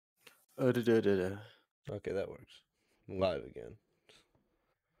Da-da-da-da. Okay, that works. I'm live again.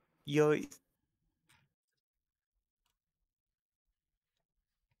 Yo,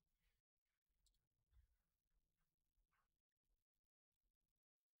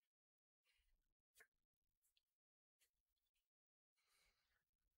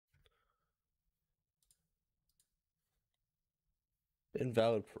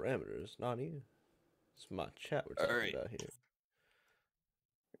 Invalid parameters, not you. It's my chat we're all talking right. about here.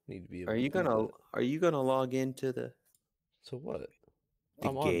 Need to be Are able to you do gonna that. are you gonna log into the So what? the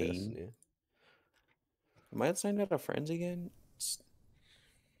I'm on game? Destiny. Am I signed out of friends again?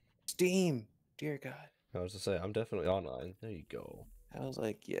 Steam, dear God. I was to say, I'm definitely online. There you go. I was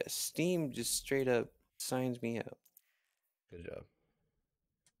like, yes, Steam just straight up signs me out. Good job.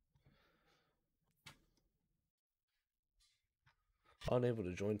 Unable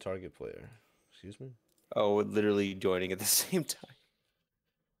to join target player. Excuse me? Oh, literally joining at the same time.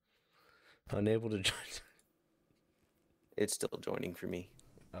 Unable to join. It's still joining for me.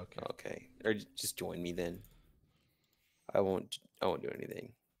 Okay. Okay, or just join me then. I won't do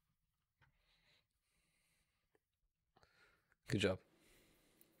anything. Good job.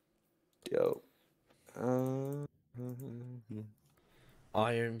 Yo.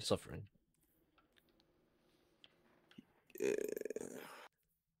 Iron suffering.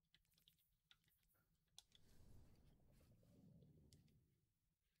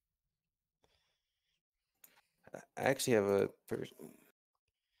 I actually have a person.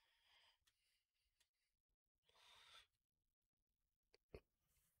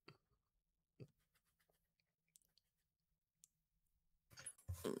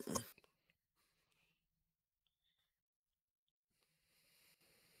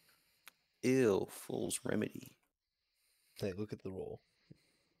 Ew, Fool's Remedy. Hey, look at the roll.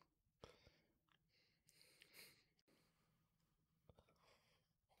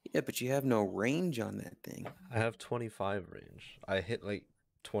 Yeah, but you have no range on that thing. I have 25 range. I hit like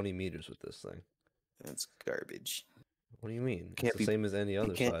 20 meters with this thing. That's garbage. What do you mean? It's Can't the be. same as any It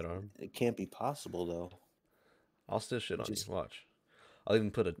other can't. sidearm. It can't be possible though. I'll still shit on you. Just. Watch. I'll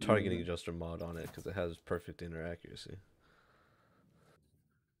even put a targeting Mm, adjuster mod on it because it has perfect inner accuracy.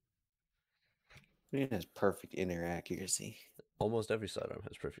 it has perfect inner accuracy. Almost every sidearm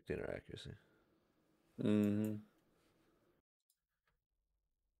has perfect inner accuracy. Mm-hmm.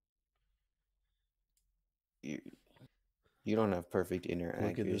 You. You don't have perfect inner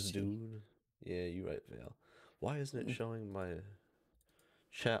Look at this accuracy. dude. Yeah, you right, Vale. Why isn't it Mm. showing my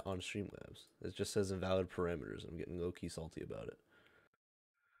chat on Streamlabs? It just says invalid parameters. I'm getting low-key salty about it.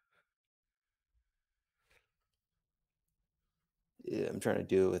 Yeah, I'm trying to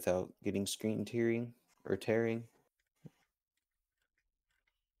do it without getting screen tearing or tearing.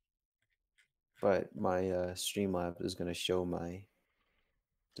 But my Streamlabs is going to show my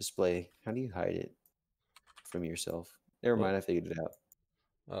display. How do you hide it from yourself? Never What? mind, I figured it out.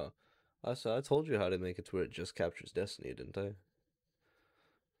 Oh, I told you how to make it to where it just captures Destiny, didn't I?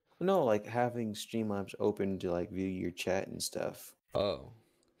 No, like having Streamlabs open to like view your chat and stuff. Oh,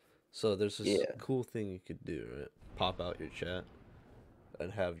 so there's this Yeah. cool thing you could do, right? Pop out your chat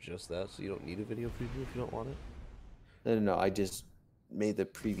and have just that, so you don't need a video preview if you don't want it. No. I just made the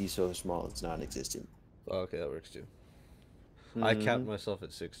preview so small it's non-existent. Oh, okay, that works too. I capped Hmm. myself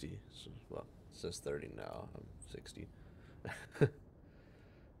at 60. So, well, it says 30 now. I'm 60.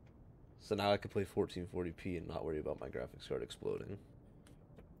 So now I can play 1440p and not worry about my graphics card exploding.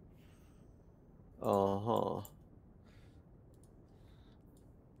 Uh-huh.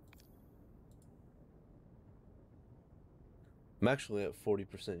 I'm actually at 40%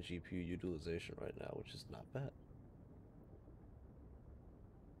 GPU utilization right now, which is not bad.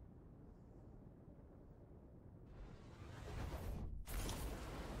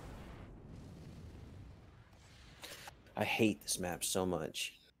 I hate this map so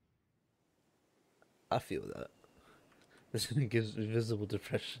much. I feel that. This gives me visible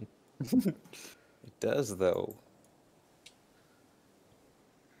depression. It does though.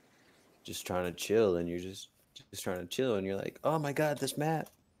 Just trying to chill and you're just trying to chill and you're like, "Oh my god, this map.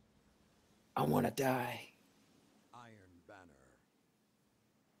 I want to die." Iron Banner.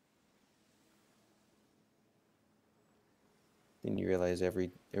 Then you realize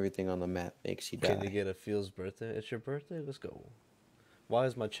everything on the map makes you die. Can you get a Feels birthday? It's your birthday? Let's go. Why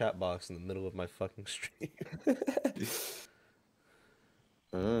is my chat box in the middle of my fucking stream?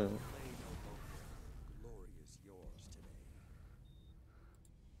 uh. Glory is yours today.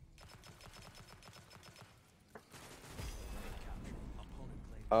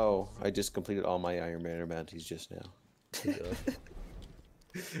 Oh, I just completed all my Iron Banner bounties just now. Good job.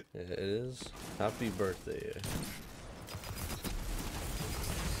 Yeah, it is. Happy birthday.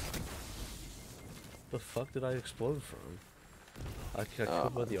 The fuck did I explode from? I got Oh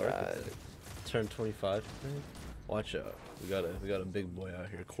killed by the my God. architect. Turned 25 today. Watch out. We got a big boy out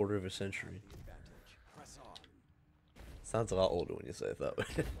here. Quarter of a century. Advantage. Press on. Sounds a lot older when you say it that way.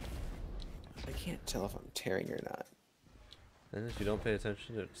 I can't tell if I'm tearing or not. And if you don't pay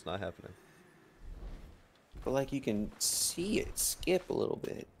attention, it's not happening. But like you can see it skip a little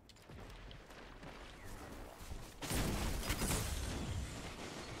bit.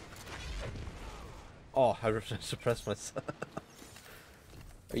 Oh, I suppressed myself.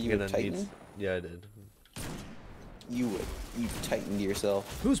 Are you a Gonna need- Titan? Yeah, I did. You tightened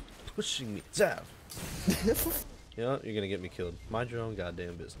yourself. Who's pushing me? Zav! You know what? You're gonna get me killed. Mind your own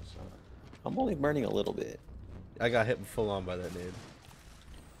goddamn business. I'm only burning a little bit. I got hit full on by that nade.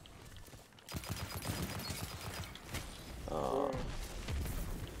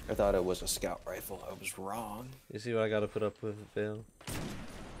 I thought it was a scout rifle. I was wrong. You see what I gotta put up with, Vale?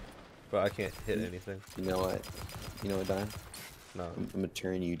 But I can't hit anything. You know what? You know what, Don? No, I'm gonna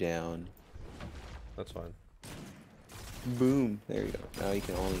turn you down. that's fine. Boom. There you go. Now you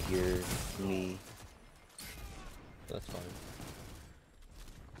can only hear me. That's fine.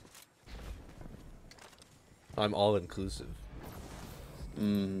 I'm all inclusive.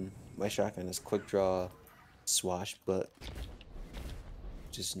 My shotgun is quick draw, swash, but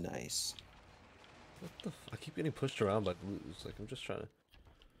just nice. What the I keep getting pushed around by blues. Like, I'm just trying to...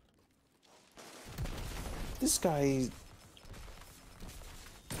 This guy.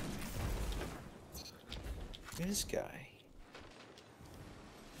 This guy.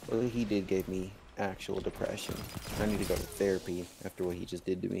 Well, he did give me actual depression. I need to go to therapy after what he just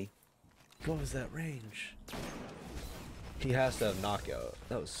did to me. What was that range? He has to have knockout.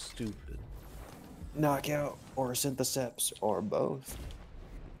 That was stupid. Knockout or syntheseps or both.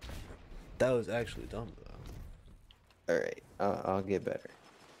 That was actually dumb, though. Alright, I'll get better.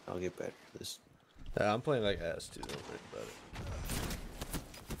 I'll get better. This Yeah, I'm playing like ass, too. Don't worry about it.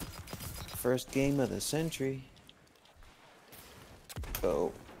 first game of the century.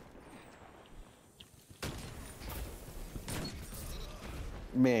 Oh.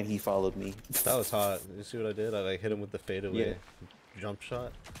 Man, he followed me. That was hot. You see what I did? I like hit him with the fadeaway jump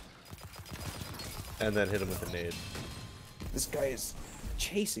shot. And then hit him with the nade. This guy is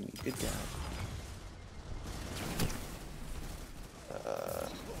chasing me. Good job.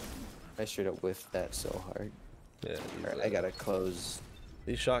 I straight up whiffed that so hard. Yeah, Alright, I gotta close.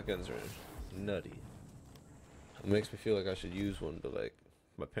 These shotguns are nutty. It makes me feel like I should use one, but like,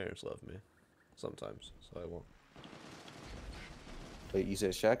 my parents love me. Sometimes, so I won't. Wait, you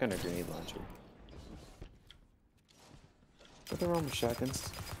said shotgun or grenade launcher? What's wrong with shotguns?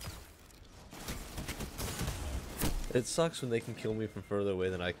 It sucks when they can kill me from further away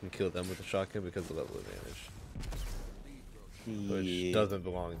than I can kill them with a shotgun because of level advantage. Which Yeah. doesn't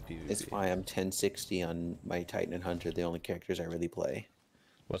belong in PvP. It's why I'm 1060 on my Titan and Hunter, the only characters I really play.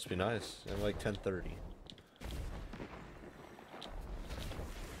 Must be nice. I'm like 1030.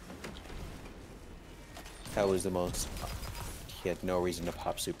 That was the most. He had no reason to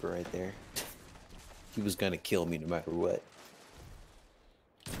pop super right there. He was gonna kill me no matter what.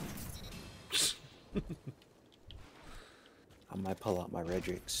 I might pull out my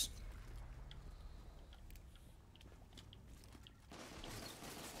Redrix.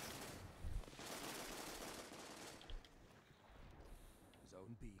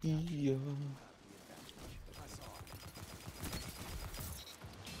 Zone B. Yeah. Press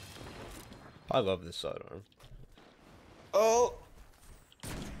on. I love this sidearm. Oh!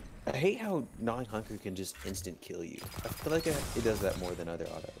 I hate how non-hunker can just instant kill you. I feel like it does that more than other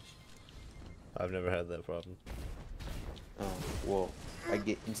autos. I've never had that problem. Oh, well, I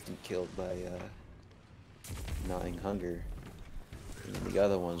get instant killed by gnawing hunger. And then the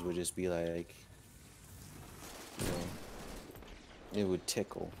other ones would just be like, you know, it would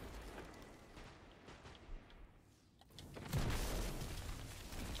tickle.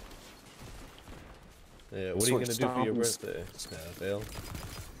 Yeah, what are you gonna Sword do for your stomps. birthday? Yeah, Vale.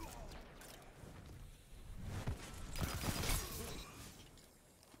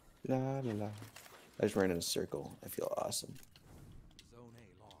 La la la. I just ran in a circle. I feel awesome. Zone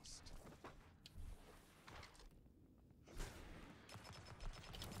A lost.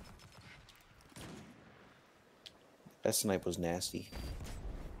 That snipe was nasty.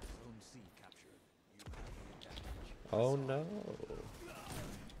 Zone C captured. You have the advantage. Oh no.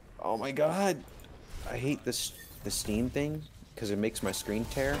 Oh my god! I hate this the Steam thing because it makes my screen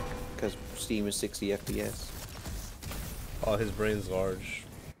tear because Steam is 60 FPS. Oh, his brain's large.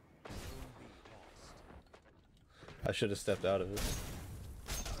 Zone B lost. I should have stepped out of it.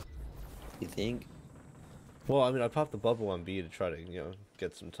 You think? Well, I mean, I popped the bubble on B to try to, you know,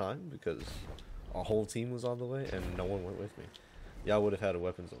 get some time because a whole team was on the way and no one went with me. Y'all would have had a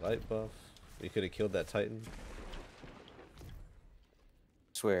weapons of light buff. We could have killed that Titan.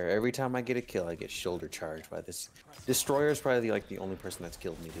 Swear, every time I get a kill, I get shoulder charged by this. Destroyer is probably like the only person that's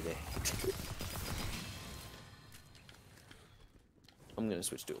killed me today. I'm gonna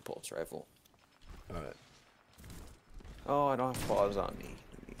switch to a pulse rifle. Alright. Oh, I don't have paws on me.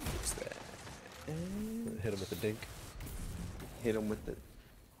 Let me fix that. Hit him with a dink. Hit him with the.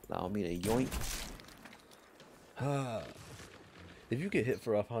 Allow me to yoink. If you get hit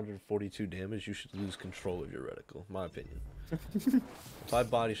for 142 damage, you should lose control of your reticle, my opinion. If I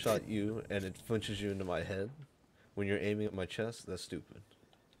body shot you and it flinches you into my head when you're aiming at my chest, that's stupid.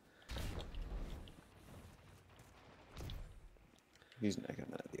 He's not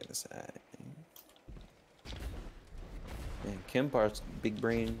coming out the other side. Man, Kimpar's big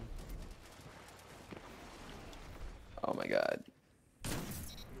brain. Oh my god.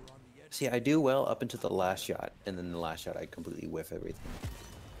 See, I do well up until the last shot, and then the last shot I completely whiff everything.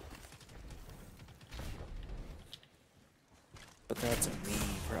 But that's a me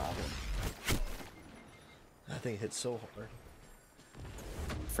problem. That thing hit so hard.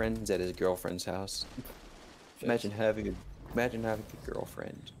 Friends at his girlfriend's house. Imagine having a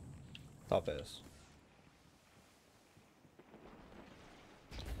girlfriend. Top ass.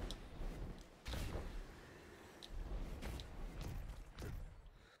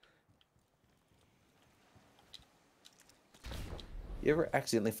 You ever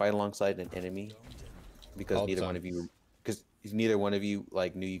accidentally fight alongside an enemy because All the neither time. one of you,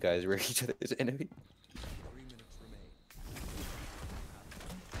 like knew you guys were each other's enemy? 3 minutes remain.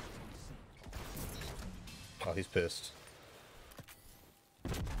 Oh, he's pissed.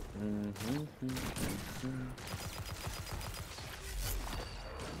 Captured.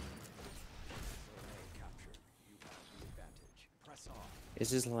 You have the advantage. Press on.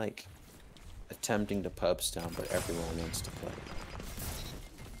 This is like attempting to pub stomp, but everyone wants to play.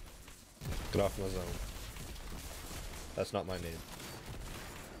 Get off my zone. That's not my name.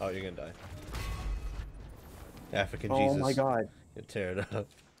 Oh, you're gonna die. African Jesus. Oh my god. You tear it up.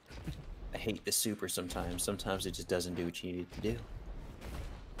 I hate the super sometimes. Sometimes it just doesn't do what you need it to do.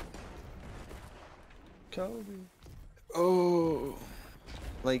 Kobe. Oh.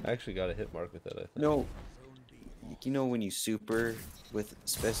 Like, I actually got a hit mark with that, I think. no. You know when you super,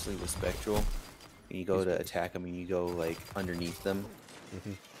 especially with Spectral, and you go to attack them and you go, like, underneath them?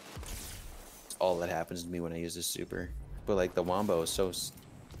 Mhm. It's all that happens to me when I use this super. But, like, the Wombo is so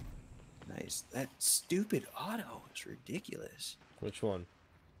nice. That stupid auto is ridiculous. Which one?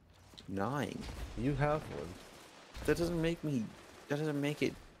 9. You have one. That doesn't make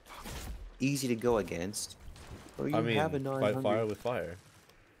it easy to go against. Oh, you I mean, have a fight 900. fire with fire.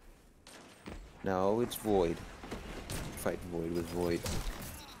 No, it's Void. Fight Void with Void.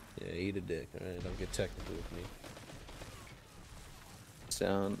 Yeah, eat a dick, alright? Don't get technical with me.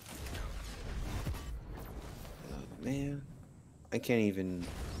 Sound. Oh, man. I can't even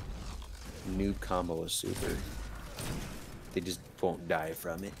noob combo a super. They just won't die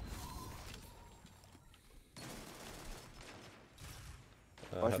from it.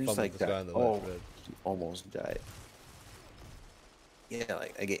 Have fun just with this guy on the left, Red. Almost died. Yeah,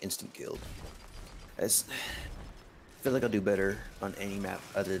 like I get instant killed. I feel like I'll do better on any map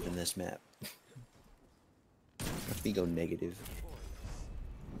other than this map. Let me go negative.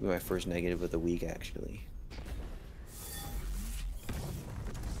 My first negative of the week, actually.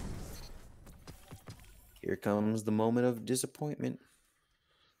 Here comes the moment of disappointment.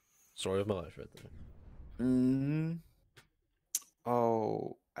 Story of my life right there. Mm-hmm.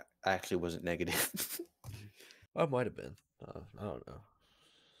 Oh, I actually wasn't negative. I might have been. I don't know.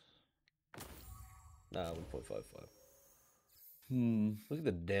 Nah, 1.55. Look at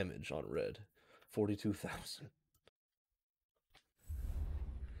the damage on Red. 42,000. I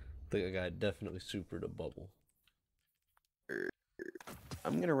think a guy definitely supered a bubble.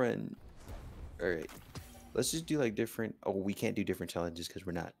 I'm gonna run. Alright. Let's just do like different. Oh, we can't do different challenges because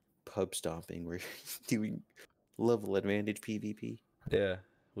we're not pub stomping. We're doing level advantage PvP. Yeah,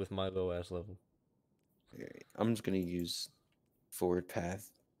 with my low ass level. Alright. I'm just gonna use forward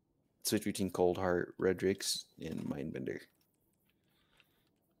path. Switch between Cold Heart, Redrix, and Mindbender.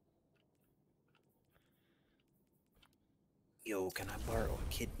 Yo, can I borrow a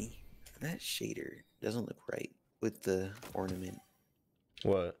kidney? That shader doesn't look right with the ornament.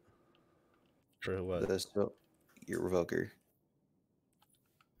 What? For what? Your Revoker.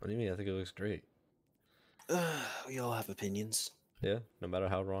 What do you mean? I think it looks great. We all have opinions. Yeah, no matter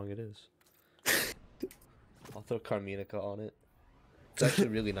how wrong it is. I'll throw Carminica on it. It's actually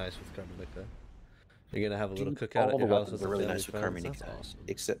really nice with Carminica. You're gonna have a little cookout at All the your house weapons with are some really family nice with friends. Carminica. That's awesome.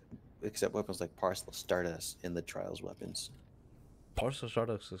 Except, except weapons like Parcel Stardust and the Trials weapons. Parcel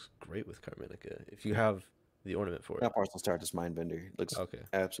Stardust looks great with Carminica if you have the ornament for it. Not Parcel Stardust, Mindbender. Looks Okay.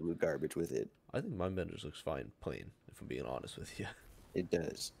 absolute garbage with it. I think Mindbenders looks fine plain, if I'm being honest with you. It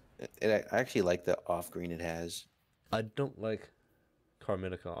does. I actually like the off green it has. I don't like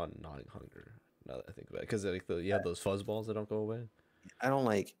Carminica on Gnawing Hunger, now that I think about it. Because like, you have those fuzz balls that don't go away. I don't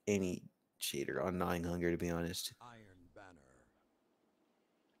like any shader on Gnawing Hunger, to be honest. Iron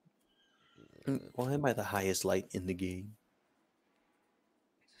Banner. Why am I the highest light in the game?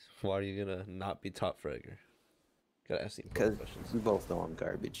 Why are you gonna not be top fragger? Gotta ask the Because important questions. we both know I'm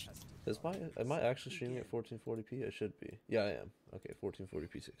garbage. Am I actually streaming at 1440p? I should be. Yeah, I am. Okay,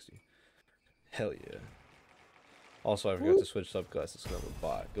 1440p 60. Hell yeah. Also, I forgot to switch subclasses because I'm a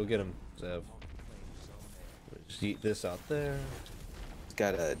bot. Go get him, Zev. Just eat this out there. It's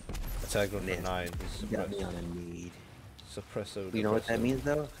got a Attack one for nasty- 9. He's got me suppressed. on a need. Suppresso. You know what that depresso. means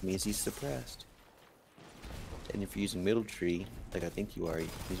though? It means he's suppressed. And if you're using middle tree, like I think you are,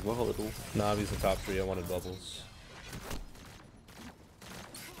 he's volatile. Nah, he's the top 3. I wanted bubbles.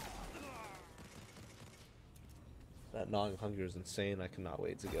 That Gnawing Hunger is insane. I cannot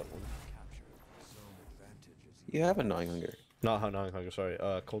wait to get one. Captured. Some advantages. You have a Gnawing Hunger. Not Gnawing Hunger, sorry.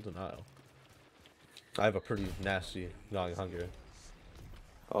 Cold Denial. I have a pretty nasty Gnawing Hunger.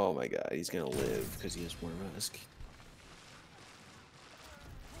 Oh my god, he's gonna live because he has more risk.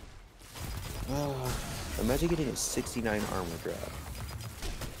 Oh, imagine getting a 69 armor drop.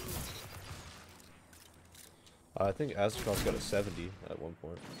 I think Aztecross got a 70 at one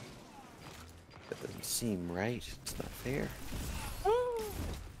point. That doesn't seem right. It's not fair.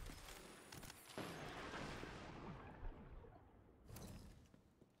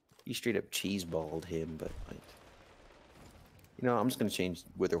 You straight up cheeseballed him, but like, you know, I'm just gonna change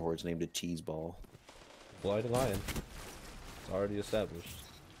Witherhoard's name to Cheeseball. Blighted Lion. It's already established.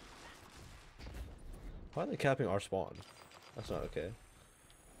 Why are they capping our spawn? That's not okay.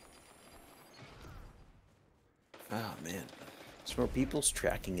 Oh man, it's where people's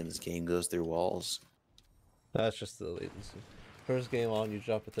tracking in this game goes through walls. That's just the latency. First game on, you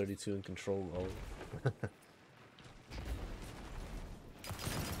drop a 32 in control roll.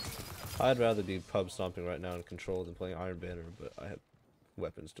 I'd rather be pub stomping right now in control than playing Iron Banner, but I have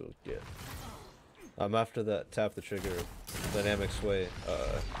weapons to get. I'm after that tap the trigger, dynamic sway,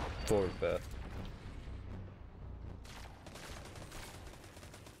 forward path.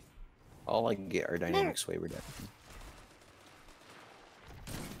 All I can get are dynamic sway reduction.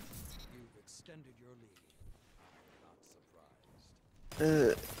 You've extended your lead. Not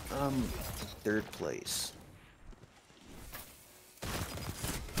surprised. Third place.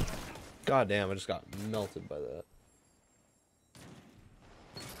 God damn, I just got melted by that.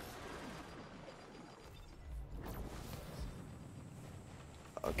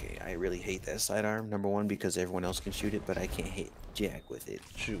 Okay, I really hate that sidearm. Number one, because everyone else can shoot it, but I can't hit jack with it.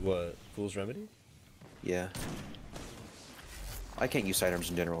 Shoot what? Fool's Remedy? Yeah. I can't use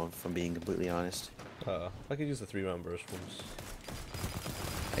sidearms in general, if I'm being completely honest. I could use the 3-round burst ones.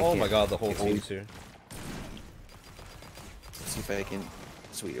 I Oh my can't- god, the whole I always- team's here. Let's see if I can.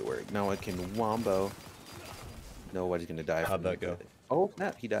 Sweet, it worked. Now I can wombo. Nobody's gonna die. How'd from that go? it. Oh,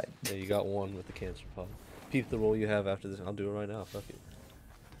 snap, he died. Yeah, you got one with the cancer pod. Peep the roll you have after this. I'll do it right now. Fuck it.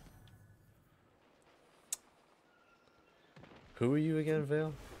 Who are you again,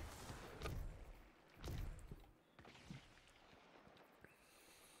 Vale?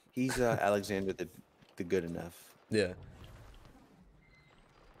 He's Alexander the good enough. Yeah.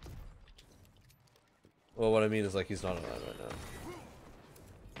 Well, what I mean is like he's not online right now.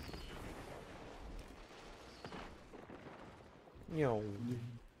 Yo.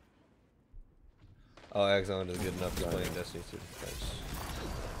 Oh, Alexander is good enough. He's playing Destiny 2. Nice.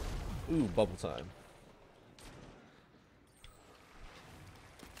 Ooh, bubble time.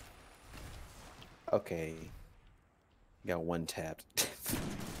 Okay. Got one tapped.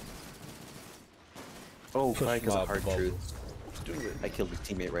 Oh, probably because Mob of hard bubble. truths. Do it. I killed his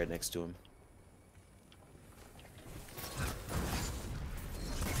teammate right next to him.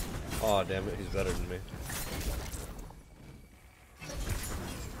 Oh, damn it. He's better than me.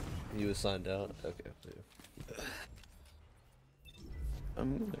 You was signed out? Okay. Yeah.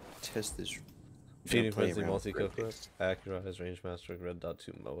 I'm gonna test this. Feeding play Frenzy around with multi-cook Red rep. Face. Accurate Range Master Red Dot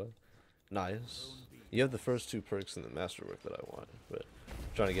 2 MOA. Nice. You have the first 2 perks in the Masterwork that I want, but I'm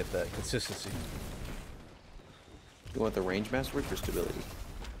trying to get that consistency. You want the range master for stability?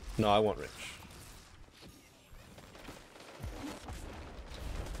 No, I want Rich.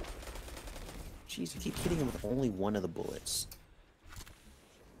 Jeez, you keep hitting him with only one of the bullets.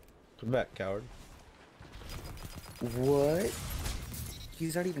 Come back, coward. What?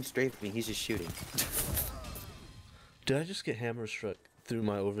 He's not even strafing. He's just shooting. Did I just get hammer struck through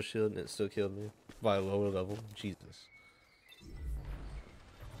my overshield and it still killed me by a lower level? Jesus.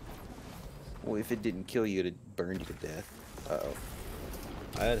 Well, if it didn't kill you, it'd burn you to death. Uh-oh.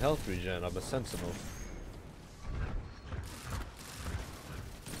 I had health regen. I'm a sentinel.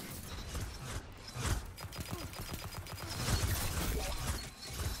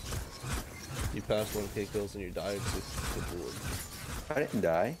 You passed 1k kills and you died to board. I didn't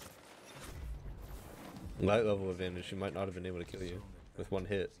die. Light level advantage. She might not have been able to kill you with one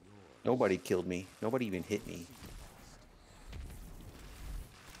hit. Nobody killed me. Nobody even hit me.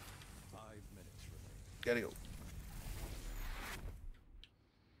 5 minutes remaining. Gotta go.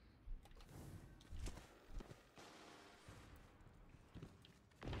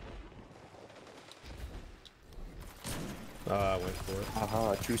 Ah, I went for it.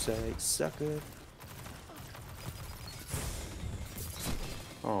 Haha, true sight, sucker.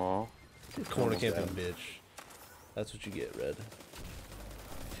 Aw. Corner Almost camping died. bitch. That's what you get, Red.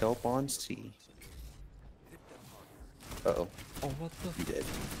 Help on C. Uh-oh. Oh, what the? You dead.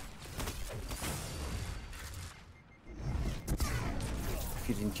 If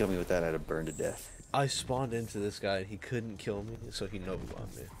you didn't kill me with that, I'd have burned to death. I spawned into this guy and he couldn't kill me, so he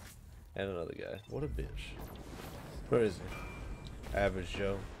no-bombed me. And another guy. What a bitch. Where is he? Average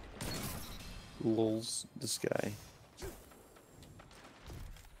Joe. Lols, this guy.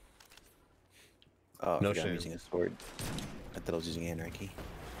 Oh, No I forgot I'm shame. using a sword. I thought I was using anarchy.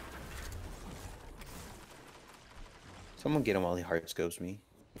 Someone get him while he hard scopes me.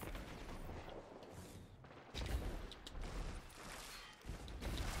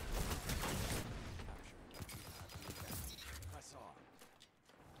 Press on.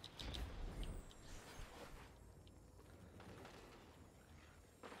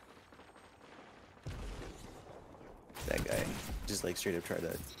 That guy just like straight up tried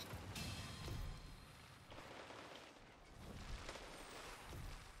that.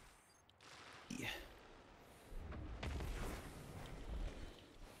 Yeah.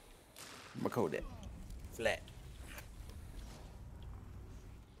 Makode. Flat.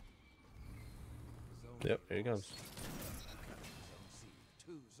 Yep, here he comes. Zone C.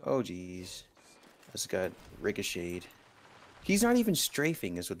 2 zone. Oh geez. This got ricocheted. He's not even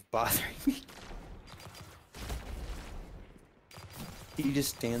strafing is what's bothering me. He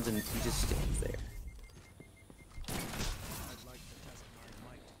just stands there. I'd like to test my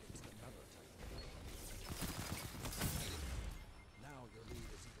might against another Titan. Now your lead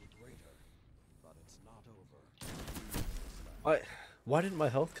is even greater, but it's not over. Why didn't my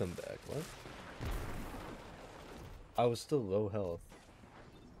health come back? What? I was still low health.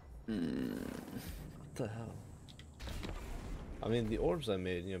 What the hell? I mean, the orbs I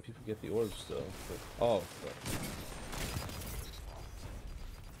made, you know, people get the orbs still. But, oh, fuck.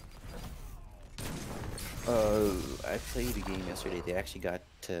 I played a game yesterday. They actually got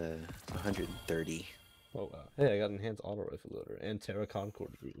to 130. Oh wow. Hey, I got enhanced auto rifle loader and Terra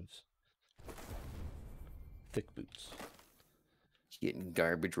Concord boots. Thick boots. Getting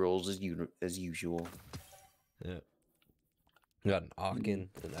garbage rolls as usual. Yeah. Got an Aachen,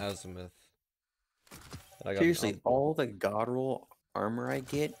 an Azimuth. And I got Seriously, an all the god roll armor I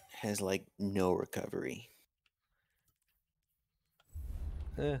get has like no recovery.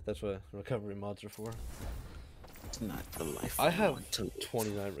 that's what recovery mods are for. It's not the life I have want to live.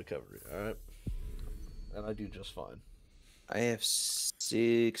 29 recovery, alright? And I do just fine. I have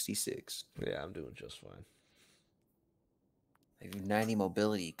 66. Yeah, I'm doing just fine. I have 90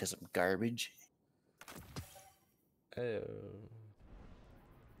 mobility because I'm garbage. Hey,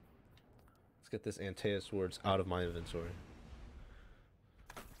 let's get this Antea swords out of my inventory.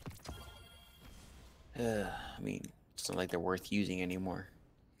 I mean, it's not like they're worth using anymore.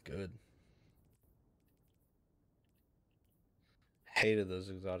 Good. Hated those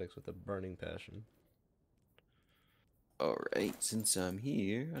exotics with a burning passion. Alright, since I'm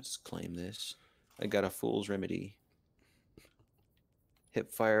here, I'll just claim this. I got a Fool's Remedy.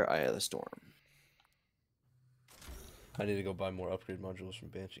 Hipfire, Eye of the Storm. I need to go buy more upgrade modules from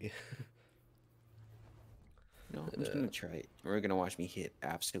Banshee. No, I'm just gonna try it. We're gonna watch me hit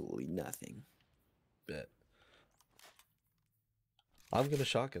absolutely nothing. Bet. I'm gonna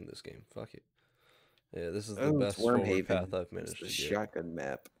shotgun this game. Fuck it. Yeah, this is the Oh, best it's forward Wormhaven. path I've It's managed the to get. shotgun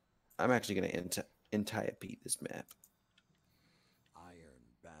map. I'm actually gonna entire Pete this map. Iron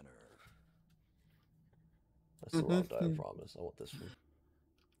Banner. That's the round I promise. I want this one.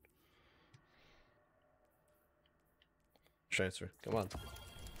 Transfer. Come on.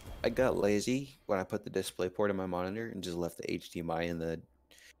 I got lazy when I put the display port in my monitor and just left the HDMI in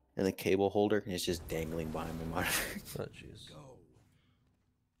the cable holder, and it's just dangling behind my monitor. Oh jeez. Go.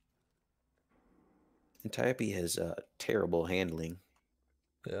 Antiope has terrible handling.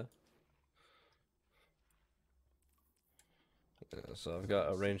 Yeah. Yeah, so I've got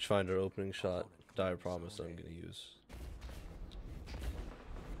a rangefinder opening shot, dire promise I'm gonna use.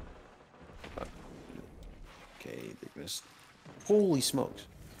 Okay, they're gonna. Holy smokes!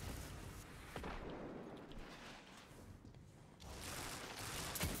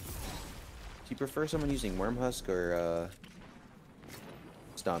 Do you prefer someone using Worm Husk or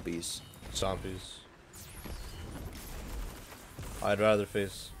Stompies? Zombies. I'd rather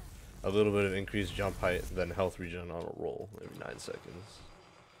face a little bit of increased jump height than health regen on a roll every 9 seconds.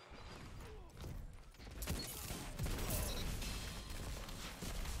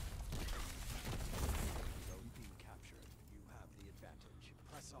 Zone B captured. You have the advantage.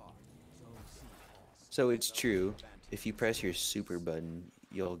 Press on. Zone C lost. So it's true. If you press your super button,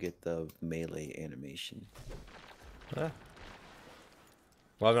 you'll get the melee animation. Yeah.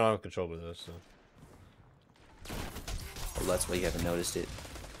 Well, I don't have control with this, so. Well, that's why you haven't noticed it.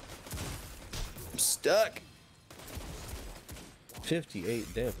 I'm stuck.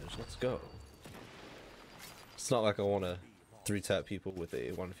 58 damage, let's go. It's not like I want to 3-tap people with a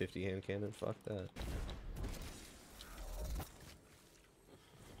 150 hand cannon, fuck that.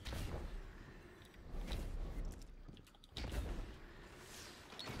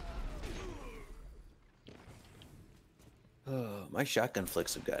 Oh, my shotgun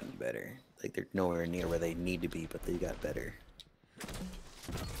flicks have gotten better. Like, they're nowhere near where they need to be, but they got better. I'd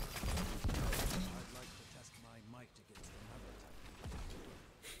like to test my might against another type.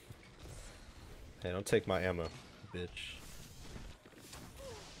 Hey, don't take my ammo, bitch.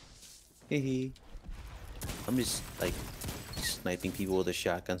 Hehe. I'm just, like, sniping people with a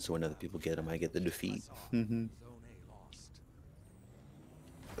shotgun so when other people get them, I get the defeat. Mm-hmm. Zone A lost.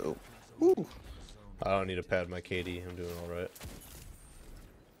 Oh. Woo. I don't need to pad my KD, I'm doing alright.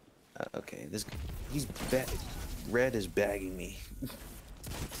 Okay, he's Red is bagging me.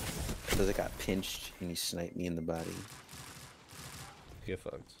 Because I got pinched and he sniped me in the body. Get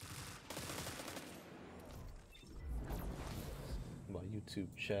fucked. My YouTube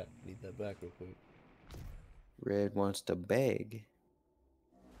chat, need that back real quick. Red wants to bag.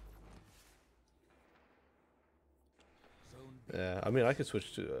 Zone B. Yeah, I mean, I could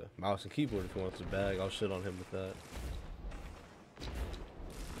switch to mouse and keyboard if he wants to bag. I'll shit on him with that.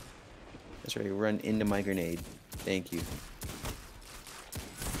 That's right, run into my grenade. Thank you.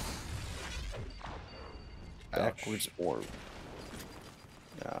 Backwards orb.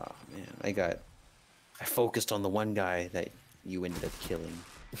 Oh man, I focused on the one guy that you ended up killing.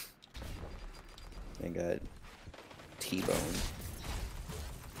 I got T-boned.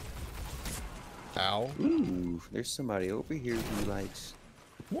 Ow. Ooh, there's somebody over here who likes.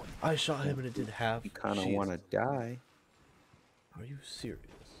 What? I shot him and it did half. You kind of shields. want to die. Are you serious?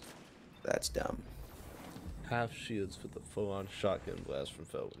 That's dumb. Half shields for the full-on shotgun blast from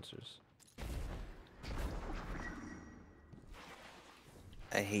Felwincers.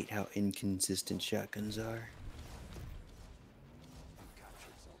 I hate how inconsistent shotguns are.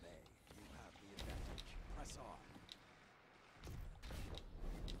 Captured Zone A. You have the advantage. Press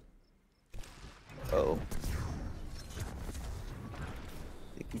on. Oh.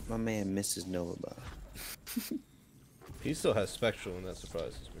 I think my man misses Nova Bomb. He still has Spectral and that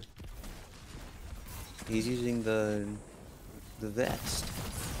surprises me. He's using the vest.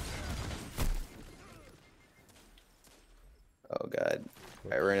 Oh god.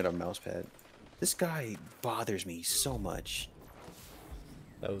 I ran out of mouse pad. This guy bothers me so much.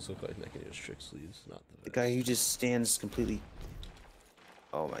 That was look like making his trick sleeves, not the The guy who just stands completely.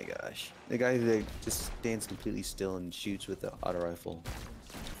 Oh my gosh. The guy that just stands completely still and shoots with the auto rifle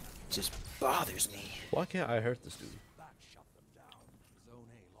just bothers me. Why can't I hurt this dude? That shut them down. Zone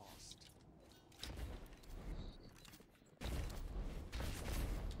A lost.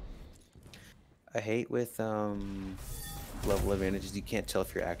 I hate with level advantages, you can't tell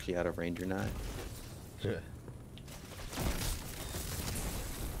if you're actually out of range or not. Yeah.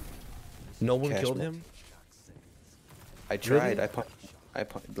 No one Cash killed money. him? I tried. Really?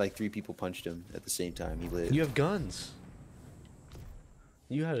 Like 3 people punched him at the same time. He lived. You have guns.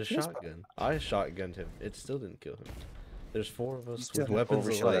 You had a Yes, shotgun. I shotgunned him. It still didn't kill him. There's 4 of us still with have weapons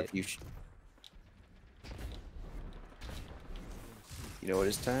of overshot light. if you You know what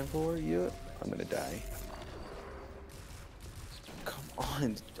it's time for? You? I'm gonna die. Come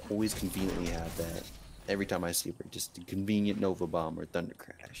on. Always conveniently have that. Every time I see her, just a convenient Nova Bomb or Thunder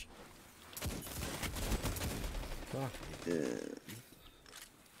Crash. Fuck.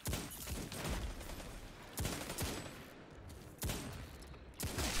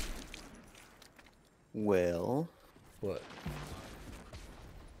 Well, What?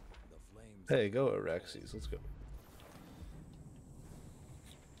 The flames Hey, go Araxes. Let's go.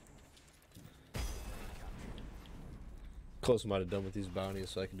 Close might have done with these bounties,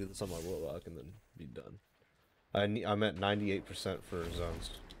 so I can do this on my Warlock and then be done. I'm at 98% for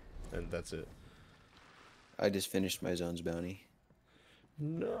zones, and that's it. I just finished my zones bounty.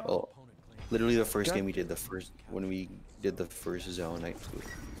 No. Oh, literally the first game we did, when we did the first zone,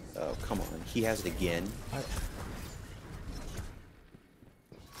 oh, come on. He has it again. I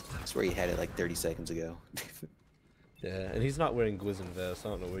swear he had it like 30 seconds ago. Yeah, and he's not wearing Gwiz and Vest. I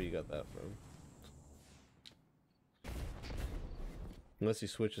don't know where you got that from. Unless he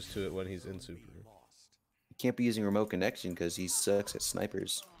switches to it when he's in Super. He can't be using remote connection because he sucks at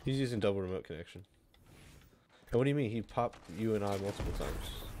snipers. He's using double remote connection. And what do you mean? He popped you and I multiple times.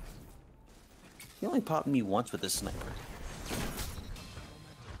 He only popped me once with a sniper.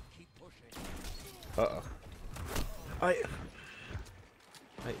 Uh-oh. I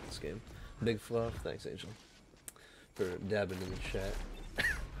hate this game. Big Fluff, thanks Angel, for dabbing in the chat.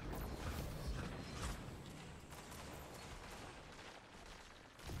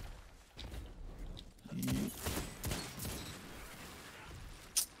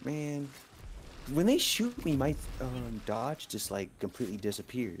 Man, when they shoot me, my dodge just like completely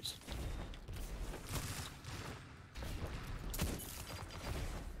disappears.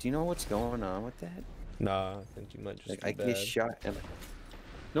 Do you know what's going on with that? Nah, I think you might just Like be I bad. get shot and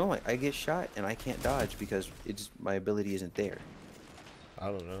no, like I get shot and I can't dodge because my ability isn't there. I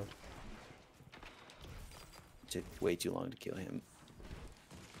don't know. It took way too long to kill him.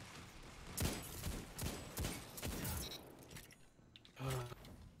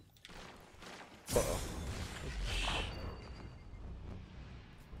 Uh-oh.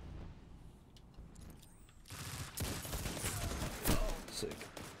 Sick.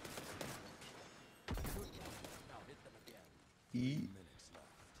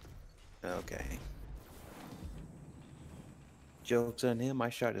 Okay. Joke's on him, I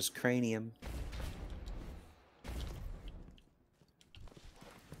shot his cranium.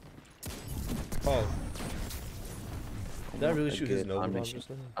 Oh. Did I really A shoot his good Nova Bomb omniscient, just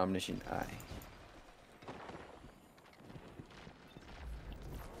now? omniscient eye.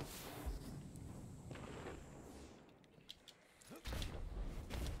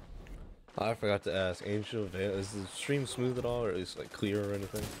 I forgot to ask, Angel Veil, is the stream smooth at all, or at least like clear or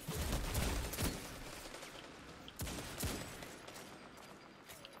anything?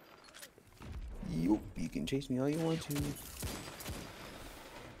 Yup, you can chase me all you want to.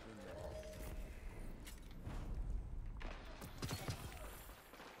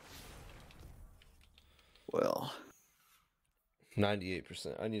 Well,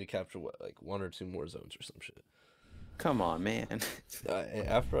 98%. I need to capture what, like 1 or 2 more zones or some shit. come on, man.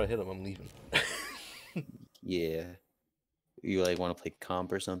 After I hit him, I'm leaving. Yeah. You like want to play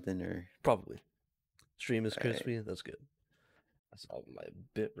comp or something, or? Probably. Stream is Alright. crispy. That's good. I saw my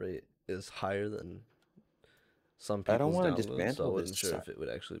bit rate is higher than some I don't people's wanna downloads, so I dismantle wasn't this sure si- if it would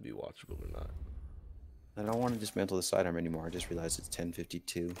actually be watchable or not. I don't want to dismantle the sidearm anymore. I just realized it's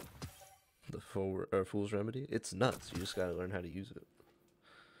 1052. The Fool's Remedy? It's nuts. You just gotta learn how to use it.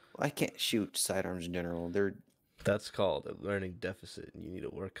 I can't shoot sidearms in general. That's called a learning deficit, and you need to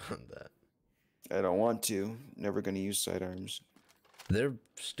work on that. I don't want to. Never gonna use sidearms. They're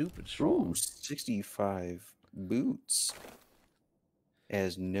stupid strong. Ooh, 65 boots. It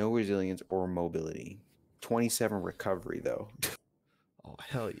has no resilience or mobility. 27 recovery though. Oh,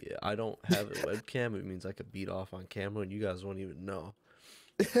 hell yeah. I don't have a webcam. It means I could beat off on camera, and you guys won't even know.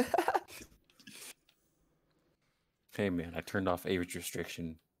 Hey man, I turned off age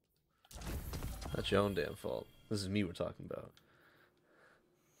restriction. That's your own damn fault. This is me we're talking about.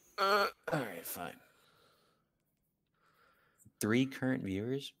 Alright, fine. 3 current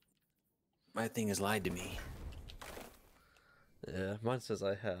viewers? My thing has lied to me. Yeah, mine says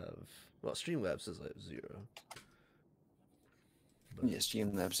I have... Well, Streamlabs says I have 0. Yeah,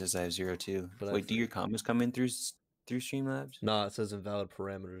 Streamlabs says I have 0 too. But Wait, do your comments come in through Streamlabs? Nah, it says invalid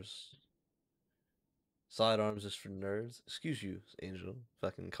parameters. Sidearms is for nerds. Excuse you, Angel.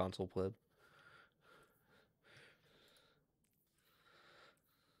 Fucking console pleb.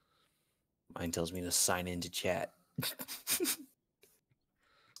 Mine tells me to sign into chat. It's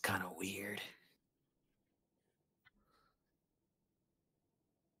kind of weird.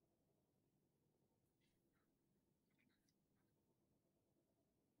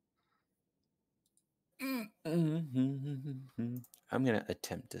 I'm gonna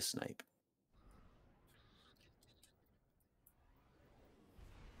attempt to snipe.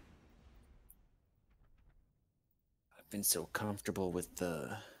 I've been so comfortable with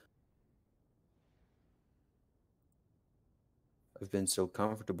the I've been so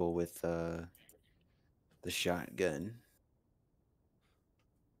comfortable with the shotgun.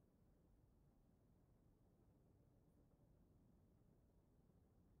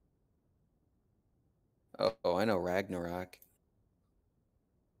 Oh, I know Ragnarok.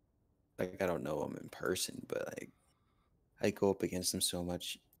 Like I don't know him in person, but like I go up against him so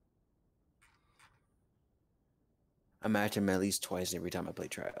much. I match him at least twice every time I play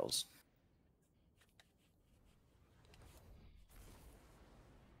Trials.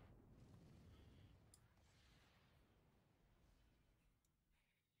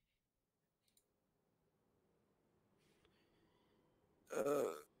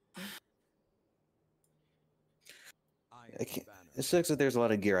 I am I the can't. banner. It sucks that there's a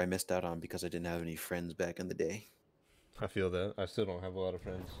lot of gear I missed out on because I didn't have any friends back in the day. I feel that. I still don't have a lot of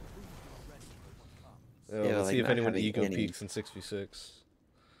friends. We are ready for what comes. Yeah, Yeah, let's like see if not anyone having ego any. peaks in 6v6.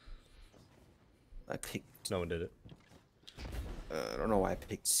 I picked. No one did it. I don't know why I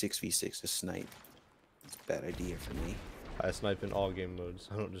picked 6v6 to snipe. It's a bad idea for me. I snipe in all game modes.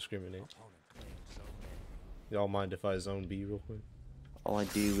 I don't discriminate. Opponent claims zone A. Y'all mind if I zone B real quick? All I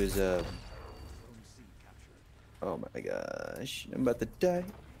do is Zone C captured. Oh my gosh, I'm about to die.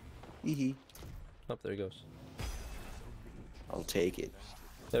 Hee hee. Oh, there he goes. I'll take it.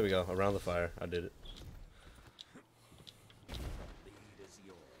 There we go. Around the fire. I did it. Lead is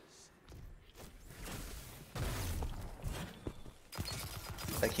yours.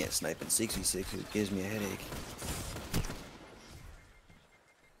 I can't snipe in 6v6. It gives me a headache.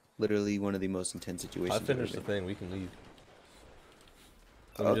 Literally one of the most intense situations. I I've finished the ever been. thing. We can leave.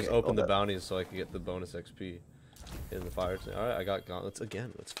 Let me just Okay, open hold the up. bounties so I can get the bonus XP in the fire. Alright, I got gauntlets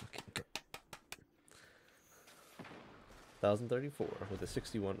again. Let's fucking go. 1034 with a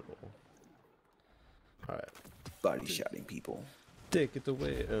 61 roll. Alright. Body shotting people. Take it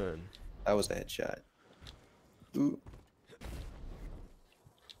away, That was a headshot. Ooh.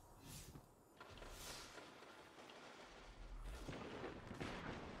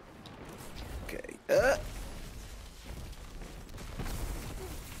 Okay.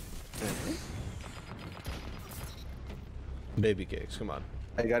 Baby cakes, come on.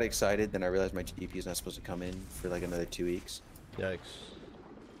 I got excited, then I realized my GP is not supposed to come in for like another 2 weeks. Yikes.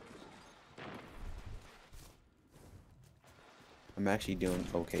 I'm actually doing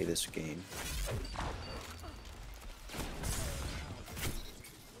okay this game.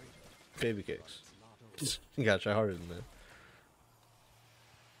 Baby cakes. You gotta try harder than that.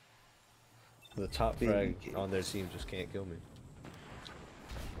 The top Baby frag cakes. on their team just can't kill me.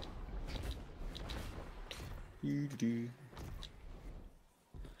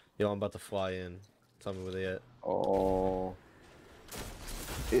 Yo, I'm about to fly in. Tell me where they at. Oh.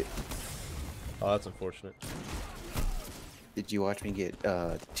 It, Oh, that's unfortunate. did you watch me get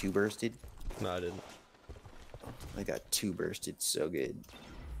 2 bursted? No, I didn't. I got 2 bursted so good.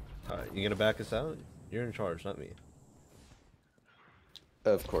 Alright, you gonna back us out? You're in charge, not me.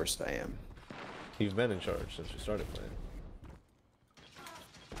 Of course I am. You've been in charge since we started playing.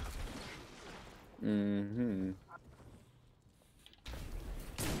 Mm-hmm.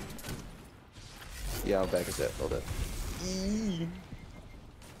 Yeah, I'll back us up. Hold up.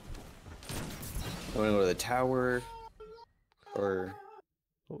 I want to go to the tower. Or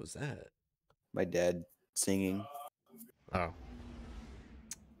What was that? my dad singing. Oh.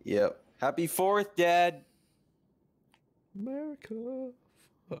 Yep. Happy 4th, Dad! America.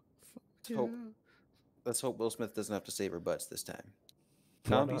 Fuck Let's hope, let's hope Will Smith doesn't have to save her butts this time.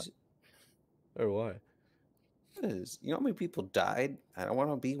 Why No, not? Or why? because you know how many people died? I don't want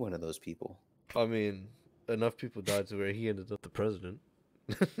to be one of those people. I mean, enough people died to where he ended up the president.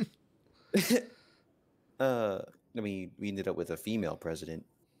 I mean, we ended up with a female president.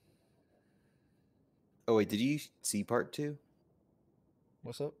 Oh wait, did you see part 2?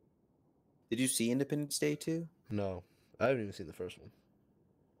 What's up? Did you see Independence Day 2? No, I haven't even seen the first one.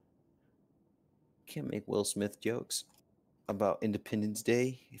 Can't make Will Smith jokes about Independence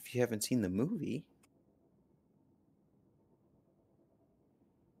Day if you haven't seen the movie.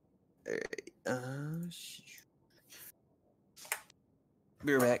 Alright,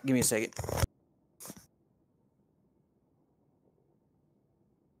 be right back. Give me a second.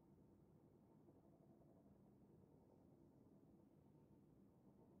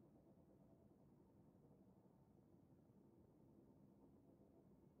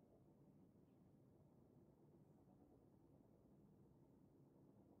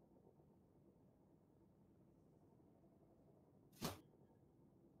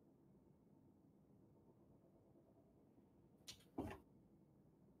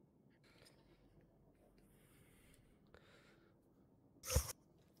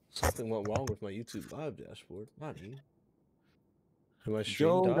 Something went wrong with my YouTube live dashboard. Money. My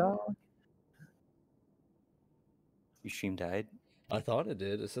stream died? dog. Your stream died? I thought it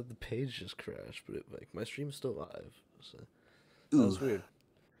did. It said the page just crashed, but my stream's still live. So that was Ooh. weird.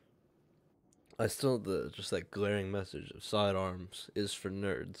 I still just that glaring message of sidearms is for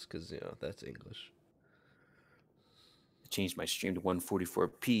nerds, because that's English. I changed my stream to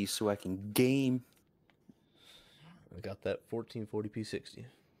 144p so I can game. I got that 1440p 60.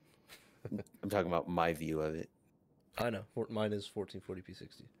 I'm talking about my view of it. I know. Mine is 1440p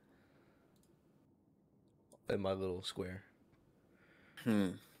 60. In my little square.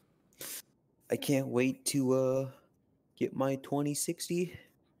 I can't wait to get my 2060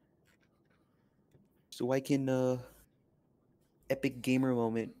 so I can epic gamer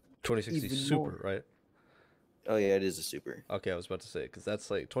moment. 2060 Even Super, more. right? Oh yeah, it is a super. Okay, I was about to say, because that's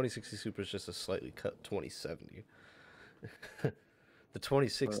like 2060 Super is just a slightly cut 2070. The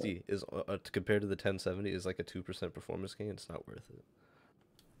 2060 is compared to the 1070 is like a 2% performance gain. It's not worth it.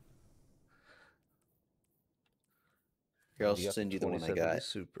 Here, I'll You got send the you the one I 2070 got.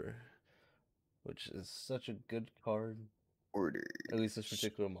 Super, which is such a good card. Order. At least this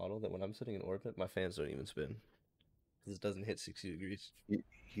particular model, that when I'm sitting in orbit, my fans don't even spin. Because it doesn't hit 60 degrees.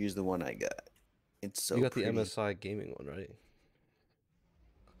 Here's the one I got. It's so You got pretty. the MSI gaming one, right?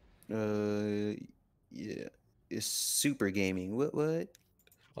 Yeah. It's super gaming. What?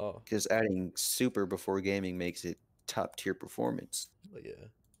 Oh, Because adding super before gaming makes it top tier performance. but yeah.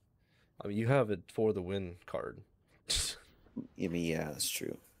 I mean, you have it for the win card. I mean, yeah, that's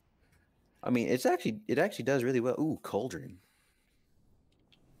true. I mean, it actually does really well. Ooh, Cauldron.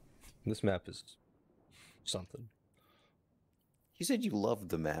 This map is something. You said you loved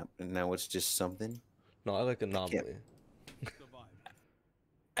the map, and now it's just something. No, I like Anomaly.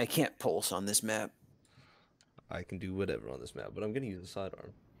 I can't pulse on this map. I can do whatever on this map, but I'm gonna use a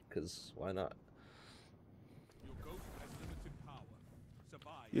sidearm, because why not? Your ghost has limited power.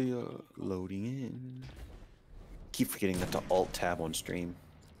 Survive. Yeah, loading in. Keep forgetting not to alt tab on stream.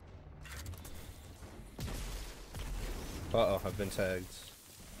 Uh-oh, I've been tagged.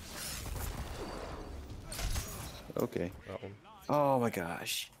 Okay. That one. Oh my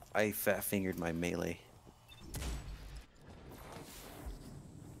gosh. I fat fingered my melee.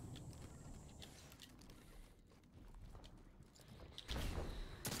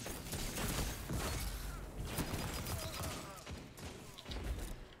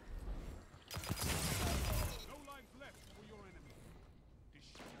 No lives left for your enemy.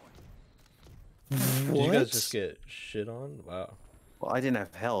 Destroy. Did you guys just get shit on? Wow. Well, I didn't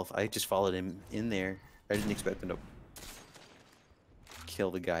have health. I just followed him in there. I didn't expect him to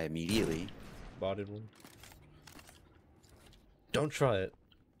kill the guy immediately. Bodied one. Don't try it.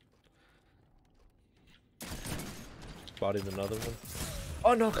 Bodied another one.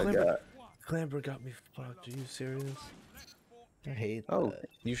 Oh no, Clamber! Clamber got me fucked. Are you serious? I hate that.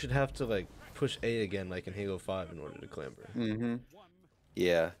 You should have to like push A again like in Halo 5 in order to clamber. Mm-hmm.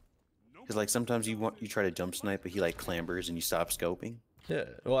 Yeah. Because like sometimes you try to jump snipe, but he like clambers and you stop scoping. Yeah.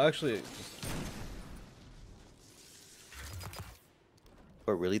 Well, actually,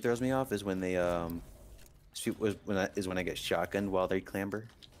 What really throws me off is when they when I get shotgunned while they clamber.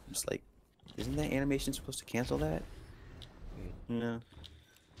 I'm just like, isn't that animation supposed to cancel that? No.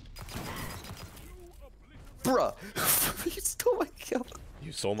 Bruh, you stole my kill.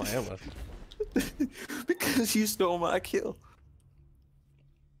 you stole my ammo. Because you stole my kill.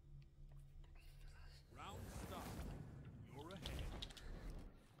 Round start. You're ahead.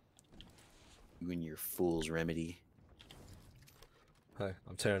 You and your fool's remedy. Hi,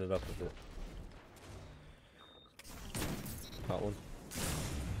 I'm tearing it up with it. Got one.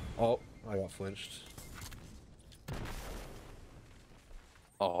 Oh, I got flinched.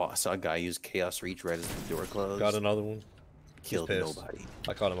 Oh, I saw a guy use Chaos Reach right as the door closed. Got another one. Killed pissed. nobody.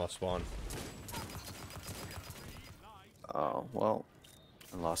 I caught him off spawn. Oh, well,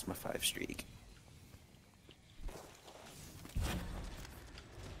 I lost my 5 streak.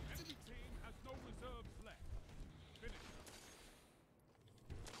 Enemy team has no reserves left. Finish them.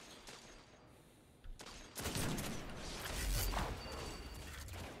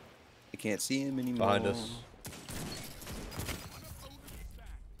 I can't see him anymore. Behind us.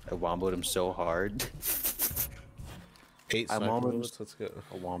 I womboed him so hard. 8 I'm sniper almost- bullets, let's go.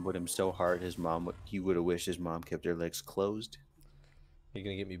 I womboed him so hard he would have wished his mom kept her legs closed. You're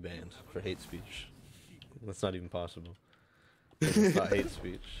gonna get me banned for hate speech. That's not even possible. It's not hate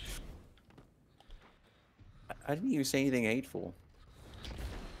speech. I didn't even say anything hateful.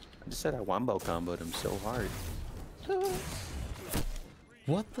 I just said I wombo comboed him so hard.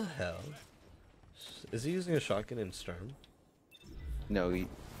 What the hell? Is he using a shotgun in Sturm? No,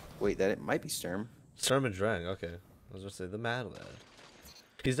 wait, that it might be Sturm. Sturm and Drang, okay. I was gonna say the Mad Lad.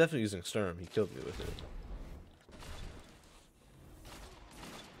 He's definitely using Sturm. He killed me with it.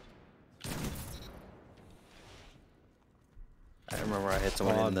 I remember I had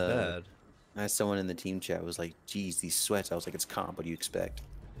someone Oh, in I'm the bad. I had someone in the team chat was like, "Geez, these sweats." I was like, "It's comp. What do you expect?"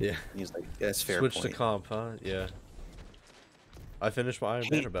 Yeah. And he was like, "That's fair Switch to point." comp, huh? Yeah. I finished my Iron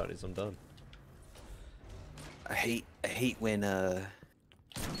Hate- Banner bounties. I'm done. I hate when it's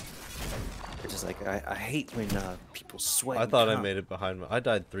just like I hate when people sweat. I in thought I comp. made it behind my. I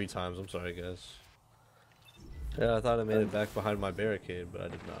died 3 times. I'm sorry, guys. Yeah, I thought I made it back behind my barricade, but I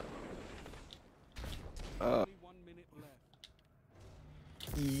did not. Only 1 minute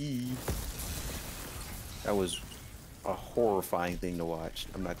left. That was a horrifying thing to watch.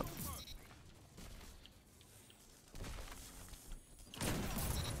 I'm not gonna.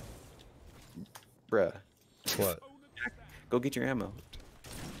 Bruh, What? go get your ammo.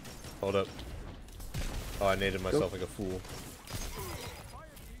 Hold up. Oh, I naded myself like a fool.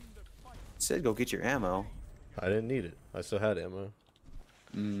 It said go get your ammo. I didn't need it. I still had ammo.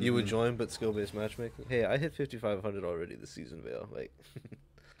 You would join, but skill-based matchmaking. Hey, I hit 5,500 already this season, Vale. Like,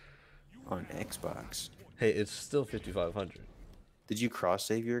 On Xbox. hey, it's still 5,500. Did you cross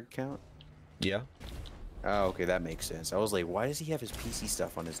save your account? Yeah. Oh, okay, that makes sense. I was like, why does he have his PC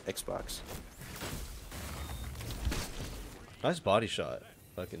stuff on his Xbox? Nice body shot.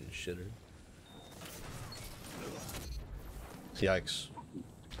 Fucking shitter. Yikes.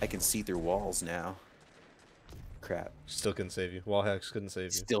 I can see through walls now. Crap. Still couldn't save you. Wall hacks couldn't save you.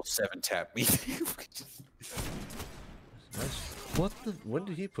 Still 7 tap me. Nice. What the? When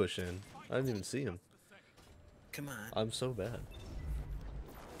did he push in? I didn't even see him. Come on. I'm so bad.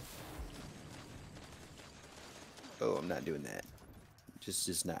 Oh, I'm not doing that.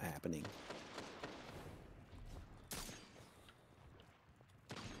 Just not happening.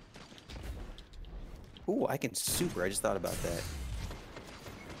 Ooh, I can super. I just thought about that.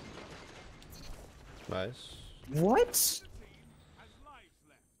 Nice. What?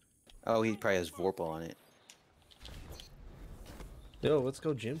 Oh, he probably has Vorpal on it. Yo, let's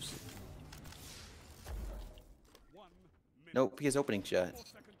go Jimsy. Nope, he has opening shot.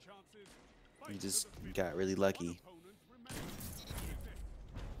 He just got really lucky.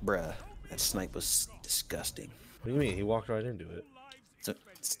 Bruh, that snipe was disgusting. What do you mean? He walked right into it.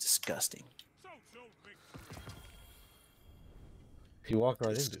 It's disgusting. He walked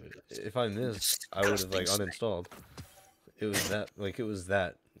right into it. If I missed, I would have like uninstalled. It was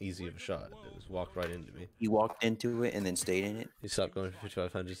that easy of a shot. It just walked right into me. He walked into it and then stayed in it. You stopped going for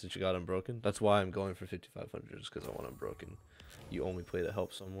 5,500 since you got unbroken. That's why I'm going for 5,500, just because I want unbroken. You only play to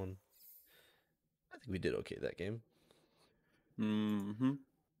help someone. I think we did okay that game. Mm-hmm.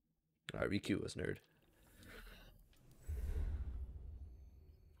 Alright, RQ was nerd.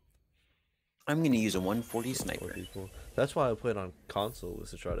 I'm gonna use a 140 For sniper. people. That's why I played on console, was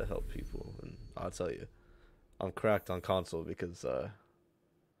to try to help people. And I'll tell you, I'm cracked on console because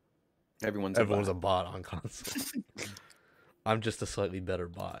Everyone's everyone's a bot on console. I'm just a slightly better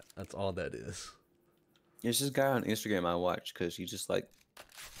bot. That's all that is. There's this guy on Instagram I watch because he just like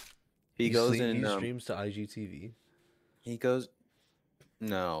he He goes sleep- in. He streams to IGTV. He goes.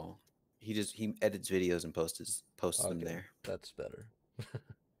 No, he edits videos and posts them Okay, there. that's better.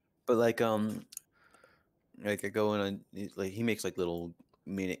 But like I go in on like he makes like little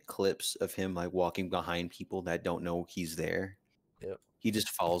minute clips of him like walking behind people that don't know he's there. Yep. He just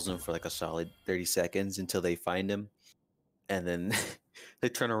follows them for like a solid 30 seconds until they find him, and then they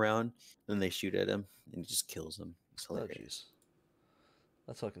turn around and they shoot at him and he just kills them. It's Oh, hilarious. jeez.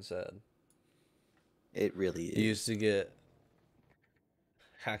 That's fucking sad. It really is. You used to get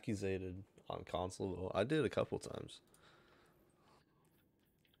hackusated on console. Well, I did a couple times.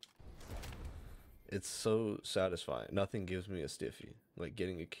 It's so satisfying. Nothing gives me a stiffy like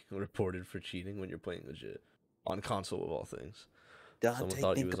getting reported for cheating when you're playing legit on console of all things. Someone Dante,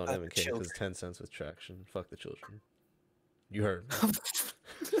 thought he think was on about the MK children. because 10 cents with traction. Fuck the children. You heard.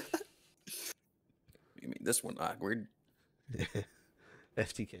 You mean this one awkward?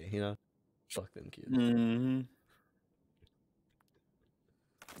 FTK, you know? Fuck them kids. Mm-hmm.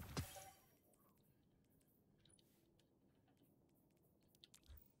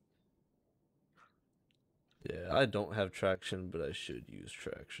 Yeah, I don't have traction, but I should use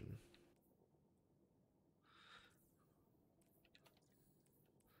traction.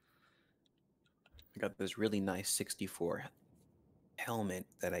 I got this really nice 64 helmet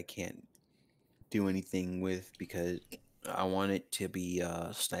that I can't do anything with because I want it to be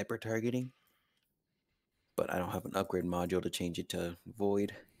sniper targeting, but I don't have an upgrade module to change it to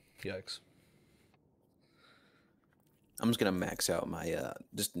void. Yikes. I'm just gonna max out my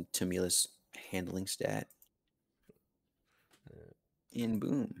just Tumulus handling stat. And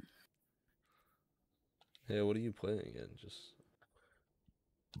boom. Yeah, what are you playing again? Just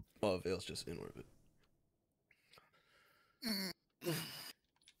Veil's just in orbit.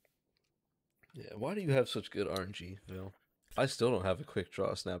 Yeah, why do you have such good RNG, Veil? I still don't have a quick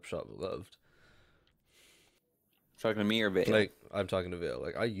draw snapshot beloved. Talking to me or Vale? Like, I'm talking to Veil.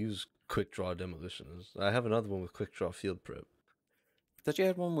 Like, I use quick draw demolitions. I have another one with quick draw field prep. I thought you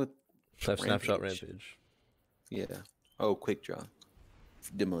had one with I have snapshot rampage. Yeah. Oh, quick draw.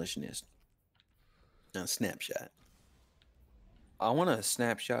 Demolitionist. Not snapshot. I want a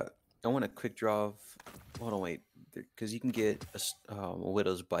snapshot. I want a quick draw of. Hold on, wait. Because you can get a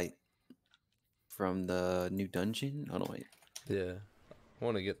Widow's Bite from the new dungeon. Hold on, wait. Yeah, I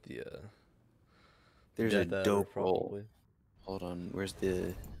want to get the. There's a Death Adder, dope roll. probably. Hold on. Where's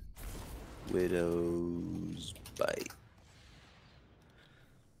the Widow's Bite?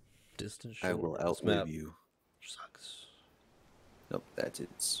 Distant I will Shore. This outlive map you. sucks. Nope, that's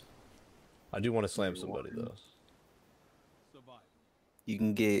it. I do want to slam somebody though. Survival. You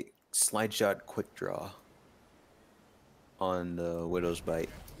can get slide shot quick draw on the Widow's Bite.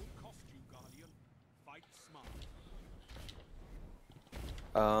 Won't cost you, Guardian. Fight smart.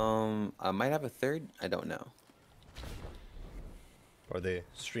 I might have a third. I don't know. Are they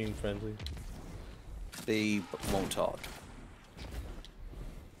stream friendly? They won't talk.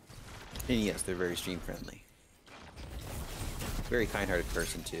 And yes, they're very stream friendly. Very kind-hearted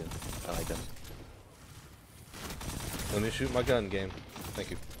person too. I like them. Let me shoot my gun, game.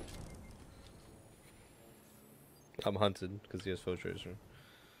 Thank you. I'm hunted because he has Foe Tracer.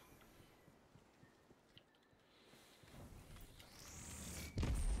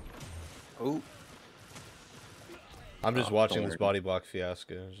 Oh, I'm just Oh, watching don't this worry. body block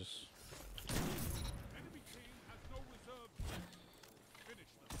fiasco. Just Enemy team has no reserves. Finish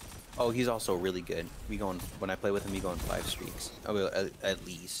them. oh, he's also really good. We going when I play with him, we go on 5 streaks. Oh, well, at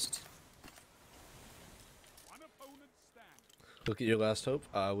least. One opponent stands. look at your last hope.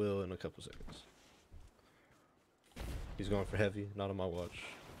 I will in a couple seconds. He's going for heavy, not on my watch.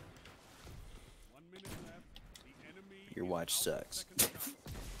 1 minute left. The enemy Your is watch out of sucks. second chance.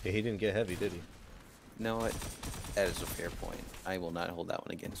 Yeah, he didn't get heavy, did he? You know what? That is a fair point. I will not hold that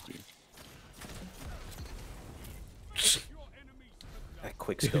one against you. Your enemies to I death.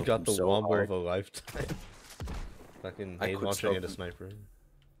 quick You scope got him the so wombo hard. of a lifetime. Fucking I nade quick launcher scoped and a him. sniper.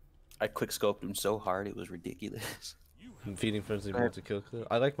 I quick scoped him so hard it was ridiculous. You I'm have feeding frenzy I- to kill clip.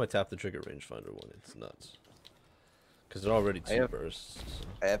 I like my tap the trigger rangefinder one. It's nuts. Because they're already I 2 have- bursts. So.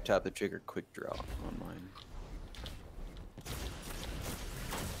 I have tap the trigger quick draw on mine.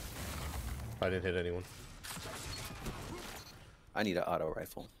 I didn't hit anyone. I need an auto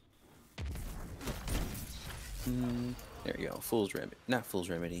rifle. There you go. Fool's remedy. Not fool's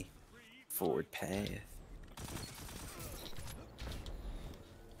remedy. Forward path.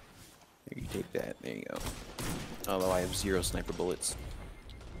 There you take that. There you go. Although I have 0 sniper bullets.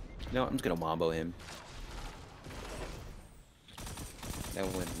 No, I'm just gonna wombo him. That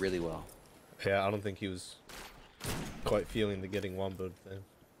went really well. Yeah, I don't think he was quite feeling the getting womboed thing.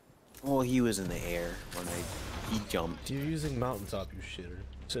 Well, he was in the air when he jumped. You're using mountaintop, you shitter.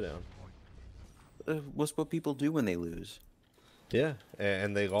 Sit down. What's what people do when they lose? Yeah,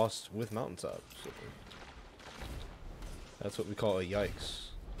 and they lost with mountaintop. So that's what we call a yikes.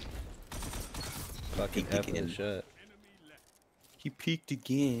 Fucking Peeked F in the again. shit. enemy left. He peeked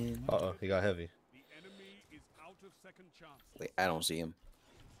again. Uh-oh, he got heavy. The enemy is out of second chance. Wait, I don't see him.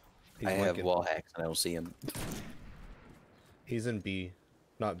 He's I have linking. wall hacks and I don't see him. He's in B.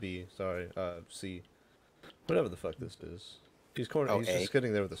 Not B, sorry. C. Whatever the fuck this is. He's corner. Oh, He's A. just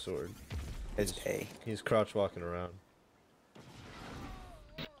sitting there with a sword. It's A. He's crouch walking around.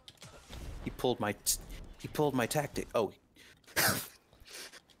 He pulled my tactic. Oh.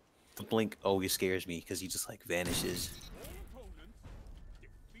 The blink always scares me because he just like vanishes. All opponents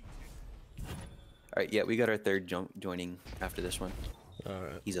defeated. Alright, yeah, we got our third joining after this one.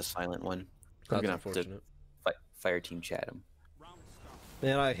 Alright. He's a silent one. That's We're gonna have to unfortunate. fire team chat him. Round start.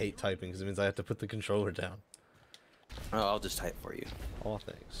 Man, I hate typing because it means I have to put the controller down. Oh, I'll just type for you. Oh,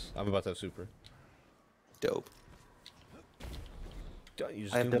 thanks. I'm about to have super. Dope. God, you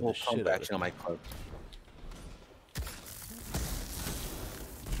just I have doing the double shit pump out of action on my club.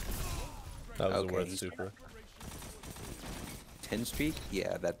 That was Okay, a worth he's- super. 10 streak?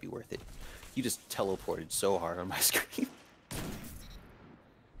 Yeah, that'd be worth it. You just teleported so hard on my screen.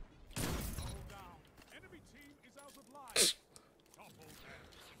 All down. Enemy team is out of life. Topple them.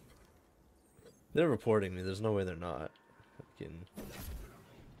 They're reporting me. There's no way they're not. Fucking.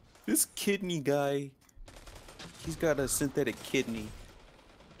 This kidney guy, he's got a synthetic kidney.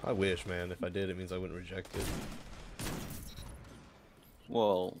 I wish, man. If I did, it means I wouldn't reject it.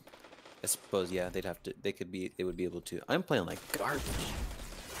 Well, I suppose yeah, they'd have to. They would be able to. I'm playing like garbage.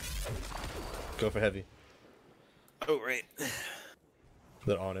 Go for heavy. Oh right.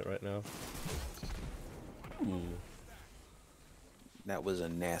 They're on it right now. Ooh. That was a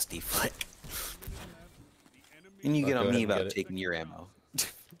nasty flick. And you Go get on ahead me and about get it. taking your ammo.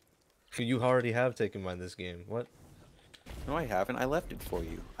 You already have taken mine this game. What? No, I haven't. I left it for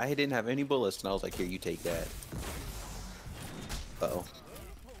you. I didn't have any bullets, and I was like, "Here, you take that." Uh-oh.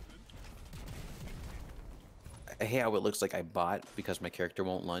 I hate how it looks like I bought because my character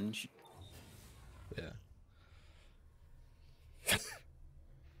won't lunge. Yeah.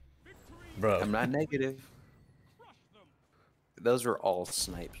 Bro. I'm not negative. Those were all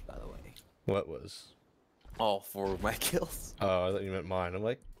snipes, by the way. What was? All 4 of my kills. Oh, I thought you meant mine. I'm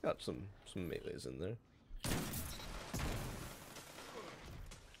like, got some melees in there.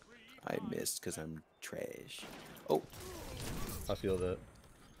 I missed because I'm trash. Oh, I feel that.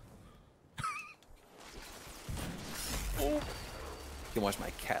 you can watch my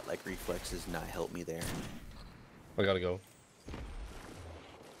cat-like reflexes not help me there. I gotta go.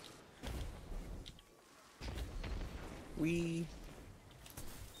 We.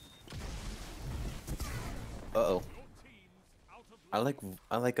 Uh-oh. I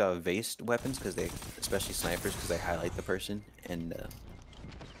like vased weapons because they, especially snipers, because they highlight the person, and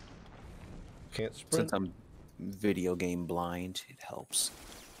Can't sprint. since I'm video game blind, it helps.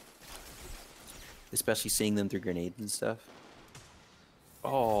 Especially seeing them through grenades and stuff.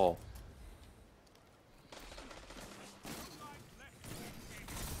 Oh.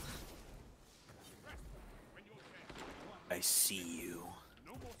 I see you.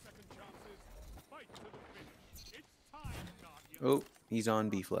 Oh, he's on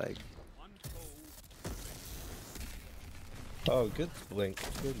B flag. Oh, good blink.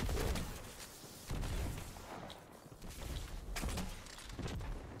 Good blink.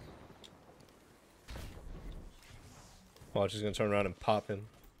 Oh, she's gonna turn around and pop him.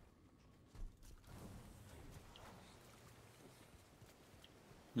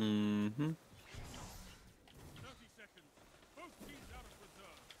 Mm-hmm.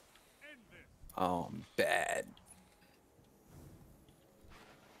 Oh, I'm bad.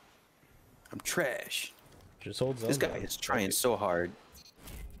 I'm trash. Just holds This on guy there. is trying so hard.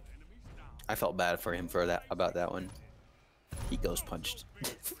 I felt bad for him for that about that one. He ghost punched.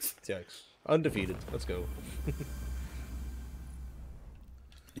 Yikes. Undefeated. Let's go.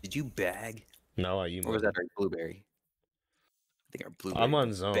 Did you bag? No, you. Or was that our blueberry? I think our blueberry. I'm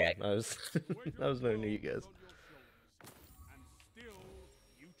on zone. Bag. I was I was nowhere near you guys.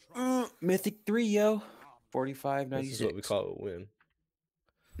 Mythic 3, yo. 45, This 96. is what we call a win.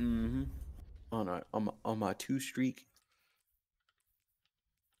 Mm-hmm. On my 2 streak.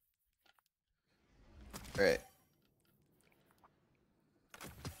 Alright.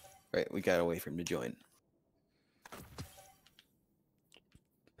 Right, we gotta wait for him to join.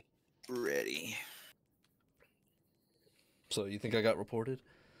 Ready. So you think I got reported?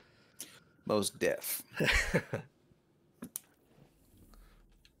 Most deaf.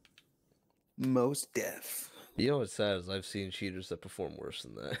 Most deaf. You know what's sad is I've seen cheaters that perform worse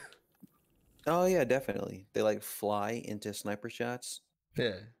than that. Oh yeah, definitely. They like fly into sniper shots.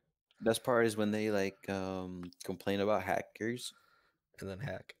 Yeah. Best part is when they like complain about hackers. And then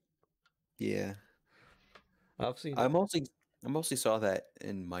hack. Yeah. I've seen I mostly saw that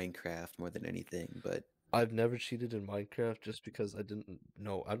in Minecraft more than anything, but I've never cheated in Minecraft just because I didn't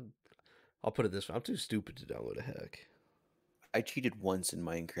know. I'll put it this way. I'm too stupid to download a hack. I cheated once in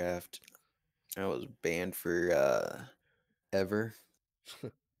Minecraft. I was banned for ever.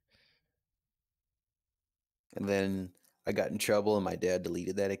 And then I got in trouble and my dad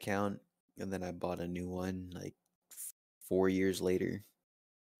deleted that account, and then I bought a new one like 4 years later.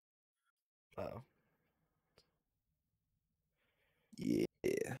 Wow. Yeah.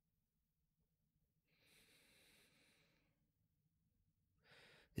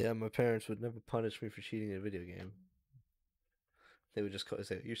 Yeah, my parents would never punish me for cheating in a video game. They would just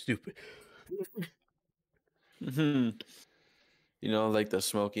say, "You're stupid." You know, like the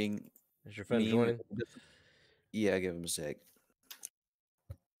smoking Is your friend meme. joining? Yeah, give him a sec.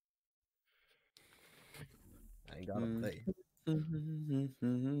 I ain't gotta play.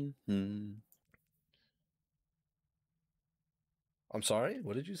 I'm sorry.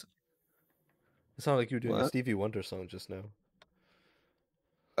 What did you say? It sounded like you were doing a What? Stevie Wonder song just now.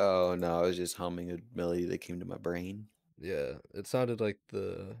 Oh no, I was just humming a melody that came to my brain. Yeah, it sounded like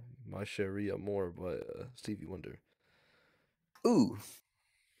the My Cherie Amour by Stevie Wonder. Ooh.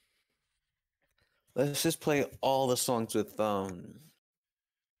 Let's just play all the songs with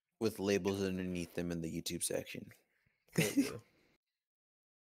labels underneath them in the YouTube section. There we go.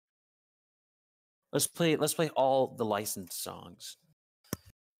 Let's play all the licensed songs.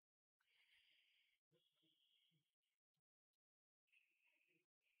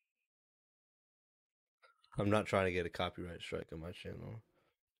 I'm not trying to get a copyright strike on my channel.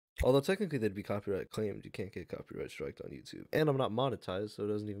 Although technically they'd be copyright claimed. You can't get copyright striked on YouTube. And I'm not monetized, so it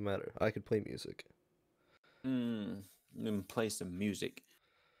doesn't even matter. I could play music. Then play some music.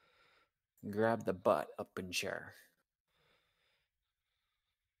 Grab the butt up and chair.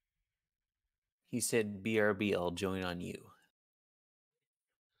 He said, "BRB, I'll join on you."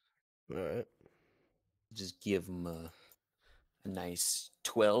 All right. Just give him a nice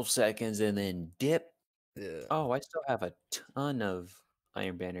 12 seconds and then dip. Yeah. Oh, I still have a ton of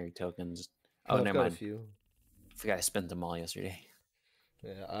Iron Banner tokens. Oh, I've never got mind. a few. Forgot I spent them all yesterday.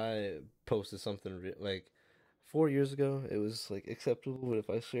 Yeah, I posted something like 4 years ago. It was like acceptable, but if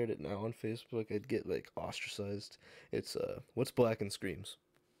I shared it now on Facebook, I'd get like ostracized. It's what's Black and Screams?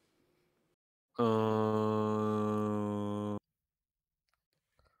 I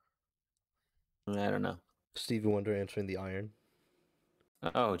don't know. Stevie Wonder answering the iron.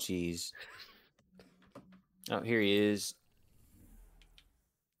 Oh, jeez. Oh, here he is.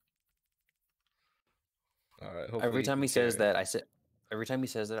 All right. Hopefully Every you time can he says carry. that, every time he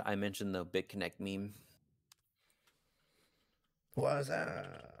says that, I mention the BitConnect meme. What's that?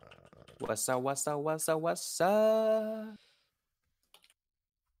 What's up? What's up? What's up? What's up?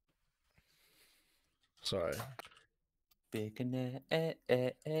 Sorry. BitConnect.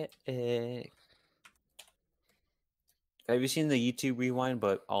 Have you seen the YouTube Rewind,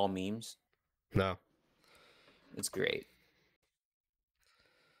 but all memes? No. It's great.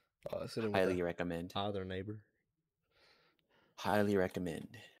 Sitting with Highly recommend. other neighbor. Highly recommend.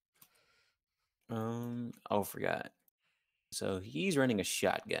 Oh, forgot. So he's running a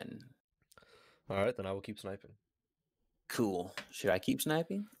shotgun. All right, then I will keep sniping. Cool. Should I keep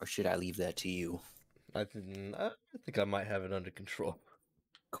sniping or should I leave that to you? I think I might have it under control.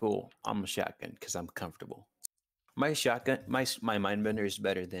 Cool. I'm a shotgun because I'm comfortable. My shotgun, my Mindbender is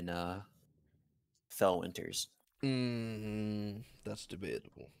better than Fellwinter's. That's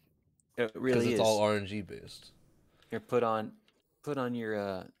debatable. It Because really it's is. all RNG based. Here, put on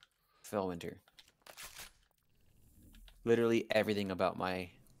your Fellwinter. Literally everything about my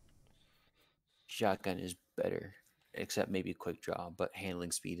shotgun is better, except maybe quick draw. But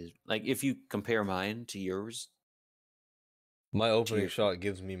handling speed is like if you compare mine to yours. My opening your- shot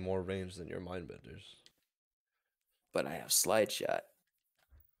gives me more range than your Mindbenders. But I have slide shot.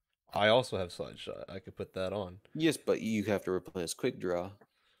 I also have slide shot. I could put that on. Yes, but you have to replace quick draw.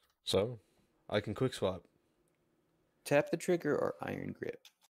 So, I can quick swap. Tap the trigger or iron grip.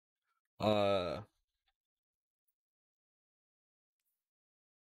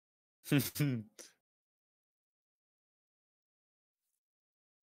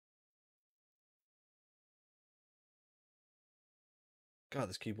 God,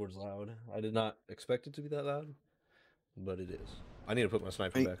 this keyboard's loud. I did not expect it to be that loud, but it is. I need to put my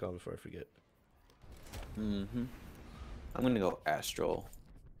sniper Hey. back on before I forget. I'm gonna go Astral.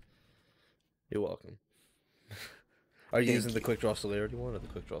 You're welcome. Are you Thank using the you. quick draw celerity one or the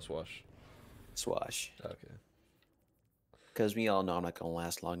quick draw swash? Swash. Okay. Because we all know I'm not gonna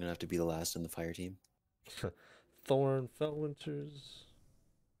last long enough to be the last in the fire team. Thorn, Fellwinters.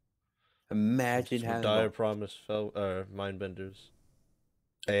 Imagine having Dire Promise, Mindbenders.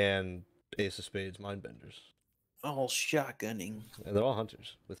 And Ace of Spades, Mindbenders. all shotgunning. And they're all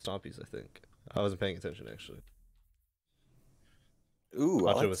hunters with stompies, I think. I wasn't paying attention, actually. Ooh,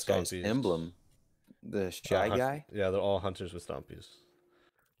 I Hunter like with this guy's stompies. emblem. The shy guy. Yeah, they're all hunters with stompies.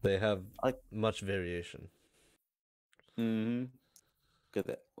 They have like- much variation. Look at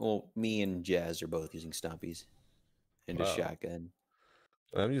that. Well, me and Jazz are both using stompies and a Wow. shotgun.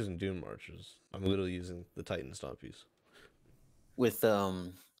 I'm using Dune Marches. I'm literally using the Titan stompies. With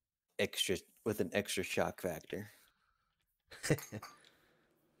with an extra shock factor.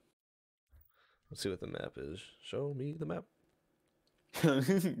 Let's see what the map is. Show me the map.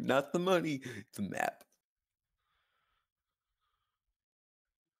 Not the money, the map.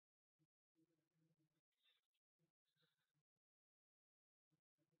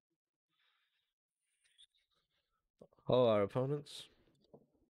 All our opponents.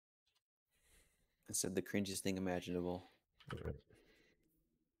 I said the cringiest thing imaginable. All right.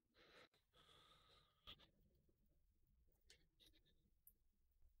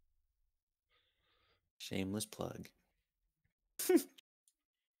 Shameless plug.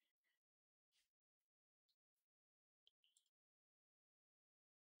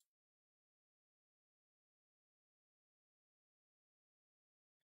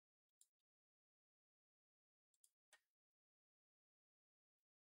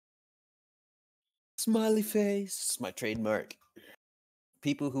 Smiley face. It's my trademark.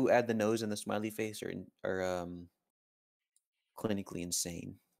 People who add the nose and the smiley face are clinically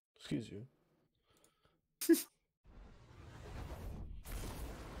insane. Excuse you.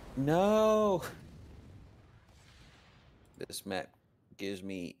 No. This map gives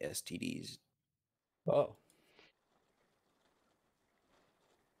me STDs. Oh.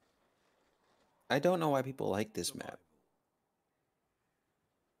 I don't know why people like this map.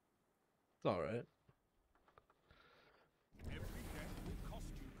 It's alright. Every death will cost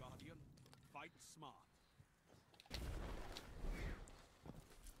you, Guardian. Fight smart.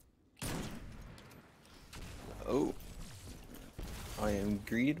 Oh. I am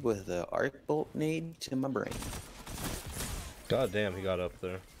greeted with an arc bolt nade to my brain. God damn, he got up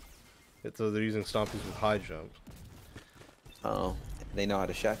there. So they're using Stompies with high jump. Oh, they know how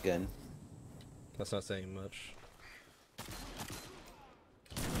to shotgun. That's not saying much.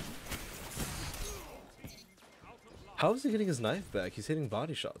 How is he getting his knife back? He's hitting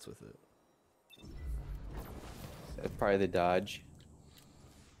body shots with it. That's probably the dodge.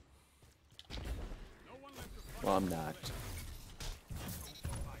 Well, I'm not.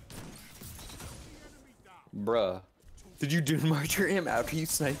 Bruh. Did you Doom Marcher him after you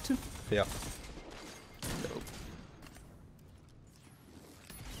sniped him? Yeah. Nope.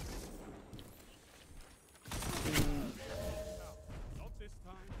 Not this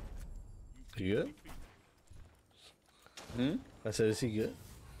time. You good? Hmm? I said, is he good?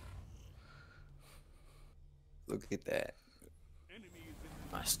 Look at that. Enemy is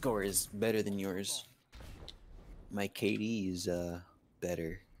in My score is better than yours. My KD is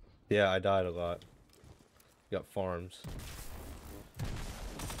better. Yeah, I died a lot. Got farms.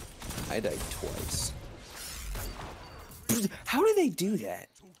 I died twice. How do they do that?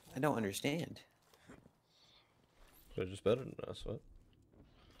 I don't understand. They're just better than us, what?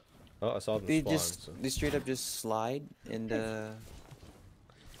 Oh, I saw them They spawn. just So. they straight up just slide and this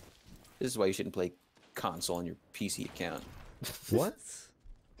is why you shouldn't play console on your PC account. What?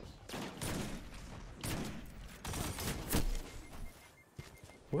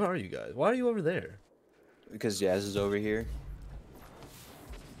 Where are you guys? Why are you over there? Because Jazz is over here.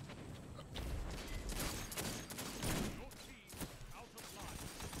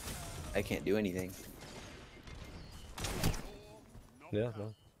 I can't do anything. Yeah,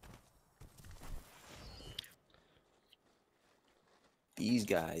 no. These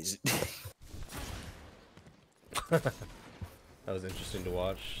guys. That was interesting to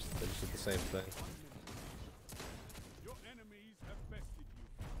watch. They just did the same thing. your enemies have bested you.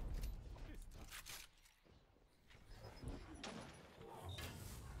 This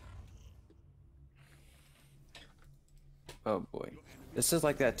time. Oh boy. This is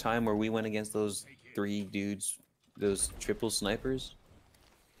like that time where we went against those 3 dudes, those triple snipers.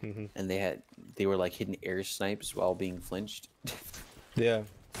 Mhm. And they were like hitting air snipes while being flinched. Yeah.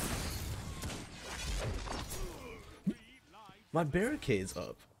 My barricade's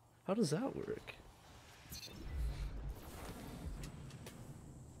up. How does that work?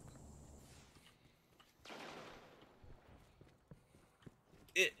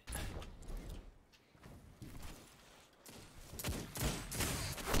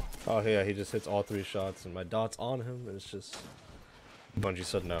 Oh yeah, he just hits all 3 shots and my dot's on him and it's just... Bungie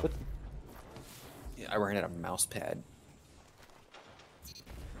said no. What? Yeah, I ran out of mouse pad.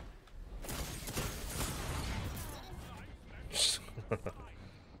 I'm on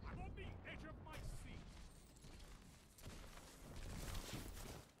the edge of my seat.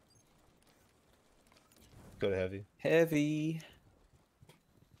 Go to heavy. Heavy.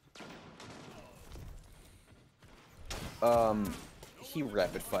 He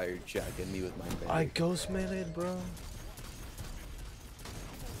rapid fired shotgun me with my bag. I ghost melee'd, bro.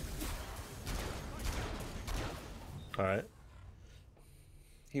 Alright.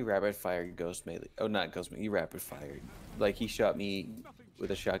 He rapid fired ghost melee. Oh, not ghost melee. He rapid fired. Like he shot me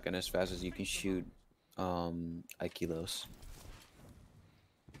with a shotgun as fast as you can shoot Aikilos.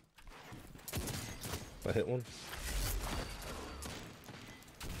 I hit one.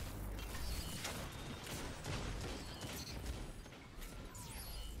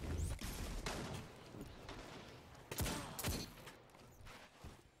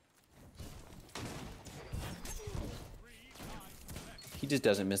 He just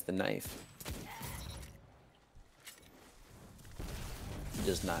doesn't miss the knife. He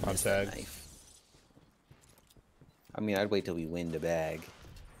does not I'm miss the tagged. knife. I mean, I'd wait till we win the bag.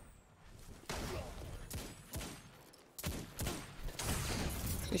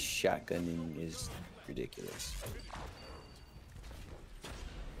 This shotgunning is ridiculous.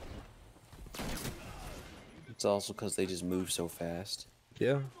 It's also because they just move so fast.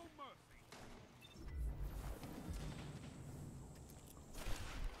 Yeah.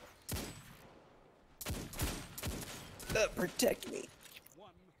 Protect me. One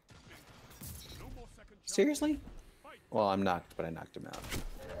minute. No more second chances. Seriously? Well, I'm knocked, but I knocked him out.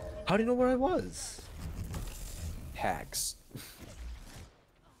 How do you know where I was? Hacks.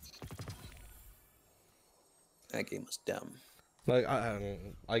 That game was dumb. Like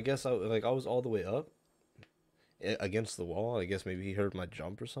I guess I was all the way up against the wall. I guess maybe he heard my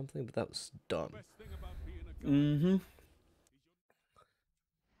jump or something, but that was dumb. Best thing about being a guy. Mm-hmm.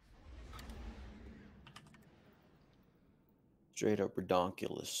 Straight up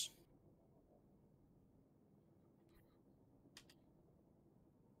redonkulous.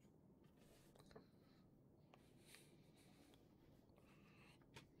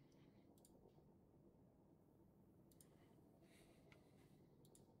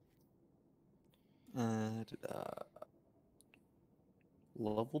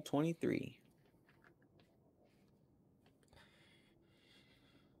 Level 23.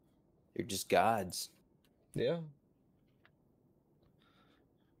 They're just gods. Yeah.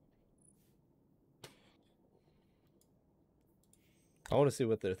 I want to see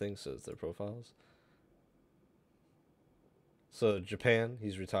what their thing says, their profiles. So Japan,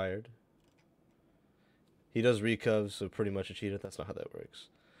 he's retired. He does recovs, so pretty much a cheater. That's not how that works.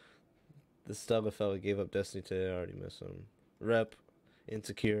 The stubba fella gave up Destiny today. I already miss him. Rep,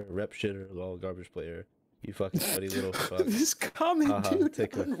 insecure, rep shitter, lol, garbage player. You fucking sweaty little fuck. This comment, Haha, dude.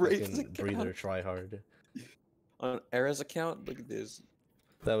 take a on Ray's freaking breather, account. try hard. On Era's account, look at this.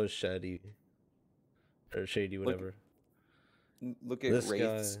 That was shady. Or shady, whatever. Look at This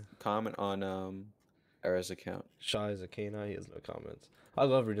Wraith's guy. comment on Era's account. Shy as a canine, he has no comments. I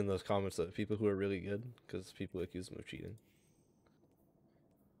love reading those comments of people who are really good, because people accuse him of cheating.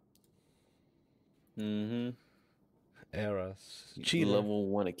 Mm-hmm. Eras. Cheater. Level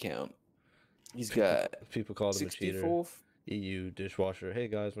 1 account. He's got People call him a cheater. 64. EU dishwasher. Hey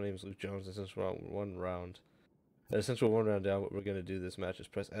guys, my name is Luke Jones, and since we're on one round down, what we're gonna do this match is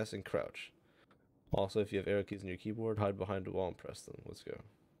press S and crouch. Also, if you have arrow keys on your keyboard, hide behind a wall and press them. Let's go.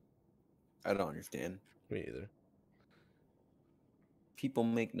 I don't understand. Me either. People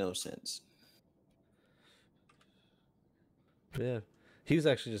make no sense. But yeah, he was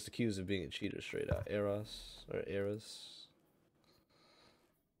actually just accused of being a cheater straight out. Eras.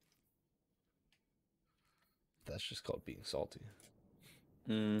 That's just called being salty.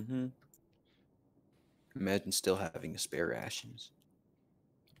 Mm-hmm. Imagine still having a spare rations.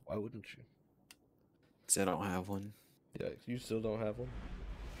 Why wouldn't you? Because I don't have one. Yeah, you still don't have one?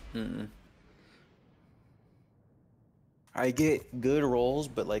 Mm-mm. I get good rolls,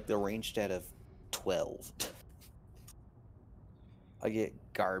 but like the range stat of 12. I get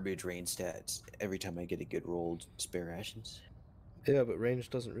garbage range stats every time I get a good rolled spare rations. Yeah, but range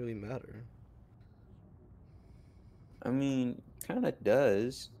doesn't really matter. I mean, kind of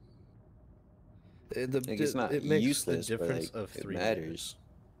does. Like, it's not it makes useless, the difference but like, of it 3 matters. meters.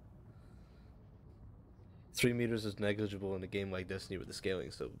 3 meters is negligible in a game like Destiny with the scaling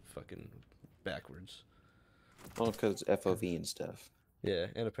so fucking backwards. Well, because FOV and stuff. Yeah,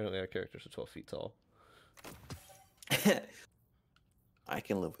 and apparently our characters are 12 feet tall. I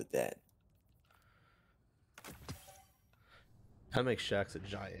can live with that. That makes Shaxx a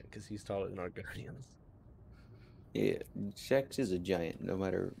giant because he's taller than our Guardians. Yeah, Shaxx is a giant, no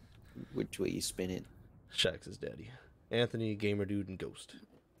matter which way you spin it. Shaxx is daddy. Anthony, Gamer Dude, and Ghost.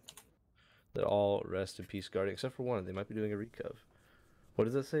 They're all rest in peace guardian, except for one. They might be doing a recov. What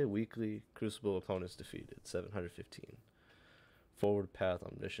does that say? Weekly Crucible opponents defeated. 715. Forward path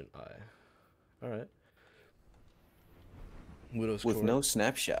omniscient eye. Alright. Widow's With Court. no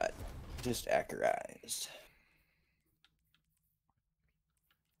snapshot, just accurized.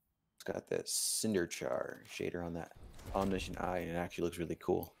 It's got that Cinder Char shader on that omniscient eye, and it actually looks really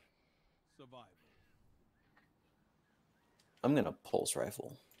cool. Survival. I'm gonna pulse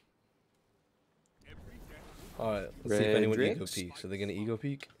rifle. Every death Alright, let's see if anyone ego Redrix? peeks. Are they gonna ego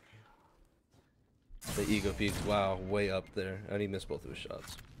peek? The ego peeks, wow, way up there. And he missed both of his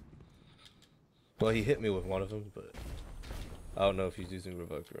shots. Well, he hit me with one of them, but I don't know if he's using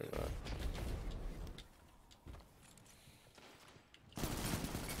Revoker or not.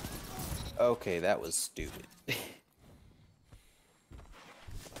 Okay, that was stupid.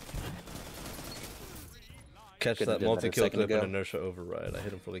 Catch Could've that done that a multi-kill second clip and ago. inertia override. I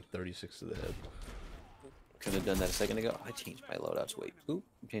hit him for like 36 to the head. Could have done that a second ago. I changed my loadouts way. Oop,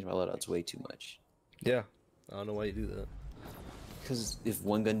 changed my loadouts way too much. Yeah, I don't know why you do that. Because if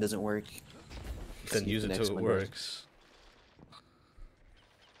one gun doesn't work, Then see if use the it next till it one does. works.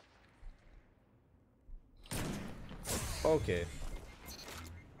 Okay.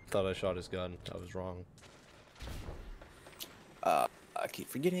 Thought I shot his gun. I was wrong. I keep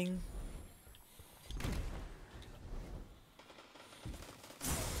forgetting.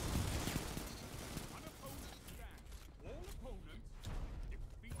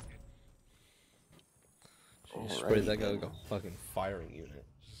 sprayed that Alrighty guy then. like a fucking firing unit.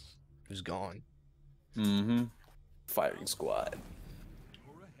 Just gone. Mm-hmm. Firing squad.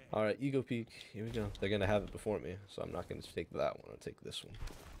 Alright, ego peak. Here we go. They're gonna have it before me, so I'm not gonna take that one. I'll take this one.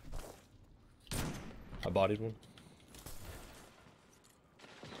 I bodied one.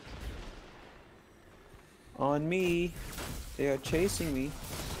 On me. They are chasing me.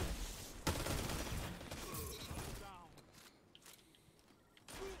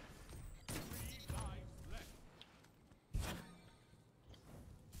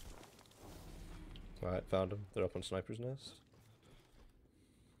 Alright, found them. They're up on Sniper's Nest.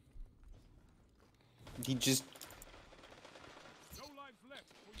 He just... No lives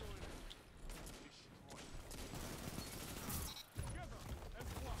left for your enemy. Destroy. Together as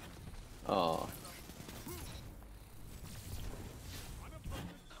one. Oh.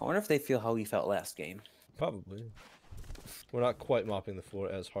 I wonder if they feel how we felt last game. Probably. We're not quite mopping the floor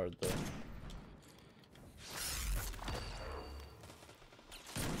as hard, though.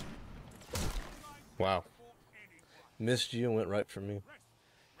 Wow. Missed you and went right for me.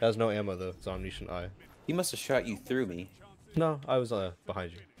 Has no ammo, though. It's Omniscient Eye. He must have shot you through me. No, I was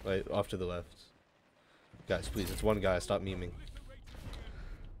behind you. Right, off to the left. Guys, please, it's one guy. Stop memeing.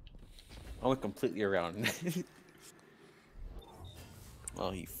 I went completely around. Well,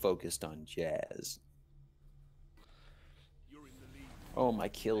 he focused on Jazz. Oh, my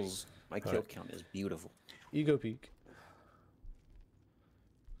kills. My kill Alright. count is beautiful. Ego peak.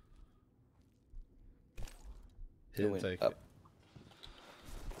 They Didn't went take up. it.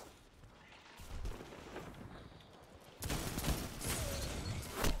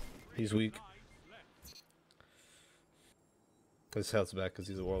 He's weak. His health's back because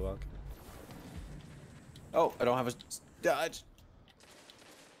he's a warlock. Oh, I don't have a dodge.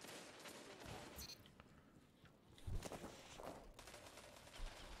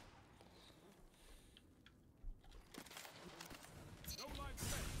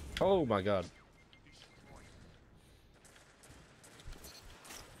 Oh my god.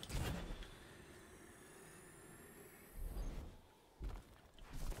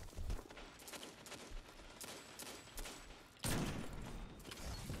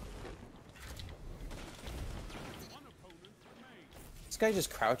 This guy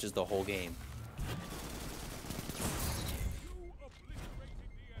just crouches the whole game.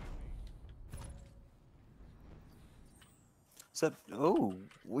 Except, oh,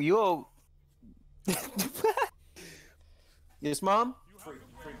 you all... Yes, Mom? Freedom,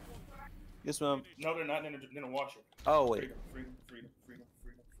 freedom. Yes, Mom. No, they're not in a washer. Oh, wait. Freedom, freedom, freedom, freedom,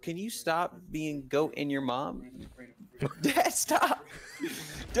 freedom. Can you stop being goat and your mom? Freedom, freedom, freedom. Dad, stop!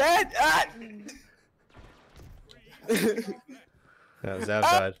 Dad! Ah! Yeah, Zav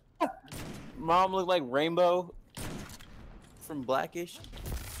died. Mom looked like Rainbow from Blackish.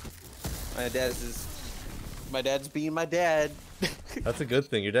 My dad's being my dad. That's a good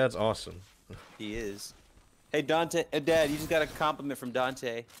thing. Your dad's awesome. He is. Hey Dante, Dad, you just got a compliment from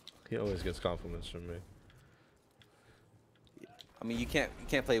Dante. He always gets compliments from me. I mean, you can't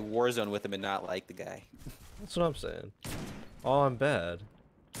play Warzone with him and not like the guy. That's what I'm saying. Oh, I'm bad.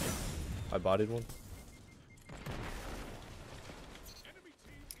 I bodied one.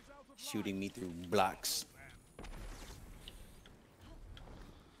 Shooting me through blocks.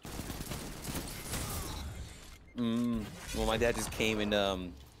 Well, my dad just came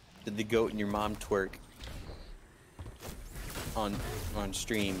and did the goat and your mom twerk on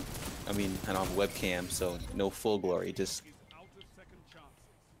stream. I mean, and on webcam, so no full glory, just.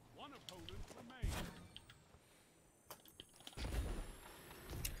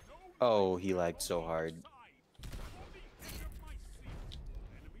 Oh, he lagged so hard.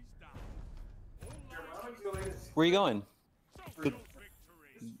 Where are you going?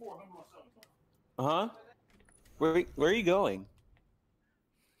 Uh-huh. Where are you going?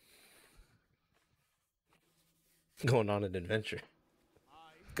 Going on an adventure.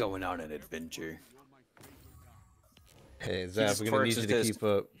 Going on an adventure. Hey, just Zav, we're gonna need twerks you with to this. keep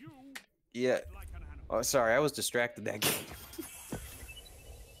up. Yeah. Oh, sorry, I was distracted that game.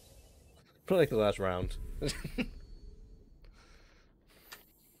 For like the last round.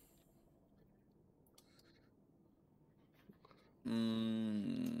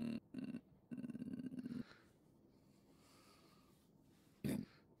 Mm.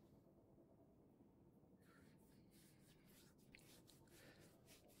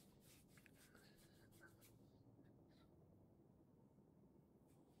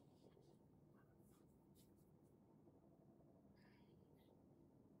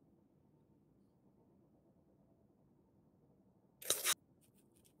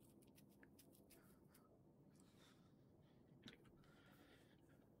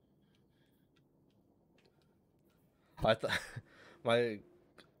 I thought my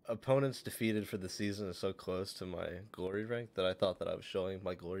opponents defeated for the season is so close to my glory rank that I thought that I was showing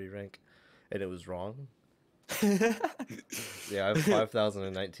my glory rank, and it was wrong. Yeah, I have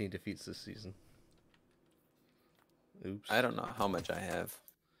 5,019 defeats this season. Oops. I don't know how much I have.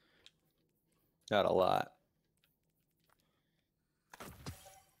 Not a lot.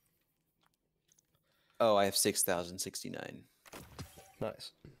 Oh, I have 6,069.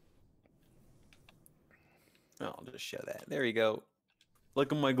 Nice. I'll just show that. There you go.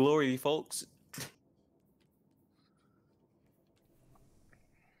 Look at my glory, folks.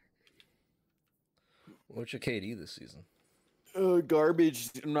 What's your KD this season? Garbage.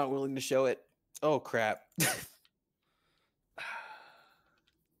 I'm not willing to show it. Oh, crap.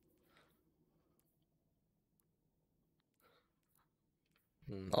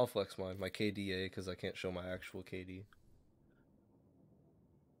 I'll flex my KDA because I can't show my actual KD.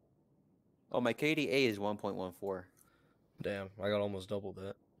 Oh, my KDA is 1.14. Damn, I got almost double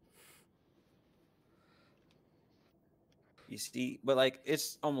that. You see, but like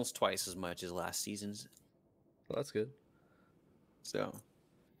it's almost twice as much as last season's. Well, that's good. So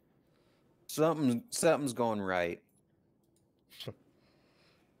something's going right.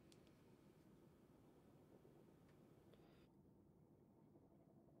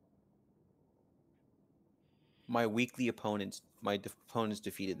 My weekly opponents, opponents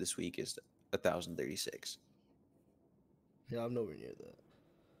defeated this week is 1,036. Yeah, I'm nowhere near that.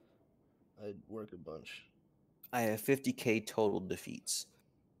 I work a bunch. I have 50k total defeats.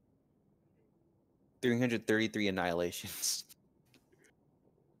 333 annihilations.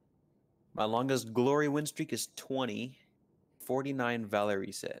 My longest glory win streak is 20. 49 Valor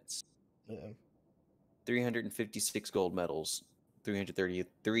resets. Yeah. 356 gold medals.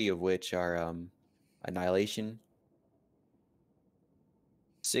 333 of which are annihilation.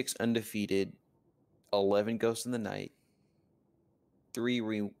 6 undefeated. 11 ghosts in the night. 3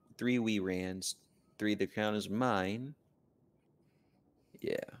 we rans. 3 the crown is mine.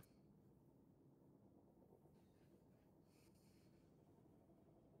 Yeah.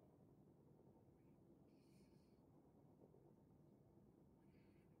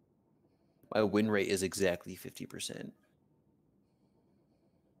 My win rate is exactly 50%.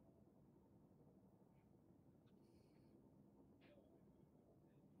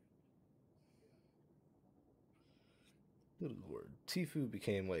 Good lord. Tfue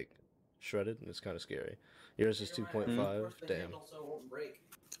became like shredded and it's kind of scary. Yours is 2.5. Damn. So it won't break.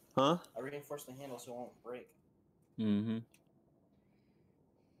 Huh? I reinforced the handle so it won't break. Mm-hmm.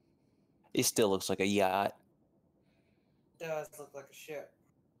 It still looks like a yacht. It does look like a ship.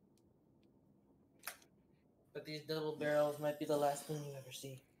 But these double barrels might be the last thing you ever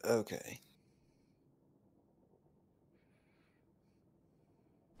see. Okay.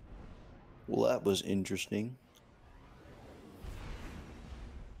 Well, that was interesting.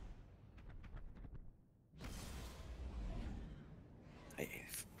 I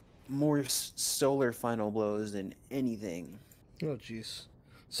have more solar final blows than anything. Oh jeez.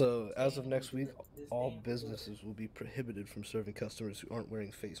 So as of next week, all businesses will be prohibited from serving customers who aren't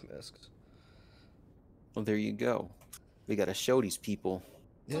wearing face masks. Well, there you go. We gotta show these people.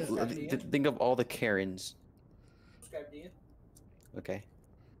 Yeah. Think of all the Karens. Subscribe to you? Okay.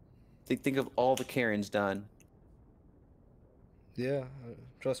 Think of all the Karens done. Yeah.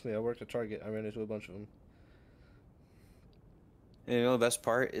 Trust me, I worked at Target. I ran into a bunch of them. And you know the best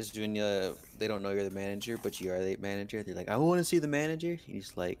part is when they don't know you're the manager, but you are the manager. They're like, I want to see the manager. You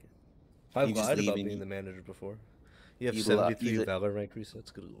just like, I've you just lied leave about and being you- the manager before. You have you 73 li- Valor rank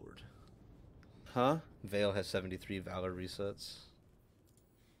resets. Good lord. huh? Vale has 73 Valor resets.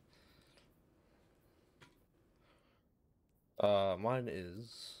 Mine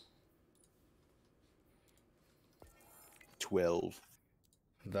is 12.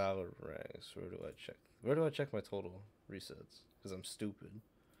 Valor ranks. Where do I check? Where do I check my total resets? Because I'm stupid.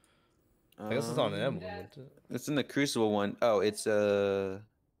 I guess it's on an emblem, isn't it? It's in the Crucible one. Oh, it's the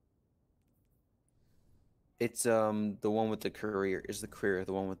one with the career. Is the career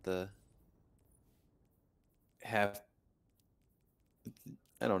the one with the half?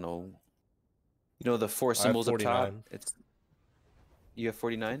 I don't know. You know the 4 symbols up top. 49. It's you have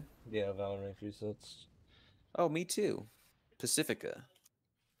 49. Yeah, Valor rank resets. Oh, me too. Pacifica.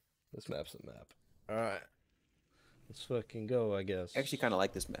 This map's the map. Alright. Let's fucking go, I guess. I actually kind of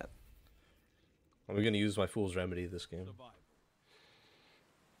like this map. Are we gonna use my Fool's Remedy this game?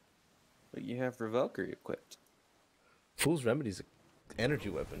 But you have Revoker equipped. Fool's Remedy's an energy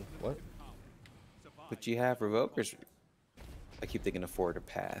weapon. What? But you have Revokers. I keep thinking of Forward or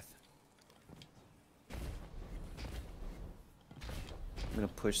Path. I'm gonna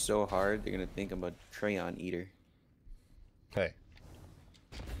push so hard, they're gonna think I'm a crayon eater. Hey.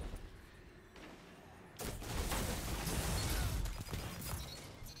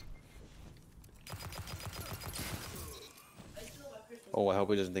 Oh, I hope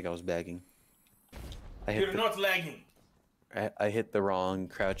he doesn't think I was bagging. I You're hit, not lagging. I hit the wrong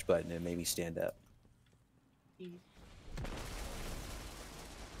crouch button and it made me stand up. Enemy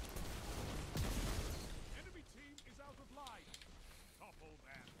team is out of line. Topple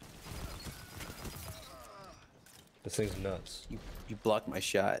them. This thing's nuts. You blocked my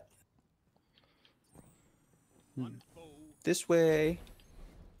shot. One foe. This way.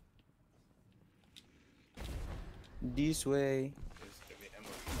 This way.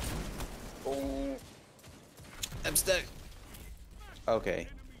 Oh, I'm stuck. Okay.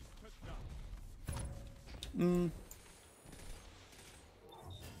 Enemies picked up.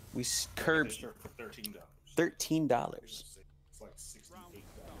 We This curbed shirt for $13. $13. It's like $68 or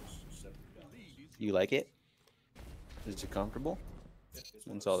 $70. You like it? Is it comfortable?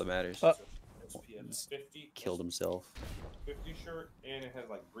 That's all that matters. SPF 50. Killed himself. 50 shirt, and it has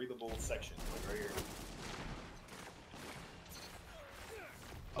like breathable sections like right here.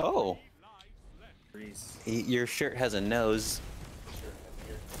 Oh, Lives left. Breeze. your shirt has a nose. Shirt right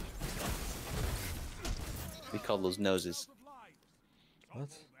here. We call those noses. Out of lives. What?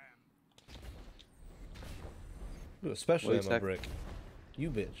 Topple them. Ooh, especially What ammo exact- brick. You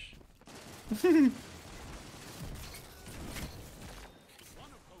bitch. One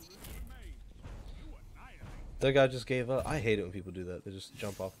opponent remains. You annihilate. That guy just gave up. I hate it when people do that. They just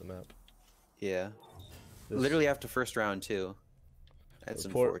jump off the map. Yeah. This Literally after first round too. That's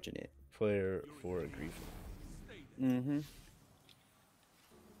Report. unfortunate. player for a grief. Mm-hmm.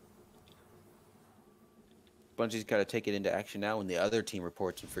 Bungie's got to take it into action now when the other team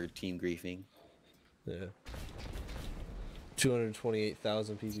reports for team griefing. Yeah.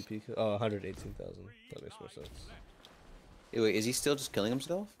 228,000 PvP. Oh, 118,000. That makes more sense. Hey, wait, is he still just killing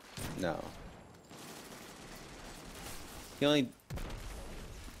himself? No. He only...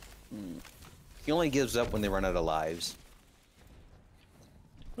 He only gives up when they run out of lives.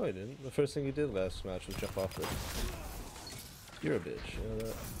 No, he didn't. The first thing he did last match was jump off it. You're a bitch. You know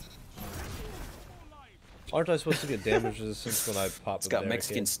that? Aren't I supposed to get damage resistance when I pop It's a got barricade?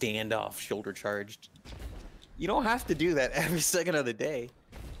 Mexican standoff, shoulder charged. You don't have to do that every second of the day.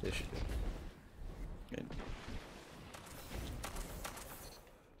 Yes, you do. Good.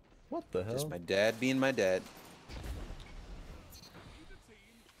 What the hell? Just my dad being my dad.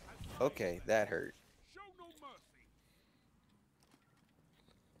 Okay, that hurt. Show no mercy.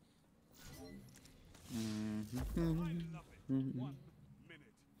 I love it. 1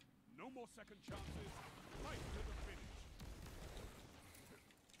 minute. No more second chances. Fight to the finish.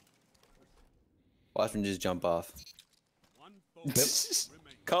 Watch him just jump off. One foe remains.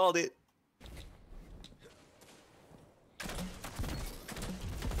 Called it.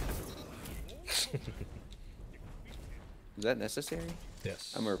 Is that necessary?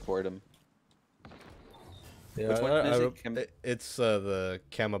 Yes. I'm gonna report him. Yeah, Which one is it? it's the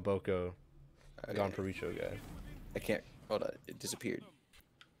Kamaboko Okay. Don Pericho guy. I can't. Hold on. It disappeared.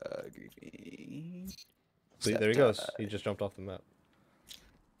 Griefing. See, there he goes. Sabotage. He just jumped off the map.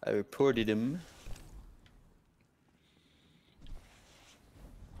 I reported him.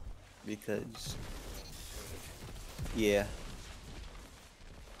 Because. Yeah.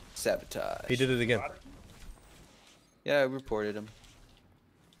 Sabotage. He did it again. Yeah, I reported him.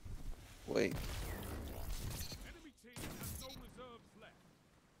 Wait. Enemy team has no reserves left.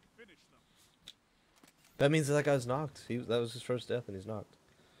 Finish them. That means that guy's knocked. That was his first death, and he's knocked.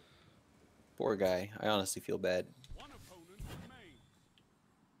 Poor guy. I honestly feel bad. One opponent remains.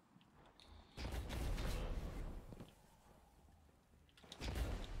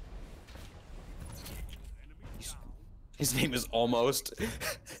 Enemy down. His name is Almost. Total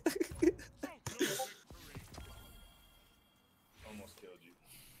victory. Almost killed you.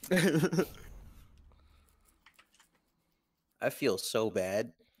 I feel so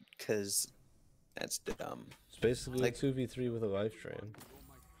bad. Because that's dumb. It's basically Like- a 2v3 with a life train.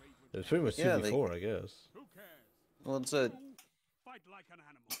 It's pretty much Yeah, 2v4, I guess. Who cares? Well, it's a. Fight like an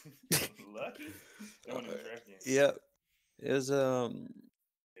animal. Luck? That one in the draft game. Yeah. It was,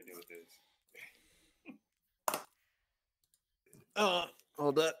 They deal with this.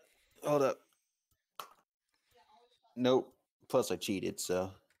 hold up. Hold up. Nope. Plus, I cheated,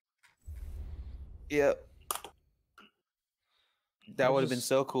 so. Yep. That would have been just-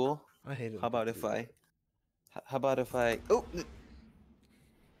 so cool. I hate it. How about if I. How about if I. Oh!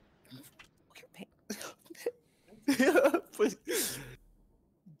 Please.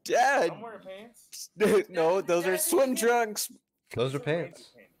 Dad! I'm wearing pants. No, those are swim trunks. Those are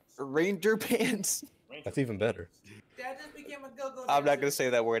pants. Ranger pants. That's even better. Dad just became a go-go. I'm not gonna dancer. say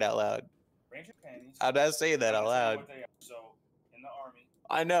that word out loud. Ranger panties. I'm not saying that out I'm gonna tell you loud. what they are. So in the army,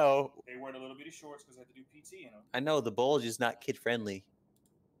 I know. they wear the little bitty shorts because they have to do PT in them. I know the bulge is not kid friendly.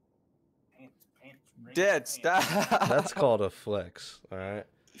 Panties, panties, Ranger Dad, panties. stop. That's called a flex. All right.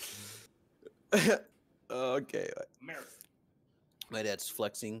 Okay. America. My dad's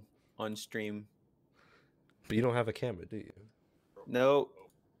flexing on stream. But you don't have a camera, do you? No.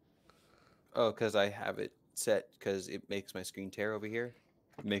 Oh, because I have it set because it makes my screen tear over here.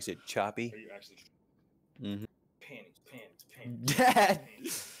 It makes it choppy. Are you actually Mm-hmm. panties, panties, panties? Dad.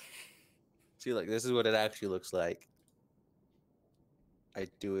 panties. See, like this is what it actually looks like. I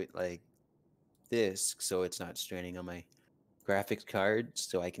do it like this, so it's not straining on my graphics card,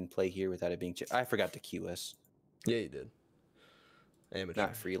 so I can play here without it being. I forgot to QS, Yeah, you did. Amateur.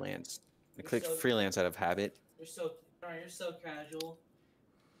 not freelance. I You're clicked so- freelance out of habit. You're so, Brian, you're so casual.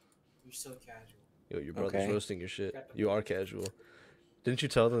 You're so casual. Yo, your brother's Okay. roasting your shit. You are casual. Didn't you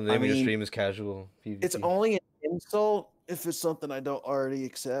tell them the I name of your mean, stream is casual? PvP? It's only an insult if it's something I don't already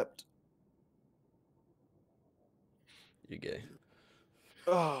accept. You're gay.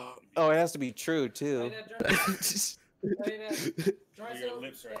 Oh, it has to be true too. Jordan said Your it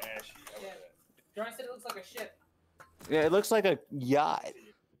lips are looks- ashy. How about Yeah. that? Jordan said it looks like a ship. Yeah, it looks like a yacht.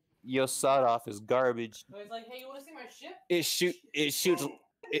 Yo, sawed off is garbage. So he's like, hey, you want to see my ship? It shoots Bro,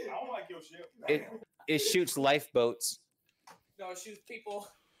 it- I don't like your shit. it shoots lifeboats. No, it shoots people.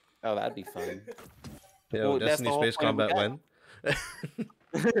 Oh, that'd be fun. Yo, Well, that's the Destiny whole Space point we Combat got. when?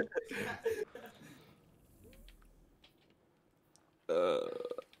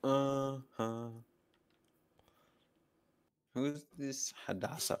 Uh-huh. Who's this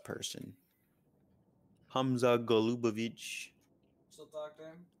Hadassah person? Hamza Golubovich. Still talk to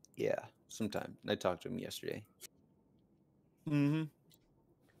him? Yeah, sometime. I talked to him yesterday. Mm-hmm.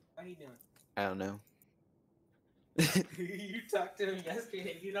 How you doing? I don't know. You talked to him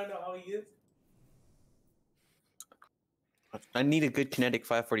yesterday. You don't know how he is? I need a good kinetic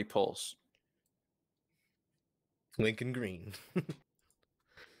 540 pulse. Lincoln Green.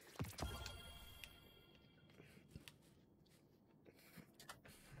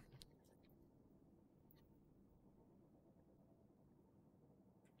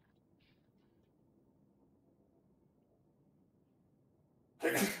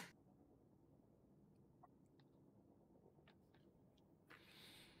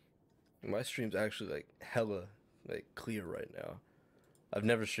 My stream's actually like hella like clear right now. I've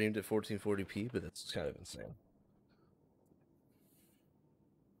never streamed at 1440p, but that's kind of insane.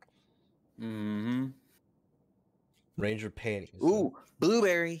 Mm-hmm. Ranger panties. Ooh,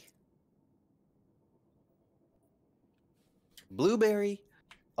 blueberry. Blueberry.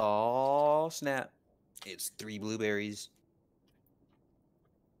 Oh, snap. It's 3 blueberries.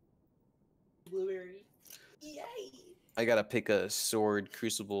 Blueberry. Yay! I gotta pick a sword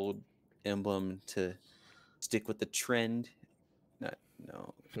crucible emblem to stick with the trend.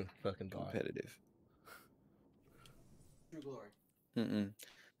 No, Fucking die. competitive. True glory. Mm-mm. I'm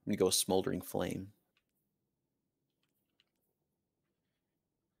gonna go smoldering flame.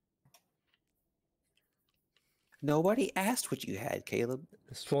 Nobody asked what you had, Caleb.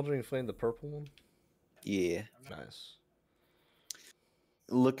 Smoldering Flame, the purple one? Yeah. Nice.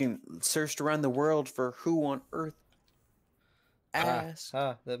 Searched around the world for who on earth asked.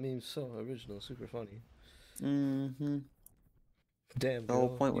 That meme's so original, super funny. Mm-hmm. Damn, The whole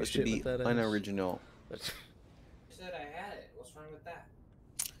girl, point you was to shit be with that ass? unoriginal. You said I had it. What's wrong with that?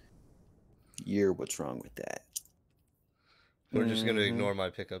 You're what's wrong with that. We're just gonna Mhm. ignore my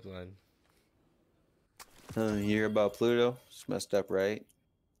pickup line. You hear about Pluto? It's messed up, right?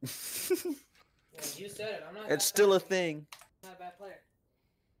 Well, you said it. I'm not. It's that still a bad. thing. I'm not a bad player.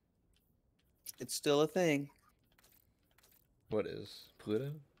 It's still a thing. What is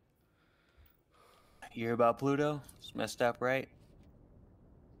Pluto? You hear about Pluto? It's messed up, right?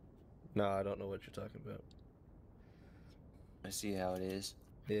 No, I don't know what you're talking about. I see how it is.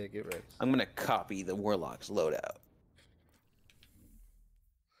 Yeah, get ready. I'm gonna copy the Warlock's loadout.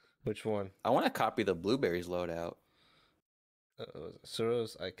 Which one? I want to copy the Blueberries loadout.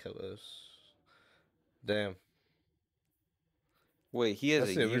 Suros Ikelos. Damn. Wait, he has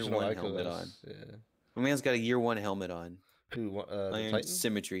That's a the year original 1 helmet on. Ikelos. Yeah. My man's got a year 1 helmet on. Who? The Iron Titan?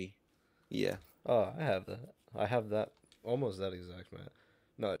 Symmetry. Yeah. Oh, I have that. I have that. Almost that exact mask.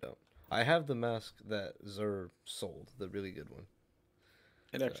 No, I don't. I have the mask that Zer sold. The really good one.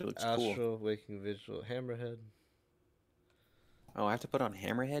 It actually looks Astral, cool. Waking Vigil, Hammerhead, Oh, I have to put on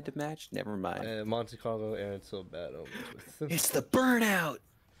Hammerhead to match? Never mind. and Monte Carlo, Aaron Till, Bad Omens. With It's the Burnout!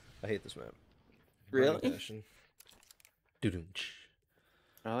 I hate this map. Really? Burning Passion. Doo-doo-ch.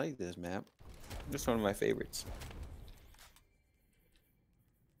 I like this map. It's one of my favorites.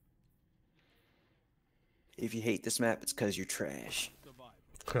 If you hate this map, it's because you're trash.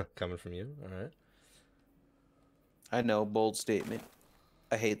 Coming from you, alright. I know, bold statement.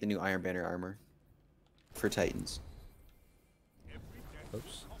 I hate the new Iron Banner armor for Titans.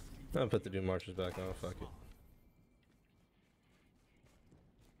 Oops. I'm gonna put the new marchers back on, fuck it.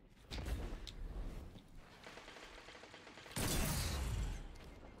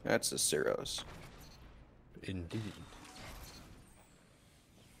 That's a Ceros. Indeed.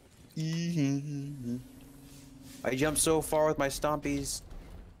 I jump so far with my stompies.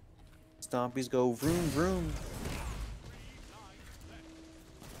 Stompies go vroom vroom.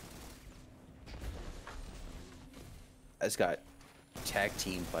 I just got tag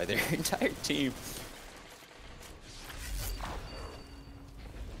teamed by their entire team.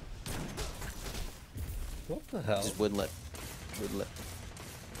 What the hell? Just wouldn't let.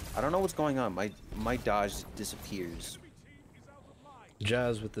 I don't know what's going on. My dodge disappears.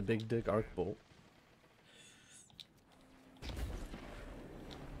 Jazz with the big dick arc bolt.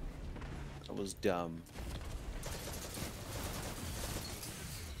 That was dumb.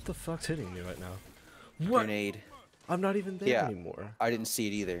 What the fuck's hitting me right now? What? Grenade. I'm not even there Yeah. anymore. I didn't see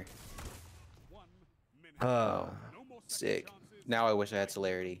it either. Oh. Sick. Now I wish I had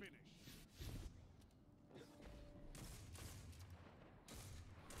celerity.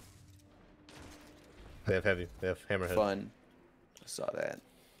 They have heavy. They have hammerhead. Fun. I saw that.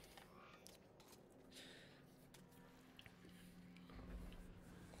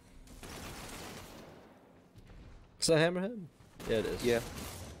 Is that hammerhead? Yeah, it is. Yeah.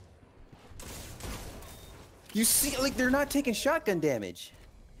 You see, like, they're not taking shotgun damage.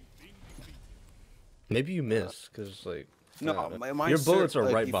 Maybe you missed, cause like. No, I don't know. my your bullets are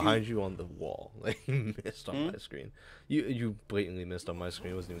like, right if behind you on the wall. Like you missed on my screen. You blatantly missed on my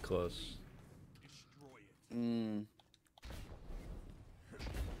screen. It wasn't even close.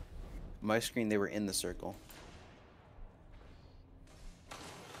 My screen, they were in the circle.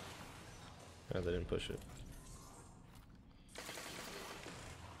 Yeah, they didn't push it.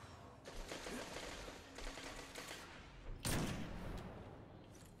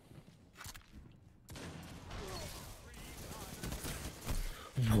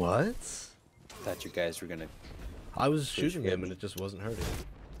 What? Thought you guys were gonna. I was shooting hit him and me. it just wasn't hurting.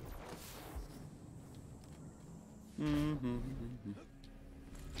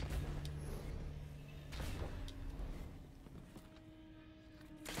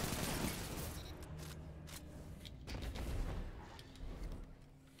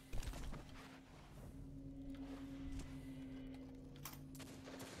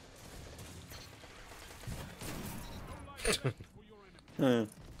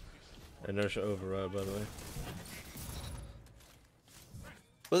 Inertia override, by the way.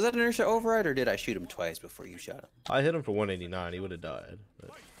 Was that inertia override, or did I shoot him twice before you shot him? I hit him for 189. He would have died.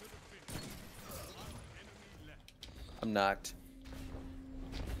 But... I'm knocked.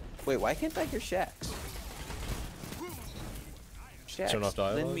 Wait, why can't I hear Shax? Shax, Turn off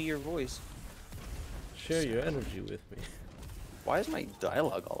dialogue? lend me your voice. Share your energy with me. Why is my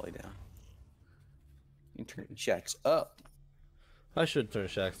dialogue all the way down? You turn Shax up. I should turn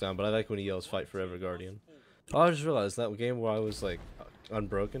Shax down, but I like when he yells "Fight Forever, Guardian." Oh, I just realized that game where I was like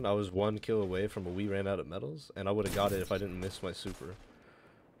unbroken, I was 1 kill away from a "We ran out of medals," and I would have got it if I didn't miss my super.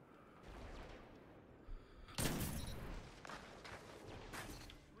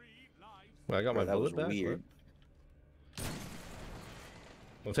 Well, I got my Bro, that was bullet back. weird.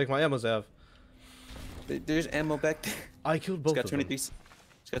 Don't take my ammo, Zav. There's ammo back there. I killed It's both got of 23. them.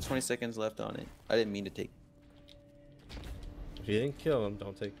 It's got 20 seconds left on it. I didn't mean to take. If you didn't kill him,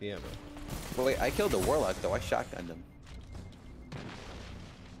 don't take the ammo. But wait, I killed the warlock though. I shotgunned him.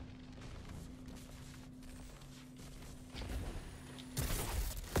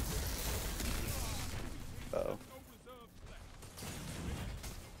 Uh-oh.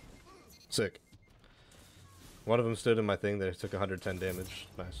 Sick. One of them stood in my thing. They took 110 damage.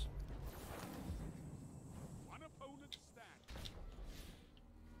 Nice.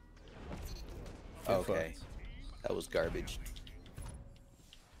 Get Okay. fucked. That was garbage.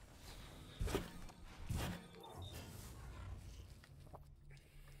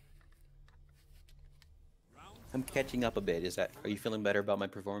 I'm catching up a bit. Are you feeling better about my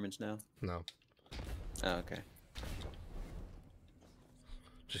performance now? No. Oh, okay.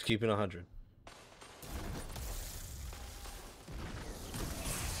 Just keep it 100.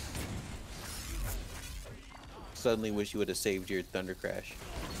 Suddenly wish you would have saved your Thunder Crash.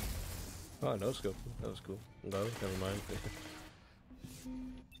 Oh, no scope. That was cool. No, never mind.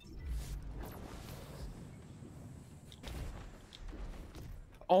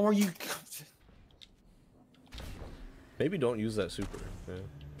 Oh, are you? Maybe don't use that super. Yeah.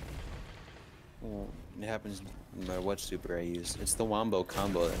 Well, it happens no matter what super I use. It's the Wombo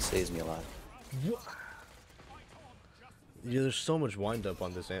combo that saves me a lot. Yeah, there's so much wind up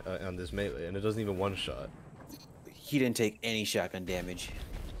on this melee, and it doesn't even one shot. He didn't take any shotgun damage.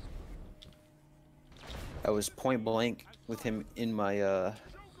 I was point blank with him in my I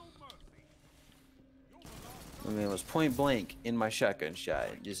mean, it was point blank in my shotgun shot.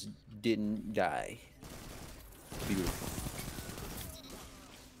 It just didn't die. Beautiful.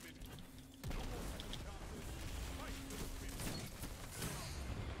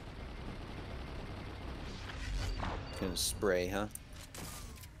 Gonna spray, huh?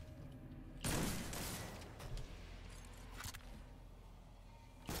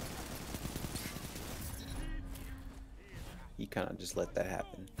 You kind of just let that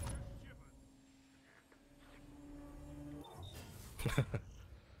happen.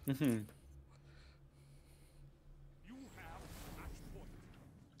 Mm-hmm.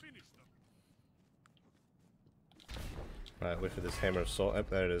 Alright, wait for this hammer of salt. Yep,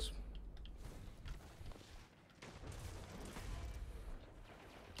 there it is.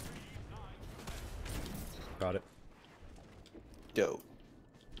 Got it. Dope.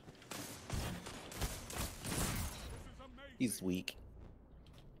 He's weak.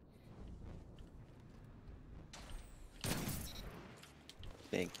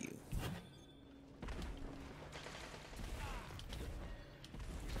 Thank you.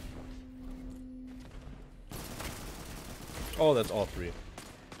 Oh, that's all three.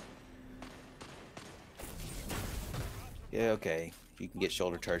 Yeah, okay. You can get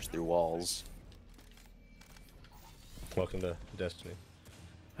shoulder charge through walls. Welcome to Destiny.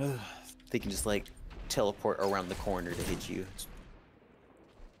 They can just like teleport around the corner to hit you.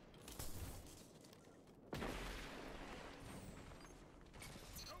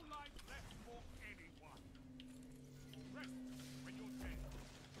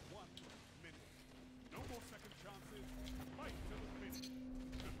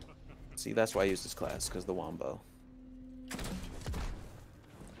 See, that's why I use this class, because the Wombo.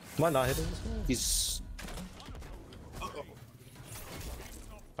 Am I not hitting this one? He's...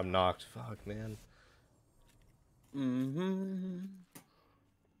 I'm knocked. Fuck, man. Mm-hmm.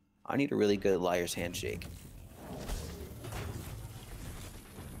 I need a really good liar's handshake.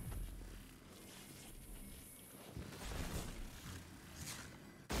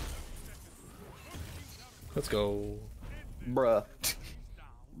 Let's go. Bruh.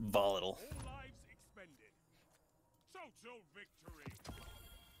 Volatile.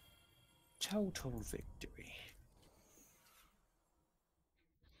 Total victory.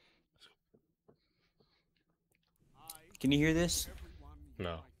 Can you hear this?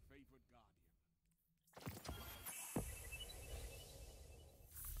 No.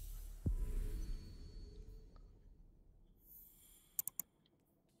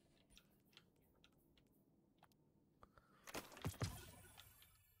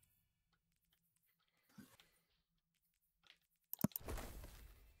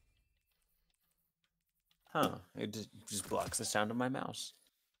 Huh. It just blocks the sound of my mouse.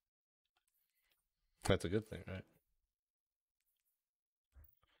 That's a good thing, right?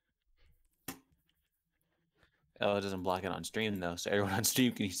 Oh, it doesn't block it on stream, though, so everyone on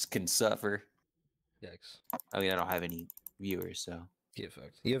stream can suffer. Yikes. I mean, I don't have any viewers, so... Get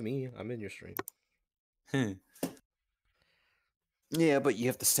fucked. You have me. I'm in your stream. Yeah, but you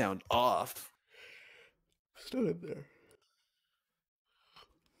have the sound off. Still in there.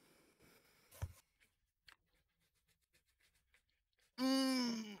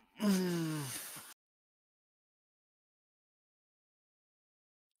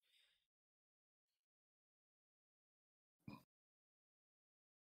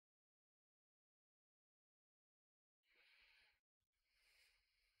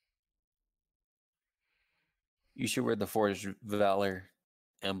 You should wear the Forged Valor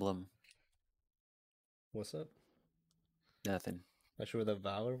emblem. What's up? Nothing. I should wear the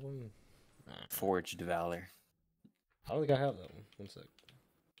Valor one? Forged Valor. I don't think I have that one. One sec.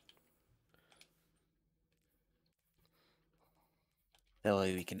 That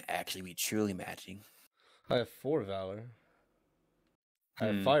way we can actually be truly matching. I have 4 Valor. I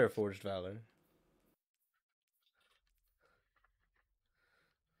have Fire Forged Valor.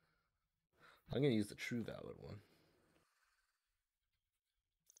 I'm gonna use the True Valor one.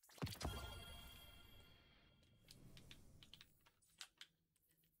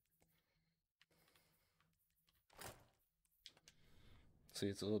 See,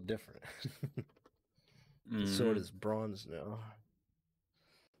 it's a little different. The sword is bronze now.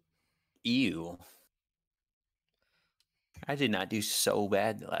 Ew. I did not do so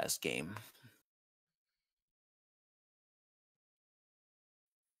bad the last game.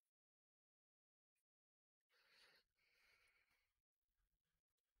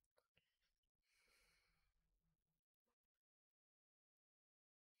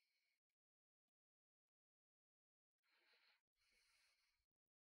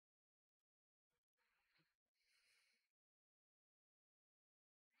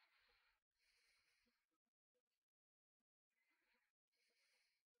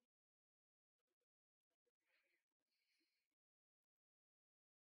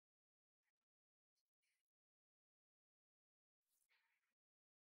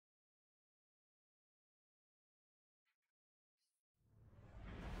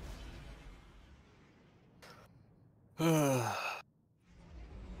 Bet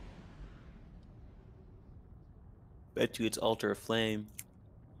you it's Altar of Flame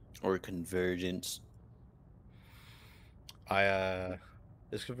or Convergence.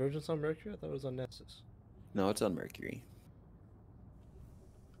 Is Convergence on Mercury? I thought it was on Nexus. No, it's on Mercury.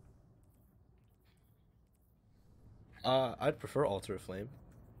 I'd prefer Altar of Flame.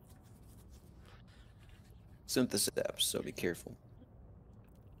 Syntheseps, so be careful.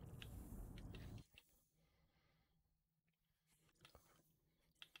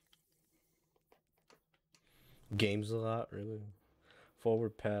 Games a lot, really.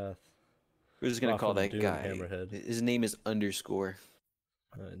 Forward path. We're just gonna Off call of the that Doom guy. Hammerhead. His name is underscore,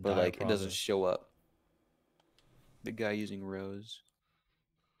 but like it doesn't show up. The guy using Rose.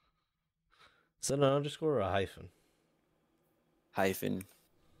 Is that an underscore or a hyphen? Hyphen.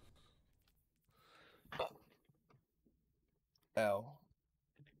 Ow.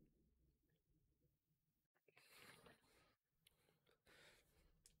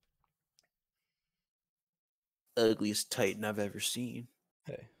 Ugliest Titan I've ever seen.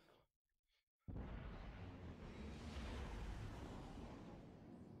 Hey.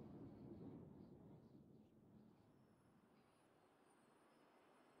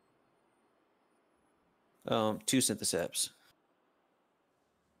 Two Syntheseps.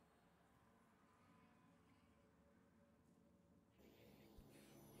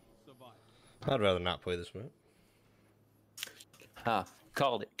 I'd rather not play this map. Ah,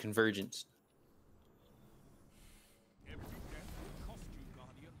 called it Convergence. Every death will cost you,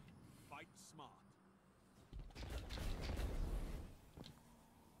 Guardian. Fight smart.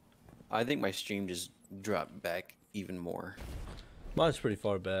 I think my stream just dropped back even more. Mine's pretty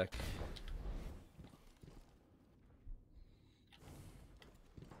far back.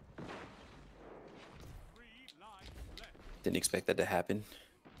 Didn't expect that to happen.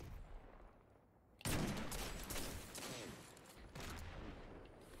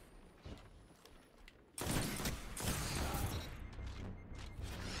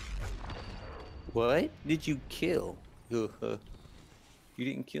 What did you kill? You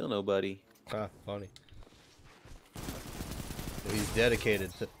didn't kill nobody. Ah, funny. He's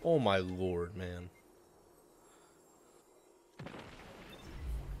dedicated to. Oh my lord, man.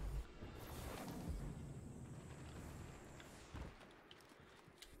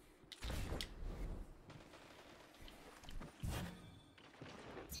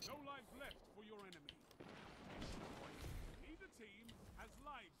 No lives left for your enemy. Neither team has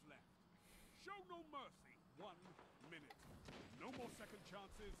lives left. Show no mercy. 1 minute. No more second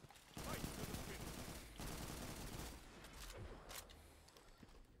chances. Fight to the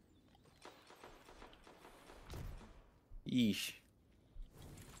finish. Yeesh.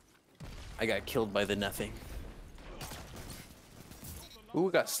 I got killed by the nothing. Ooh,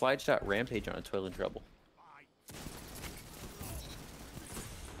 we got slide shot rampage on a Toil and Trouble.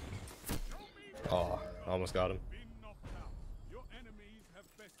 Oh, I almost got him. Been knocked out. Your enemies have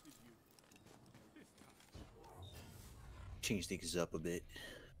bested you. This time. Change things up a bit.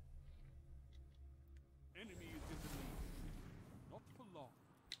 Enemy is in the lead. Not for long.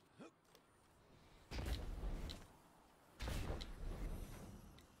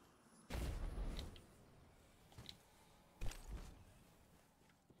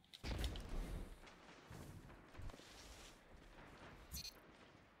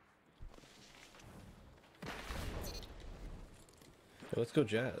 Okay, let's go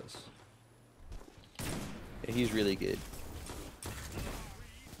Jazz. Yeah, he's really good.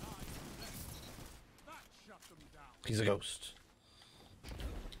 That shut them down. He's a ghost.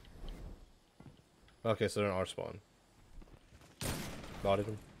 Okay, so they're in our spawn. Bodied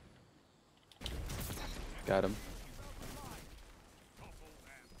him. Got him. Topple them.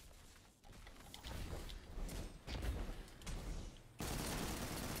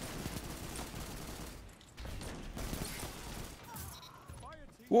 Fire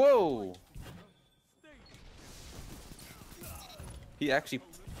team. Whoa! Stay.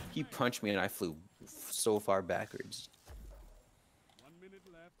 He punched me and I flew so far backwards. 1 minute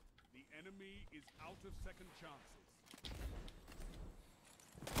left. The enemy is out of second chances.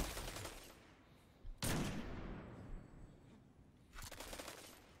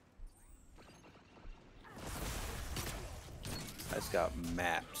 I just got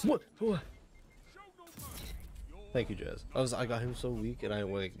mapped. What? Show no mercy. Your Thank you, Jazz. I got him so weak, and I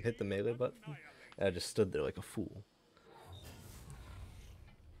like hit the melee button, and I just stood there like a fool.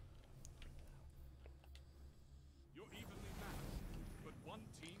 You're evenly matched, but one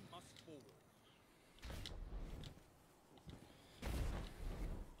team must fall.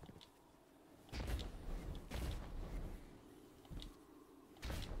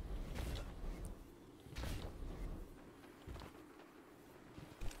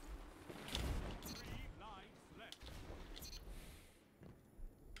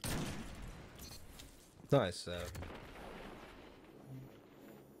 Nice.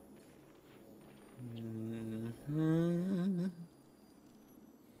 Mhm.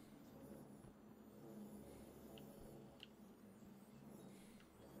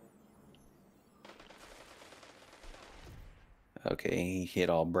 Okay, he hit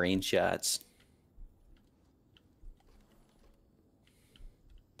all brain shots.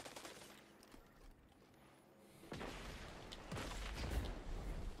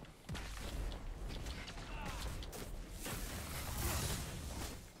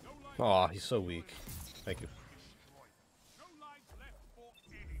 Oh, he's so weak. Thank you. No lives left for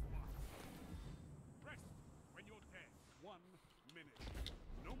anyone. Rest when you're dead. 1 minute.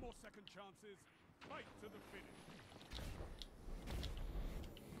 No more second chances. Fight to the finish.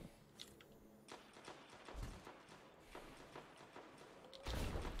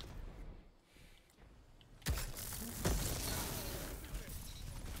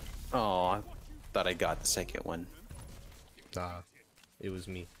 Oh, I thought I got the second one. Nah, it was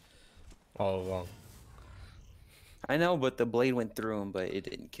me. All along. I know, but the blade went through him, but it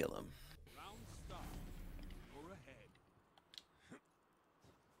didn't kill him. Round start. You're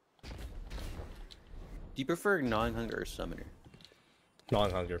ahead. Do you prefer Gnawing Hunger or Summoner?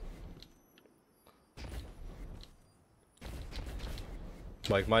 Gnawing Hunger.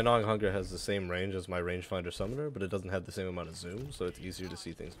 Like, my Gnawing Hunger has the same range as my Rangefinder Summoner, but it doesn't have the same amount of zoom, so it's easier to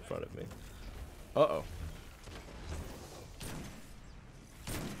see things in front of me. Uh-oh.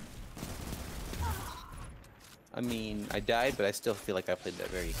 I mean, I died, but I still feel like I played that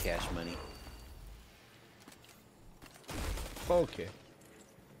very cash money. Okay.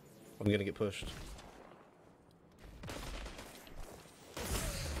 I'm gonna get pushed.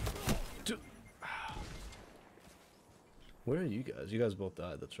 Dude. Where are you guys? You guys both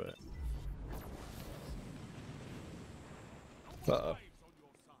died, that's right. Uh-oh.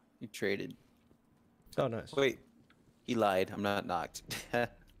 You traded. Oh, nice. Wait, he lied. I'm not knocked.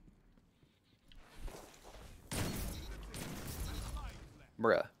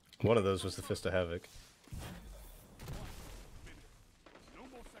 Bruh. One of those was the Fist of Havoc. No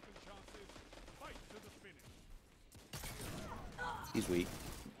more second chances. Fight to the finish. He's weak.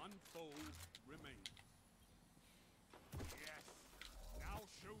 One foe remains. Yes. Now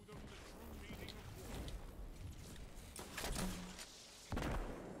show them the true meaning of war.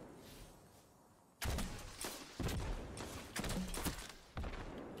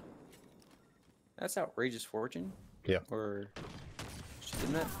 That's Outrageous Fortune? Yeah. Or...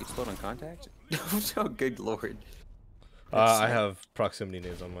 Didn't that explode on contact? Oh, good lord. I have proximity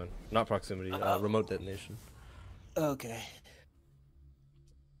names on mine. Not proximity, remote detonation. Okay.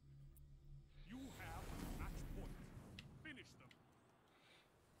 You have match point. Finish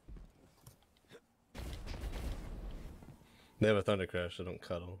them. They have a Thunder Crash, so don't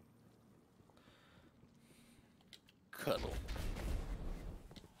cuddle. Cuddle.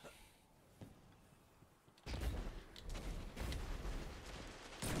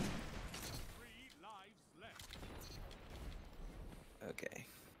 Okay.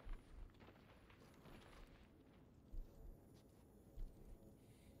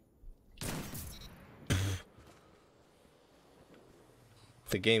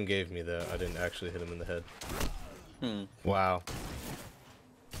 The game gave me that. I didn't actually hit him in the head. Hmm. Wow.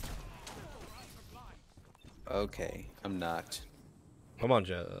 Okay, I'm knocked. Come on,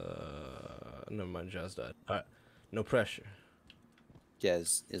 Jazz. Never mind, Jazz died. Alright. No pressure.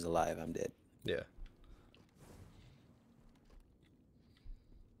 Jazz is alive, I'm dead. Yeah.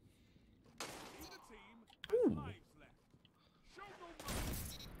 Lives left. Show no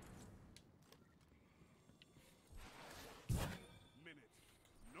mercy. Minute.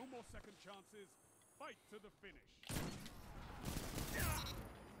 No more second chances. Fight to the finish.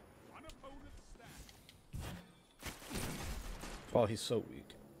 One opponent stands. Oh, he's so weak.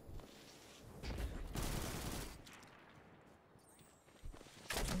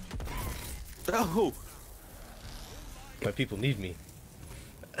 Oh! My people need me.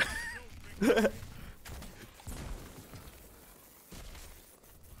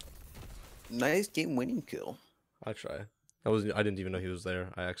 Nice game-winning kill. I try. I didn't even know he was there.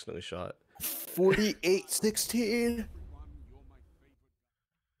 I accidentally shot. 48-16.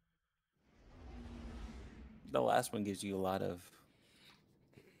 The last one gives you a lot of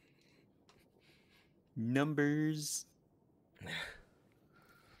numbers.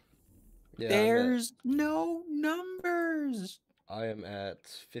 Yeah, There's no numbers. I am at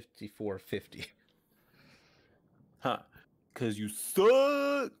 5450. Huh. Cause you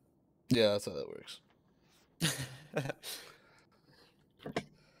suck. Yeah, that's how that works.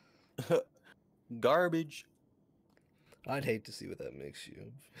 Garbage. I'd hate to see what that makes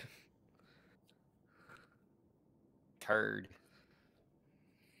you. turd.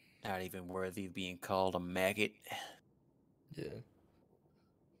 Not even worthy of being called a maggot. Yeah.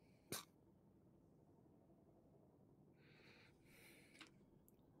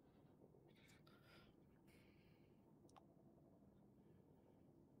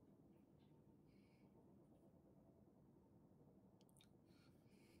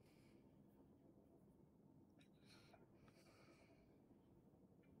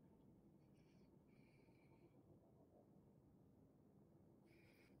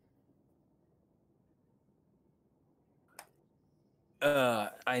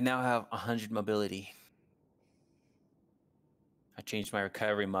 I now have 100 mobility. I changed my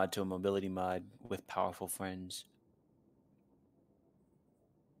recovery mod to a mobility mod with powerful friends.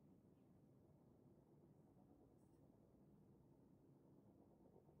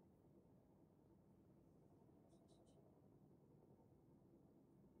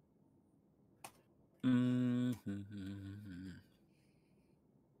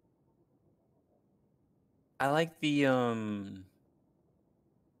 I like the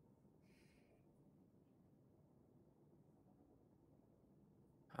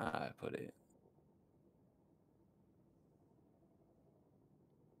how do I put it?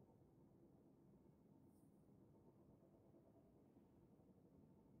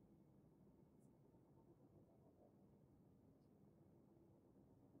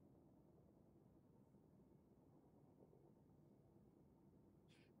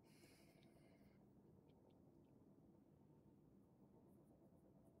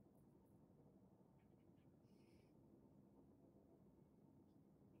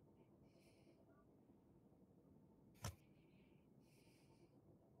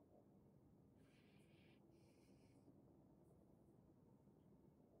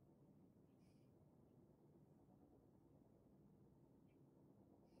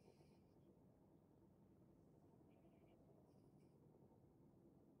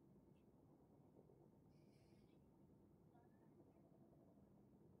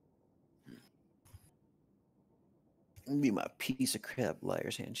 Be my piece of crap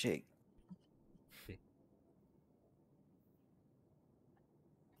liar's handshake.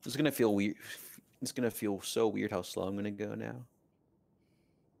 It's gonna feel weird. It's gonna feel so weird how slow I'm gonna go now.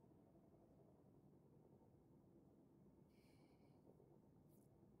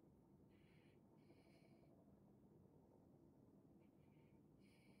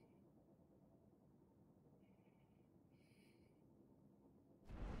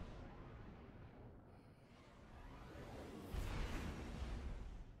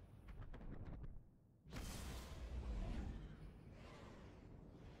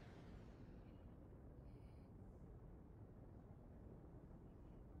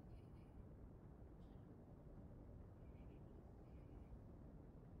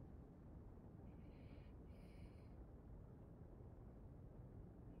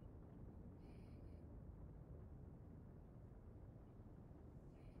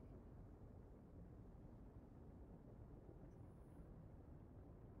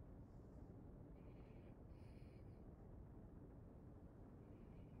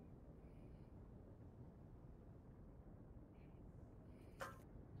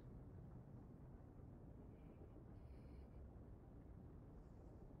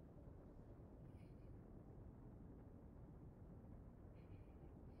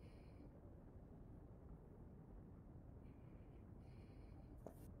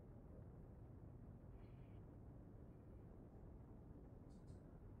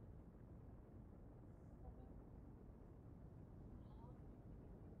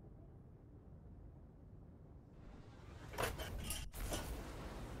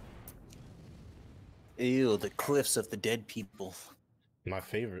 Ew, the cliffs of the dead people. My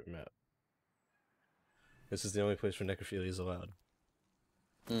favorite map. This is the only place where necrophilia is allowed.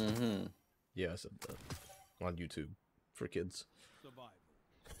 Mm-hmm. Yeah, I said that. On YouTube. For kids. Survival.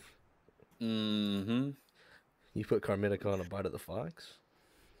 Mm-hmm. You put Carminica on a bite of the fox?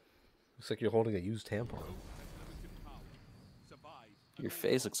 Looks like you're holding a used tampon. Limited power. Survive. Your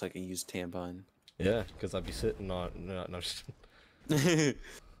face looks like a used tampon. Yeah, because I'd be sitting on... No, no, just... Can't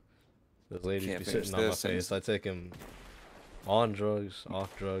Those ladies be finish sitting on my this face. I take them on drugs,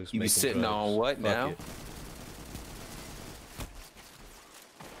 off drugs, You be making sitting drugs. on what Fuck now? it.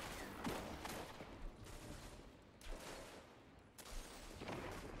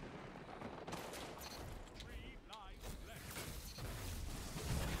 Three lives left.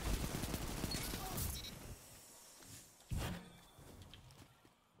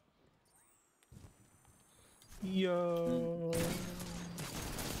 Yo.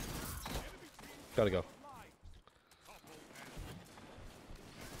 Gotta go.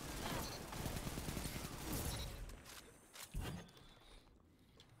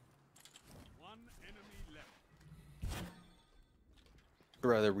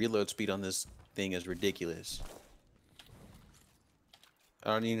 Bro, the reload speed on this thing is ridiculous.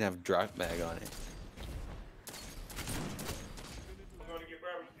 I don't even have drop mag on it. I'm going to get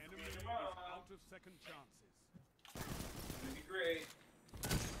Barbie. Enemy is out of second chances. It'd be great.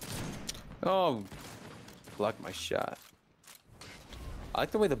 Oh, block my shot. I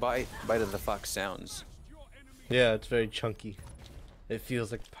like the way the bite of the fox sounds. Your enemy Yeah, it's very chunky. It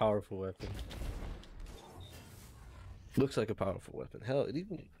feels like a powerful weapon. Looks like a powerful weapon. Hell, it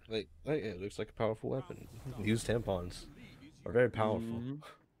even it looks like a powerful weapon. Used tampons are very powerful. Mhm.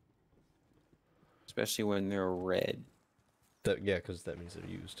 Especially when they're red. That yeah, because that means they're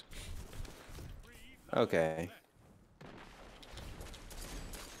used. Okay.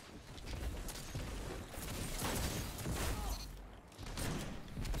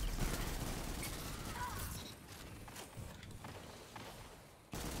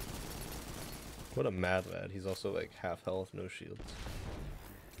 What a mad lad. He's also like half health, no shields.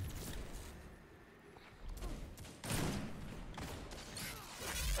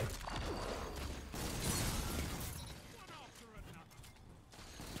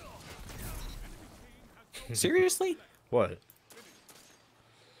 Seriously? What?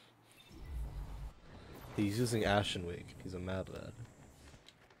 He's using Ashen Wig. He's a mad lad.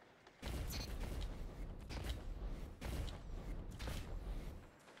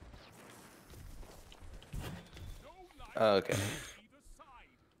 Okay. either side.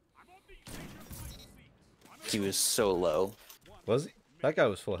 I'm on the edge of my seat. He was so low. Was he? That guy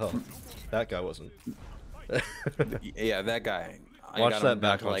was full health. That guy wasn't. Yeah, that guy. I Watch got him that down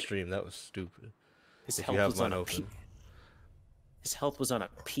back to, on like, stream. That was stupid. His If health you have was on mine a open. his health was on a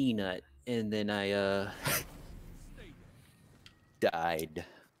peanut, and then I died.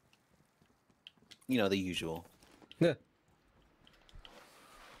 You know, the usual. Yeah.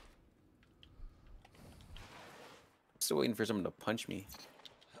 Still waiting for someone to punch me.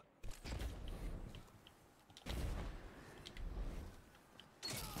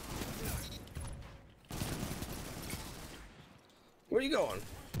 Where are you going?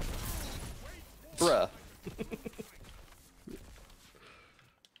 Bruh.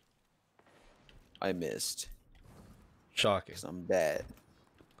 I missed. Shocking. 'Cause I'm bad.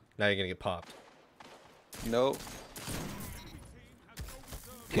 Now you're gonna get popped. Nope.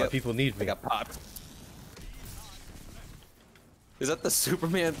 My Yep. people need I me. got popped. Is that the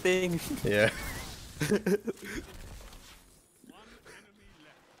Superman thing? Yeah.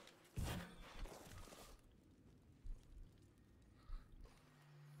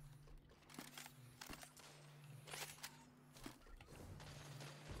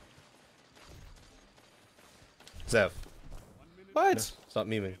 Zev, What? stop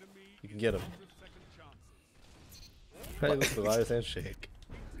memeing. You can get him. Hey, look, Elias and Shake.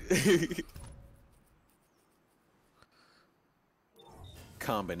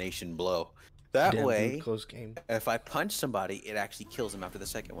 Combination blow. That Damn, way, dude, close game. if I punch somebody, it actually kills them after the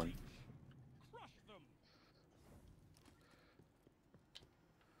second one. Crush them.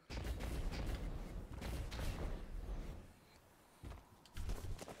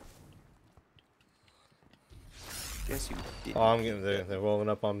 Guess you did. Oh, I'm getting there. They're rolling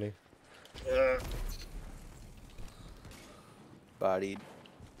up on me. Bodied.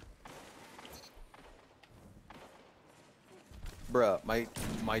 Bruh,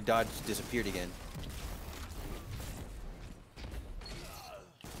 my dodge disappeared again.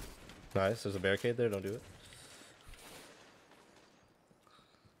 Nice. There's a barricade there. Don't do it.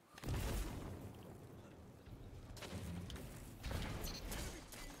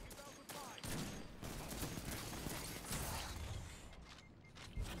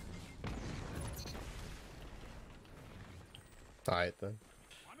 Alright then.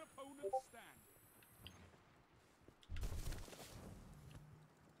 One opponent standing.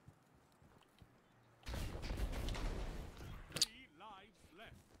 3 lives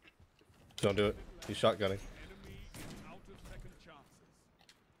left. Don't do it. He's shotgunning. Enemy is out of second chances.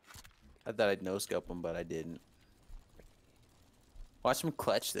 I thought I'd no scope him, but I didn't. Watch him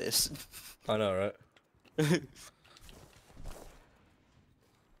clutch this. I know, right?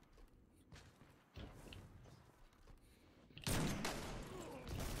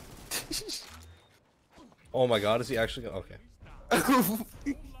 Oh my god, is he actually gonna... Okay. Lives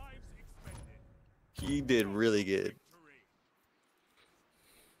expended. He did really good.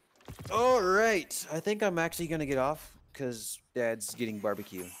 Victory. All right, I think I'm actually gonna get off because Dad's getting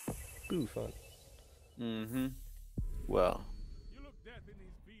barbecue. Ooh, fun. Mm-hmm. Well, You look death in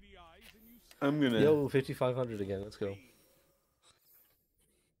his beady eyes and you I'm gonna. Yo, 5,500 again. Let's go.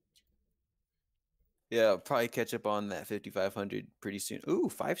 Yeah, I'll probably catch up on that 5,500 pretty soon. Ooh,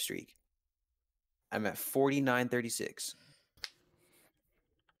 5 streak. I'm at 49.36.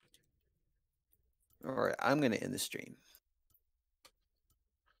 All right, I'm gonna end the stream.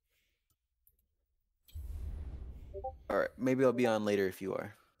 All right, maybe I'll be on later if you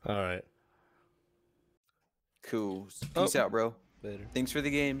are. All right. Cool. Oh. Peace out, bro. Later. Thanks for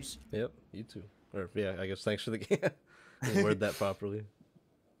the games. Yep. You too. Or yeah, I guess thanks for the game. Word that properly.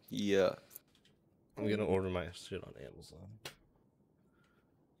 Yeah. I'm gonna order my shit on Amazon.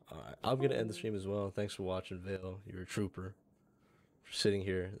 Alright, I'm gonna end the stream as well. Thanks for watching, Vale. You're a trooper. For sitting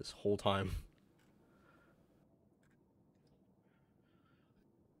here this whole time.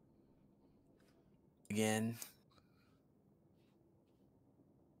 Again.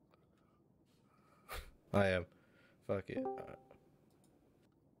 I am. Fuck it.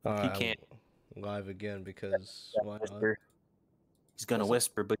 He I'm can't live again because why not? whisper. He's gonna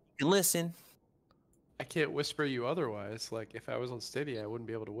whisper, but you can listen. I can't whisper you otherwise. Like, if I was on Stadia, I wouldn't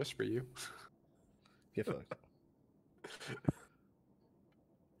be able to whisper you. Get fucked.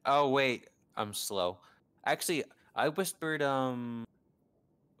 Oh wait, I'm slow. Actually, I whispered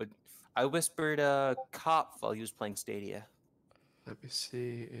cop while he was playing Stadia. Let me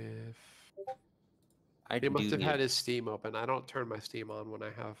see if I he must do have need- had his Steam open. I don't turn my Steam on when I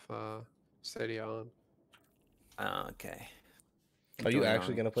have Stadia on. Okay. Are you Going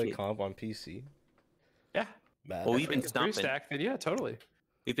actually on. gonna play Shit. comp on PC? Yeah, Bad. Well, we've been Free stomping. stack, then yeah, totally.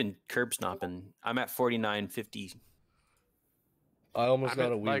 We've been curb stomping. I'm at 49.50. I almost I'm, got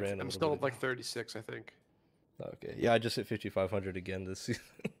at, a Wii like, random. I'm a still little at like bit. 36, I think. Okay. Yeah, I just hit 5,500 again this season.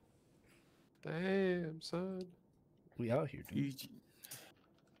 Damn, son. We out here, dude.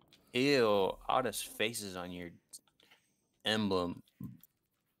 Ew, all this faces on your emblem.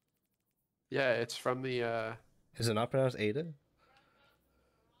 Yeah, it's from the Is it not pronounced Ada?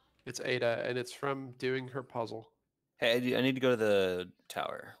 it's Ada, and it's from doing her puzzle. Hey, I need to go to the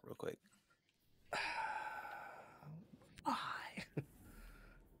tower real quick. Why?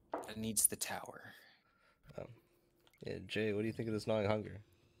 I needs the tower. Yeah, Jay, what do you think of this Gnawing Hunger?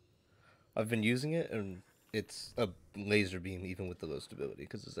 I've been using it, and it's a laser beam even with the low stability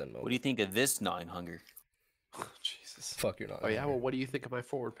because it's Zen mode. What do you think of this gnawing hunger? Oh, Jesus. Fuck, you're not. Oh yeah, well, what do you think of my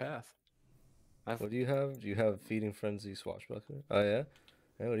forward path? What do you have? Do you have Feeding Frenzy Swashbuckler? Oh yeah.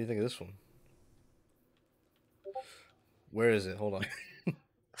 Yeah. What do you think of this one? Where is it? Hold on.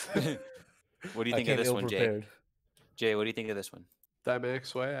 What do you I think of came this one, Jay? ill-prepared. Jay, what do you think of this one? Dynamic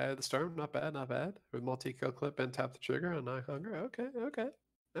Sway, I had the storm, not bad, not bad. With multi-kill clip and tap the trigger on Gnawing Hunger. Okay, okay.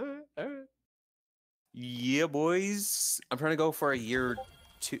 Alright, alright. Yeah, boys. I'm trying to go for a year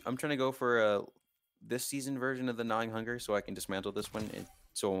two. I'm trying to go for this season version of the Gnawing Hunger so I can dismantle this one and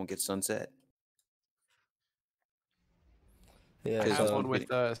so it won't get sunset. Yeah. I Because, have so one with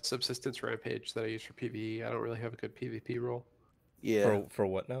Subsistence Rampage that I use for PvE. I don't really have a good PvP role. Yeah. for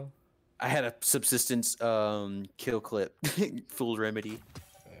what now? I had a subsistence kill clip. Fool's Remedy.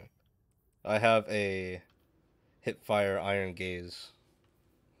 I have a Hipfire Iron Gaze.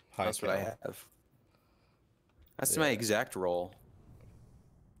 High That's what I cal. have. That's my Yeah. exact role.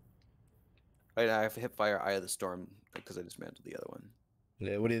 I have Hipfire Eye of the Storm because I dismantled the other one.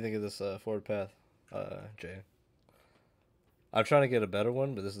 Yeah, what do you think of this forward path, Jay? I'm trying to get a better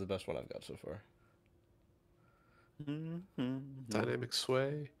one, but this is the best one I've got so far. Dynamic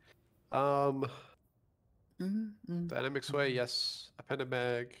Sway. Dynamic Sway, yes. Appended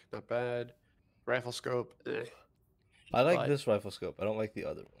Mag, not bad. Rifle Scope, eh. I like But- this rifle scope. I don't like the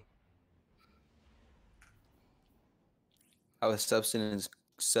other one. I was subsistence,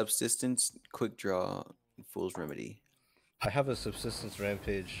 quick draw, and Fool's Remedy. I have a Subsistence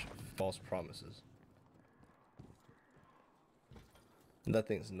Rampage False Promises. That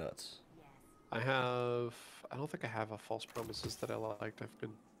thing's nuts. I don't think I have a False Promises that I liked. I've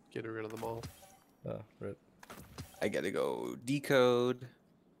been getting rid of them all. Oh, rip. I gotta go decode.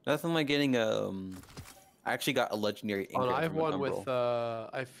 Nothing like getting I actually got a legendary. Oh, Ingrid I have from an one with Umbral.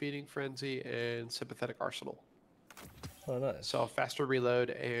 I have Feeding Frenzy and Sympathetic Arsenal. Oh, nice. So faster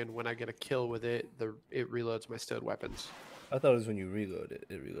reload, and when I get a kill with it, it reloads my stowed weapons. I thought it was when you reload it,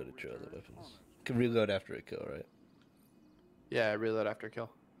 it reloaded your other weapons. You can reload after a kill, right? Yeah, I reload after kill.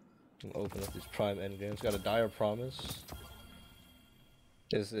 Open up these prime endgames. Got a Dire Promise.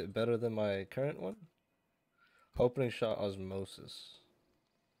 Is it better than my current one? Opening shot Osmosis.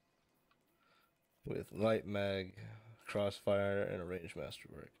 With light mag, crossfire, and a range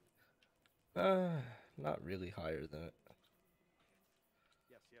masterwork. Not really higher than it.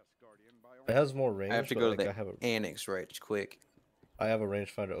 It has more range. I have to but, go like, to I have the annex right quick. I have a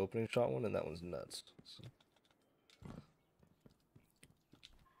rangefinder opening shot one, and that one's nuts. So.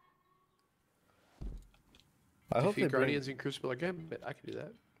 I hope they Defeat bring... Guardians in Crucible again, but I can do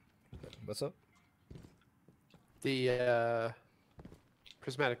that. What's up? The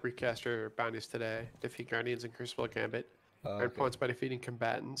Prismatic Recaster bounties today. Defeat Guardians and Crucible Gambit. Earn Okay. points by defeating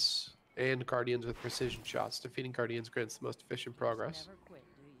combatants and Guardians with precision shots. Defeating Guardians grants the most efficient progress. Never quit,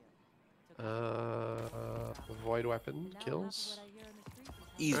 do you? Void Weapon Now half of kills. what I hear in the streets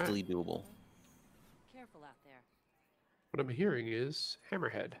is how Easily doable. careful out there. What I'm hearing is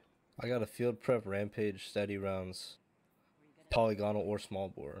Hammerhead. I got a field prep rampage steady rounds, polygonal or small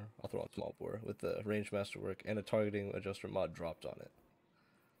bore. I'll throw on small bore with the range masterwork and a targeting adjuster mod dropped on it.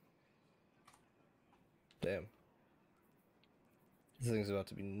 Damn. This thing's about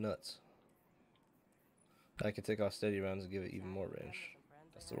to be nuts. I can take off steady rounds and give it even more range.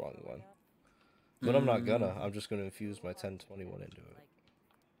 That's the wrong one. But I'm not gonna. I'm just gonna infuse my 1021 into it.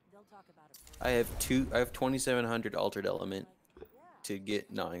 They'll talk about it first. I have 2700 altered element to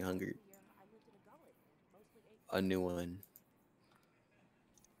get gnawing hunger. A new one.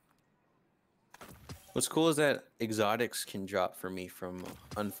 What's cool is that exotics can drop for me from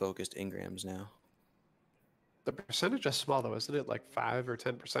unfocused engrams now. The percentage is small though, isn't it? Like 5 or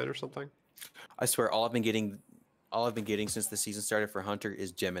 10% or something. I swear, all I've been getting since the season started for Hunter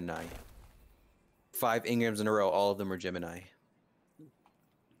is Gemini. 5 engrams in a row, all of them are Gemini.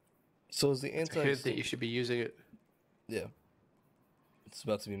 So is the It's a anti? hint that you should be using it. Yeah. It's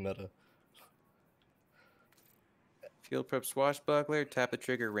about to be meta. Field prep swashbuckler, tap the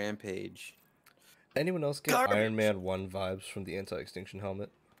trigger, rampage. Anyone else get Garbage. Iron Man 1 vibes from the anti-extinction helmet?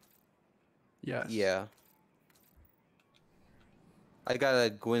 Yes. Yeah. I got a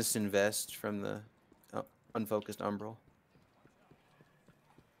Gwinston vest from the unfocused Umbral.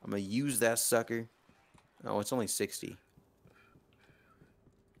 I'm gonna use that sucker. Oh, it's only 60.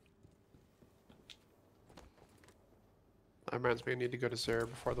 That reminds me, I need to go to Zero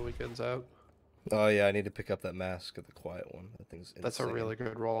before the weekend's out. Oh yeah, I need to pick up that mask of the quiet one. That thing's That's a insane. really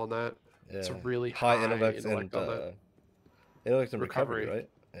good roll on that. Yeah. It's a really high intellect and on that. intellect and recovery, Recovery. right?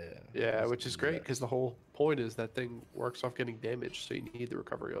 Yeah. Yeah, That's- which is great yeah. because the whole point is that thing works off getting damaged, so you need the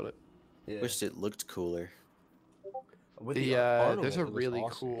recovery on it. Yeah. Wished it looked cooler. With There's ornament, a it looks really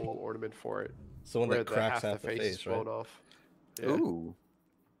awesome. cool ornament for it. It's the one where that the cracks half the face is right? blown off. Yeah. Ooh.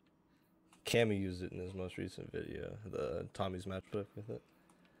 Cammy used it in his most recent video, the Tommy's matchbook with it.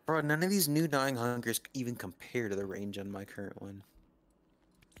 Bro, none of these new Dying Hungers even compare to the range on my current one.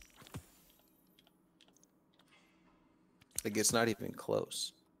 Like, it's not even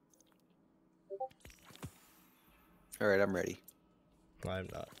close. Alright, I'm ready. I'm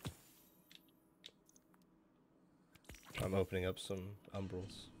not. I'm opening up some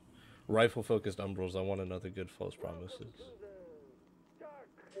umbrals. Rifle focused umbrals. I want another good false promises.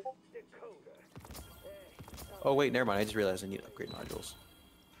 Oh, wait, never mind. I just realized I need upgrade modules.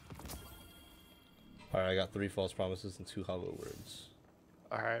 Alright, I got 3 false promises and 2 hollow words.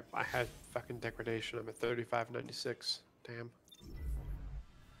 Alright, I had fucking degradation. I'm at 3596. Damn.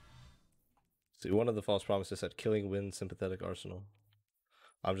 See, one of the false promises said killing wind sympathetic arsenal.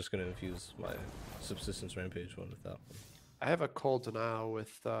 I'm just gonna infuse my subsistence rampage one with that one. I have a cold denial with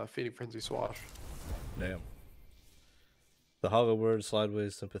Feeding Frenzy Swash. Damn. The hollow word,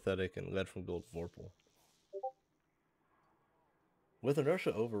 slideways, sympathetic, and lead from gold vorpal. With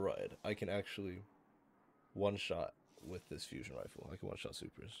inertia override, I can actually one shot with this fusion rifle. I can one shot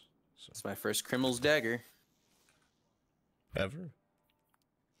supers. So It's my first Criminal's Dagger ever?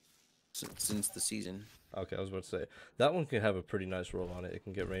 since the season. Okay, I was about to say that one can have a pretty nice roll on it. It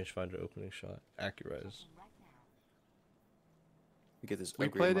can get rangefinder, opening shot, accurize. We get this We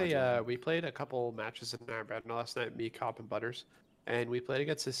upgrade played module. we played a couple matches in our bed last night, me, Cop, and Butters, and we played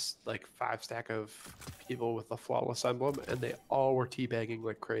against this like 5-stack of people with a flawless emblem, and they all were teabagging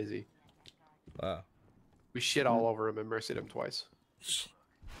like crazy. Wow. We shit all over him and mercied him twice.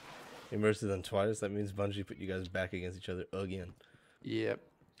 Immersed them twice. That means Bungie put you guys back against each other again. Yep.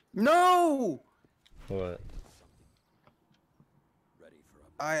 No! What?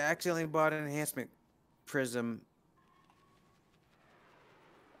 I accidentally bought an enhancement prism.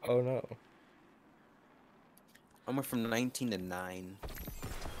 Oh no. I went from 19 to 9.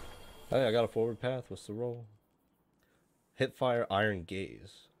 Hey, I got a forward path. What's the roll? Hipfire, Iron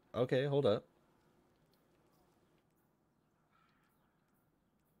Gaze. Okay, hold up.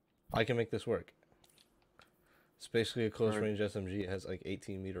 I can make this work. It's basically a close range SMG. It has like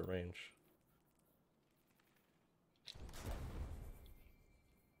 18-meter range.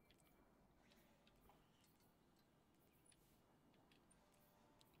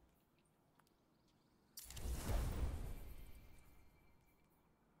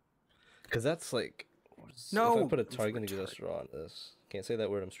 Cause that's like, if I No, put a it's target retarded. adjuster on this, can't say that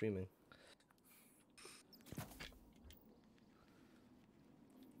word. I'm streaming.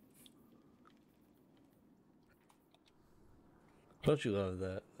 Don't you love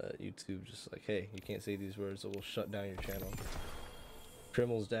that? YouTube just like, hey, you can't say these words, so we'll shut down your channel.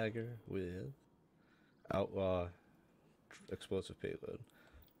 Trimel's Dagger with Outlaw Explosive Payload.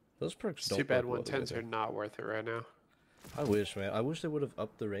 Those perks It's don't too bad work well 110s are together. not worth it right now. I wish, man. I wish they would have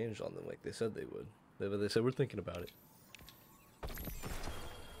upped the range on them like they said they would. They said, we're thinking about it.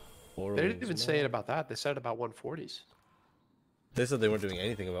 They didn't even say it about that. They said it about 140s. They said they weren't doing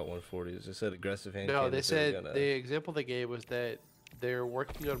anything about 140s. They said aggressive hand No, cannons, they said were gonna... the example they gave was that they're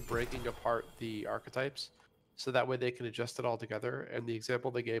working on breaking apart the archetypes so that way they can adjust it all together. And the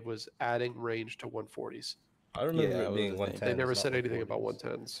example they gave was adding range to 140s. I remember Yeah, that it was being the thing. 110. They never said anything about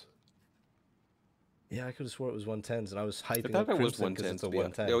 110s. Yeah, I could have swore it was 110s, and I was I hyping thought up it was Crimson because 110. it's a to be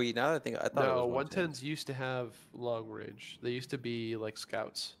honest. 110. Oh, yeah, now that I think I thought No, it was 110s used to have long range. They used to be like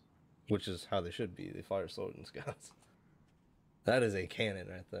scouts. Which is how they should be. They fire sword and scouts. That is a cannon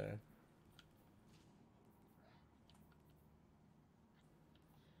right there.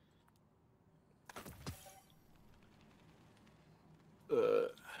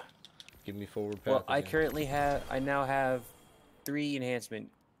 Give me forward path. Well, again. I now have 3 enhancement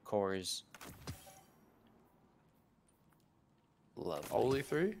cores. Lovely. Only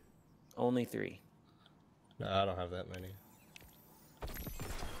 3? Only 3. No, I don't have that many.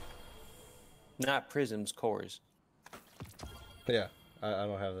 Not prisms, cores. Yeah, I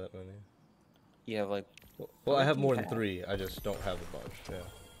don't have that many. You have like Well, I have do you more than have? 3. I just don't have a bunch. Yeah.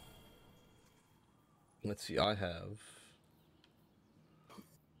 Let's see. I have.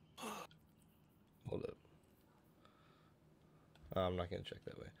 Hold up. I'm not gonna check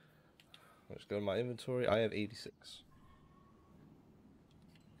that way. I'll just go to my inventory. I have 86.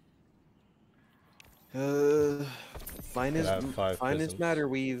 Finest, I have 5 finest prisms. matter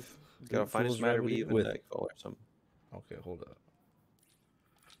weave. Got a finest Fool's matter Remedy weave and with- that or something. Okay, hold up.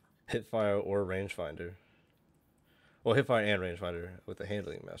 Hipfire or rangefinder. Well, hipfire and rangefinder with the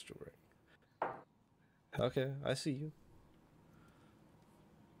handling masterwork. Okay, I see you.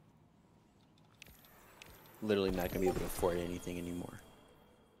 Literally not gonna be able to afford anything anymore.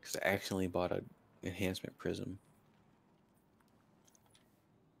 Because I accidentally bought a enhancement prism.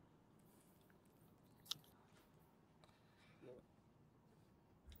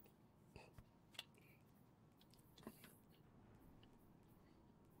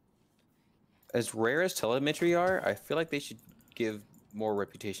 As rare as telemetry are, I feel like they should give more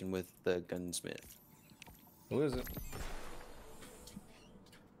reputation with the gunsmith. What is it?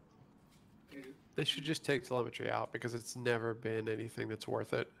 They should just take telemetry out because it's never been anything that's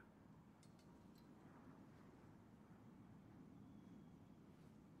worth it.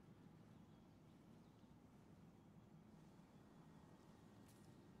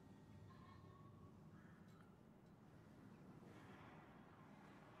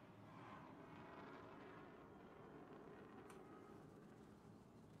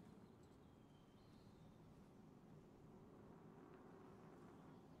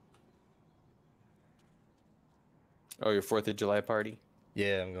 Oh, your 4th of July party?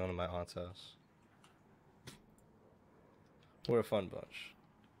 Yeah, I'm going to my aunt's house. We're a fun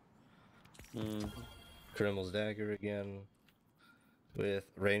bunch. Criminal's Dagger again. With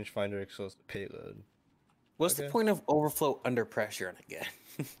rangefinder explosive payload. What's the Okay. point of overflow under pressure again?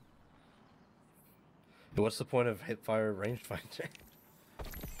 But what's the point of hipfire rangefinder?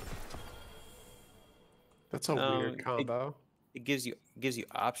 That's a weird combo. It gives you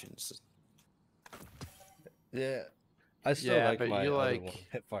options. Yeah. I still Yeah, like but my you other like one,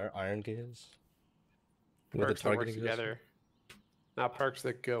 hipfire iron gaze. With the Perks that work targeting system. together. Not perks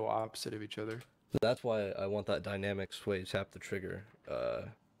that go opposite of each other. That's why I want that dynamic sway tap the trigger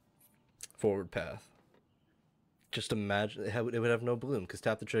forward path. Just imagine it would have no bloom because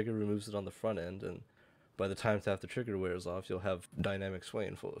tap the trigger removes it on the front end, and by the time tap the trigger wears off, you'll have dynamic sway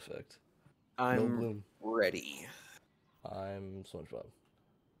in full effect. No I'm bloom. ready. I'm SpongeBob.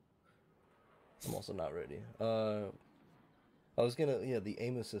 I'm also not ready. I was gonna the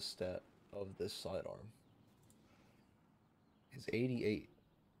aim assist stat of this sidearm is 88.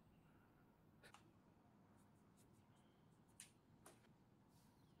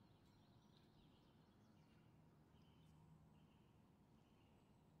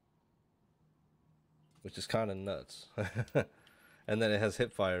 Which is kind of nuts. And then it has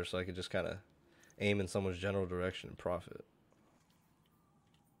hip fire, so I could just kind of aim in someone's general direction and profit.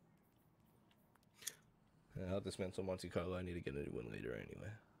 Yeah, I'll dismantle Monte Carlo. I need to get a new one later anyway.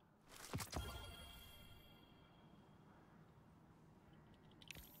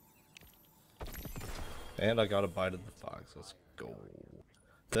 And I got a bite of the fox. Let's go.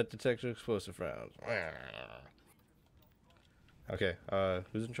 That detector explosive rounds. Okay,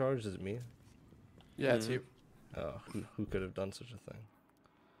 who's in charge? Is it me? Yeah, it's you. Oh, who could have done such a thing?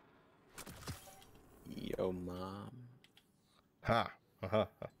 Yo, mom. Ha! Ha!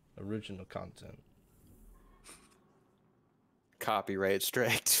 Original content. Copyright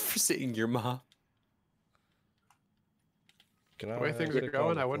strike for saying your mom. Can The way things say are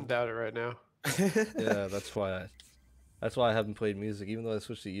going, I call wouldn't it doubt it right now. Yeah, that's why I haven't played music. Even though I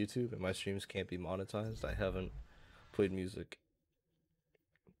switched to YouTube and my streams can't be monetized, I haven't played music.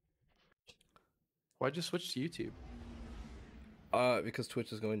 Why'd you switch to YouTube? Because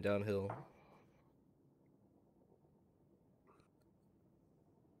Twitch is going downhill.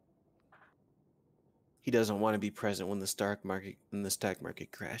 He doesn't want to be present when the stock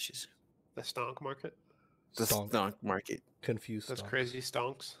market crashes. The stonk market? The Stonk. stock market Confused. That's stonks. crazy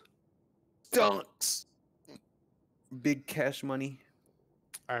stonks. stonks. Big cash money.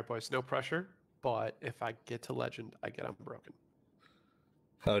 All right, boys, no pressure. But if I get to legend, I get unbroken.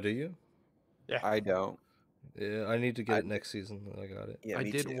 How do you? I don't. Yeah, I need to get it next season. I got it. Yeah, I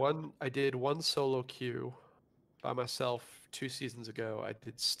me did too. I did one solo queue by myself 2 seasons ago. I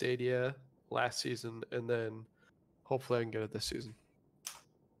did Stadia last season, and then hopefully I can get it this season.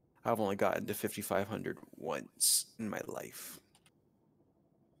 I've only gotten to 5,500 once in my life.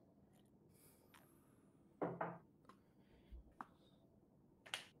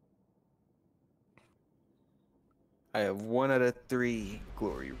 I have 1 out of 3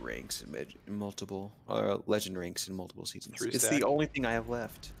 glory ranks in multiple, legend ranks in multiple seasons. 3 It's stack. the only thing I have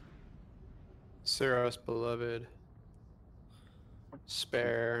left. Seros Beloved,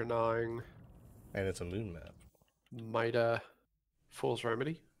 Spare, Gnawing, And it's a moon map. Mida, Fool's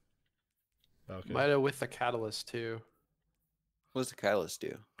Remedy. Okay. Mida with the Catalyst too. What does the catalyst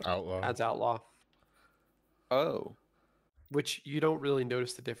do? Outlaw. Adds Outlaw, Oh, which you don't really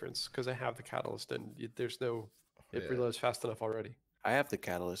notice the difference because I have the Catalyst and there's no. It Yeah. reloads fast enough already. I have the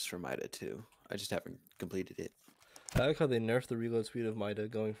catalyst for Mida too. I just haven't completed it. I like how they nerfed the reload speed of Mida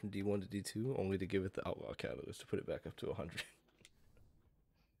going from D1 to D2, only to give it the Outlaw Catalyst to put it back up to 100.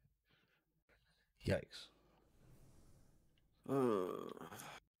 Yikes.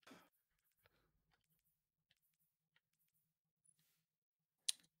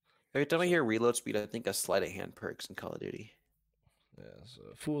 Every time I hear reload speed, I think of sleight of hand perks in Call of Duty. Yeah, so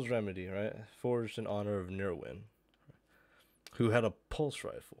Fool's Remedy, right? Forged in honor of Nerwin, who had a pulse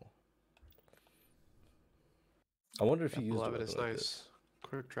rifle. I wonder if he used Beloved it. is nice.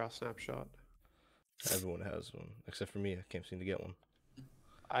 Quick draw snapshot. Everyone has one, except for me. I can't seem to get one.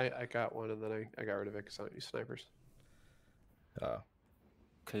 I got one and then I got rid of it because I don't use snipers. Ah,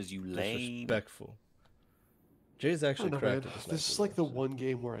 Cause you lame. disrespectful. Jay's actually I don't know, cracked man. at the This is sniper like the mode, so one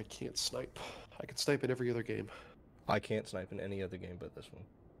game where I can't snipe. I can snipe in every other game. I can't snipe in any other game but this one.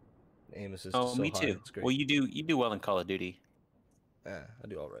 Aim assist Oh, is so me high, too. it's great. Well, you do well in Call of Duty. I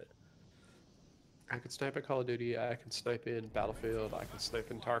do all right. I can snipe in Call of Duty. I can snipe in Battlefield. I can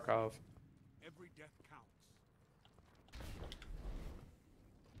snipe in Tarkov. Every death counts.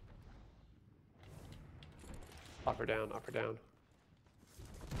 Up or down, up or down.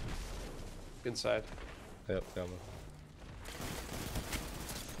 Inside. Yep, got one.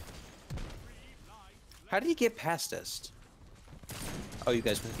 How did he get past us? Oh, you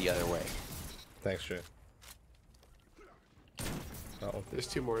guys went the other way. Thanks, Jay. That one. There's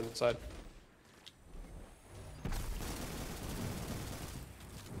 2 more inside.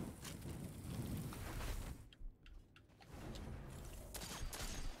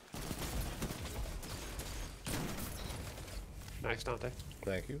 Nice, Dante.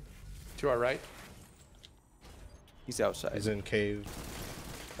 Thank you. To our right. He's outside. He's in cave.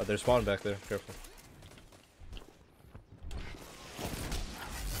 Oh, there's spawn back there. Careful.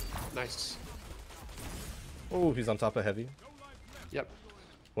 Nice. Oh, he's on top of heavy. Yep.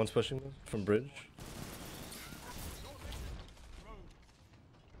 One's pushing from bridge.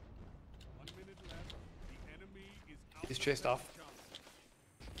 1 minute left. The enemy is out. He's chased off.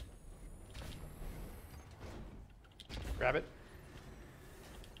 Grab it.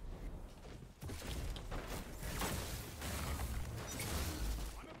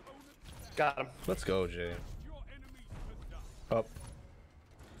 Got him. Let's go, Jay. Your enemy has died. Up.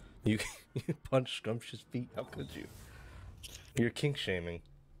 You you punch Scrumptious feet. How could you? You're kink shaming.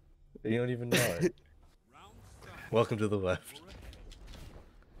 You don't even know it. Round start. Welcome to the left.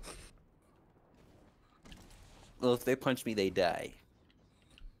 Well, if they punch me, they die.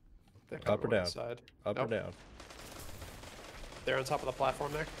 They've Up or one down? inside. Up Nope. or down? They're on top of the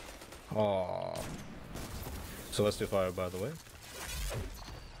platform there. Aww. Celestial Fire, by the way.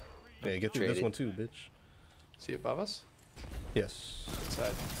 Yeah, get through this Traded. one too, bitch. See above us? Yes.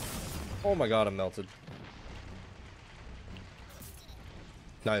 Inside. Oh my god, I'm melted.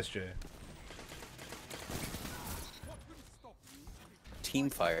 Nice, Jay. team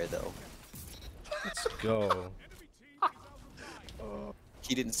fire though. Let's go.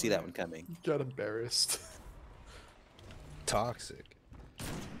 He didn't see that one coming. Got embarrassed. Toxic.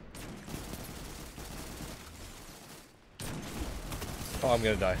 Oh, I'm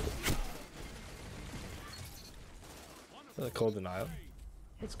gonna die. Cold denial.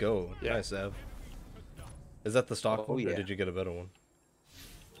 Let's go. Yeah. Nice, Ev. Is that the stock Oh, one, or yeah. did you get a better one?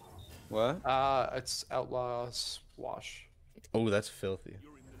 What? It's Outlaw Swash. Oh, that's filthy.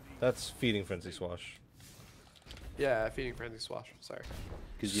 That's feeding frenzy swash. Yeah, Feeding Frenzy Swash. Sorry.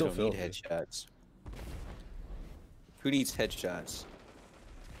 Because you So don't need filthy. headshots. Who needs headshots?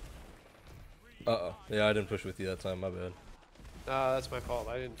 Uh-oh. Yeah, I didn't push with you that time, my bad. That's my fault.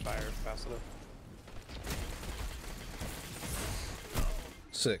 I didn't fire fast enough.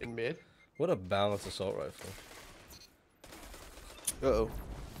 Sick. In mid? What a balanced assault rifle. Uh-oh.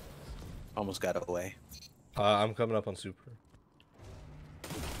 Almost got away. I'm coming up on super.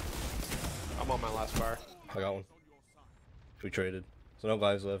 I'm on my last bar. I got one. We traded. So no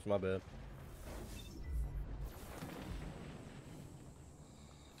lives left, my bad.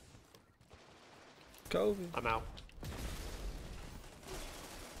 Kobe. I'm out.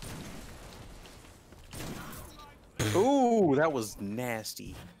 Ooh, that was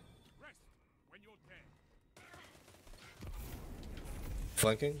nasty.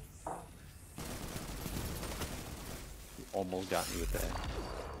 Flanking? Almost got me with that.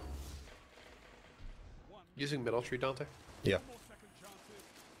 Using middle tree, Dante? Yeah.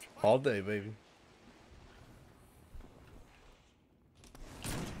 All day, baby.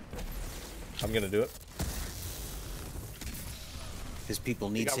 I'm gonna do it. His people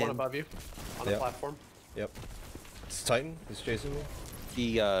You need got one him. above you on the Yep. platform. Yep. It's Titan. He's chasing me.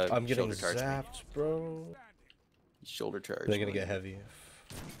 He I'm getting shoulder charged me. zapped, bro. Shoulder charge. They're gonna me. get heavy.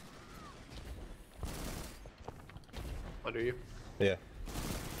 Under you. Yeah.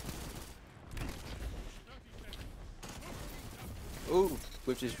 Ooh,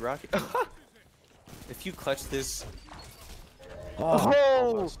 whipped his rocket. If you clutch this,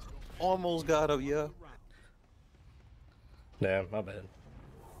 Oh, almost got him. Yeah. damn, my bad.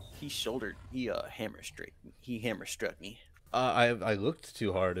 He hammer struck. He hammer struck me. I looked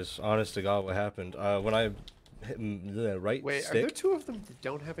too hard. Is honest to God what happened. When I hit the right Wait, are there stick, two of them that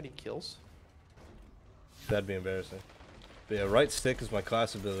don't have any kills? that'd be embarrassing. But yeah, right stick is my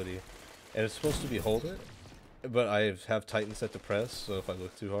class ability, and it's supposed to be hold it, but I have Titan set to press. So if I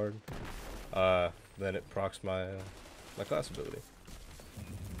look too hard, then it procs my my class ability.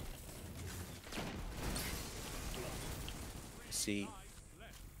 See,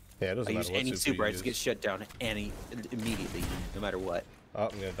 Yeah, it doesn't I matter use what any super super, I you just use. get shut down immediately, no matter what. Oh,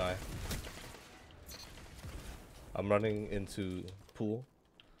 I'm gonna die. I'm running into pool.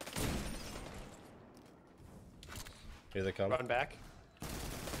 Here they come. Run back.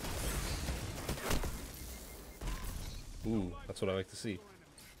 Ooh, that's what I like to see.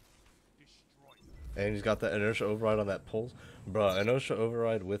 And he's got that inertia override on that pulse. Bruh, inertia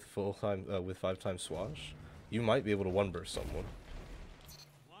override with full time with 5 times swash. You might be able to one burst someone.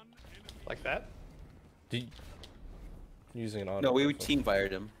 Like that? Did using an auto. No, we rifle. team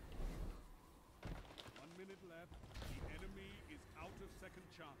fired him. 1 minute left. The enemy is out of second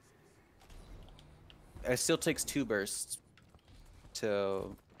chances. It still takes 2 bursts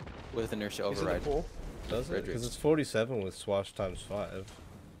to with inertia He's in the override. pool. Does it? Because Fredericks. it's 47 with swash times 5.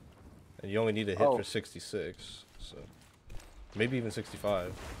 And you only need a hit Oh. for 66. So maybe even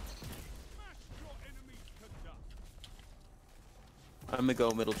 65. Smash your enemies to dust. I'm gonna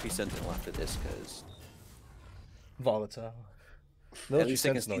go middle tree sentinel after this, cause Volatile. At least I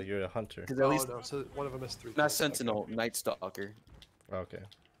can Sentinel, see- you're a hunter. at Oh least no, so one of them has 3 not kills. sentinel, night stalker. Okay.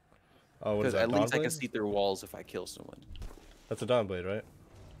 Oh, what is Because that? at least I Dawnblade? can see through walls if I kill someone. That's a Dawnblade, right?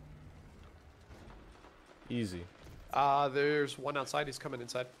 Easy. There's one outside. He's coming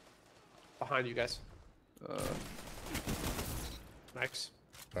inside. Behind you guys. Nice.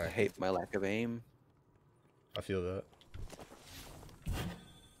 I hate my lack of aim. I feel that.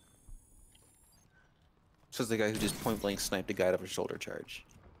 This is the guy who just point blank sniped a guy out of a shoulder charge.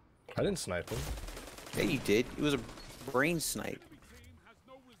 I didn't snipe him. Yeah, you did. It was a brain snipe.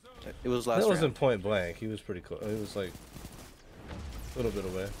 It was last That wasn't round. point blank. He was pretty close. It was like a little bit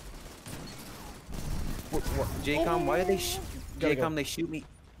away. JCOM, why do they Gotta go. JCOM, they shoot me.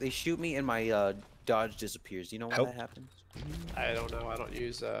 They shoot me and my dodge disappears. Do you know why Help. that happens? I don't know. I don't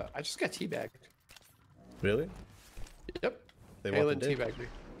use. I just got teabagged. Really? Yep. They Halen want the dick. teabagged me.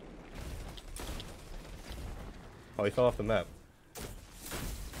 Oh, he fell off the map.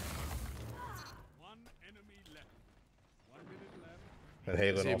 1 enemy left. 1 minute left. And Is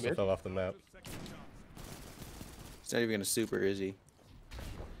Halen he also mid? fell off the map. Second chances. He's not even gonna super, is he?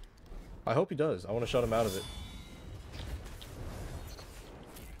 I hope he does. I want to shut him out of it.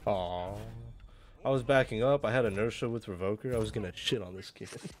 Aww. I was backing up. I had inertia with Revoker. I was gonna shit on this kid.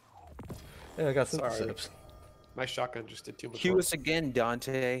 Yeah, I got Sorry. Syntheseps. My shotgun just did too much Cue work. us again,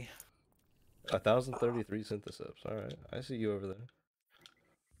 Dante. 1033 Syntheseps. Alright, I see you over there.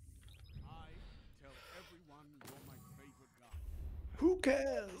 I tell everyone you're my favorite guy. Who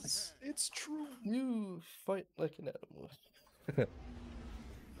cares? It's true. You fight like an animal.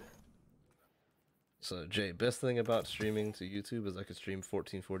 So, Jay, best thing about streaming to YouTube is I can stream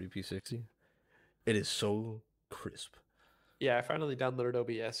 1440p 60. It is so crisp. Yeah, I finally downloaded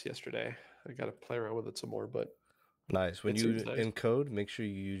OBS yesterday. I gotta play around with it some more, but Nice. When It you seems nice. encode, make sure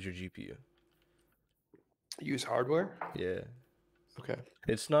you use your GPU. use hardware. Yeah. Okay.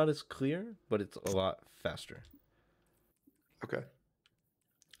 It's not as clear, but it's a lot faster. Okay.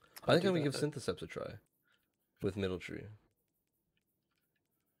 I think do I'm gonna that give then. Syntheseps a try with Middle Tree.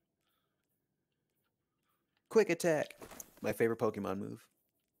 Quick attack. My favorite Pokemon move.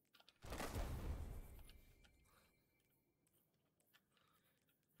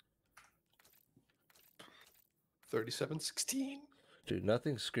 $37.16. Dude,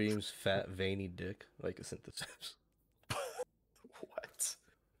 nothing screams fat, veiny dick like a Syntheseps. What?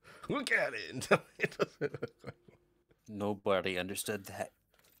 Look at it and tell me it doesn't look like one. Nobody understood that.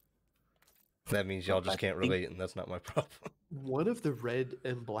 That means y'all just I can't think- relate, and that's not my problem. One of the red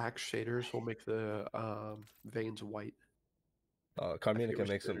and black shaders will make the veins white. Carminica which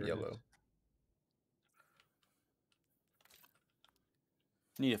makes them shader it yellow. is.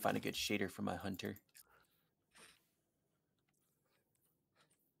 Need to find a good shader for my hunter.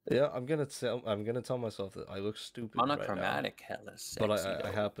 Yeah, I'm gonna tell myself that I look stupid right now, Monochromatic, hella sexy. but I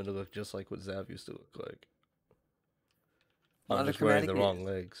though. happen to look just like what Zav used to look like. I'm just Monochromatic wearing the wrong is-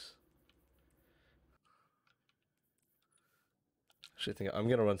 legs. Shit, I'm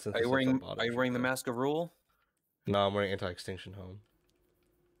gonna run Syntheseps Are you on wearing? bottom Are you for wearing the that. Mask of Rule? No, I'm wearing Anti-Extinction Helm.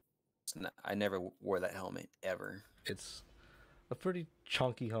 I never wore that helmet ever. It's a pretty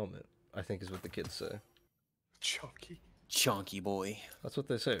chunky helmet, I think is what the kids say. Chunky. Chunky boy. That's what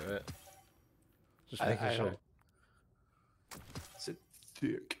they say, right? Just I making sure. don't- Is it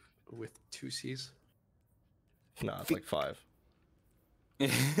thick with 2 C's? Nah, it's like 5.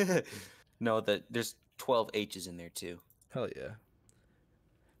 No, there's 12 H's in there too. Hell yeah.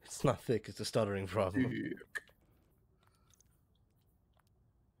 It's not thick, it's a stuttering problem. Thick.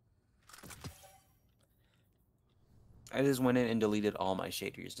 I just went in and deleted all my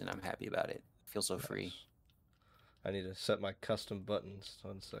shaders, and I'm happy about it. Feel so free. Nice. I need to set my custom buttons.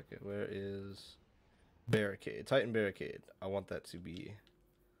 1 second. Where is Barricade? Titan Barricade. I want that to be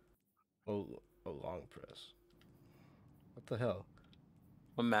a long press. What the hell?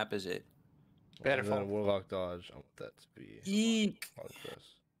 What map is it? And then Bannerfall. Warlock Dodge. I want that to be Eek. long press.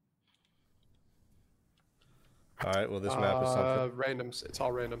 Alright, well this map is something. Randoms. It's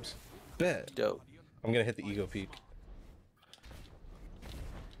all randoms. Bet. Dope. I'm gonna hit the Ego Peak.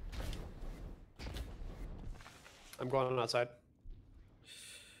 I'm going outside.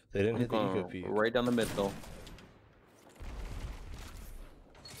 They didn't I'm hit the Ego going Peak. right down the middle.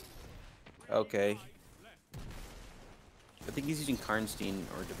 Okay. I think he's using Karnstein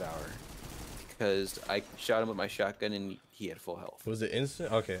or Devour. Because I shot him with my shotgun and he had full health. Was it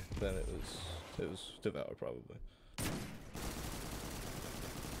instant? Okay, then it was Devour probably.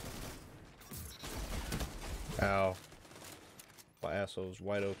 Ow. My asshole's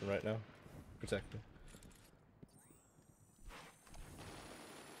wide open right now. Protect me.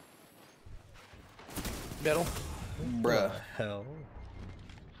 Middle. Bruh. What the hell?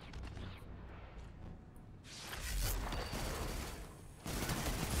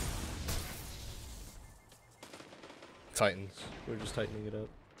 Titans. We're just tightening it up.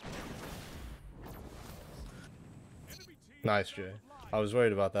 Nice, Jay. I was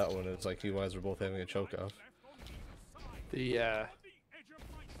worried about that one. It's like you guys were both having a choke off. The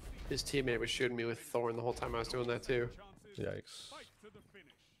his teammate was shooting me with Thorn the whole time I was doing that too. Yikes. Fight to the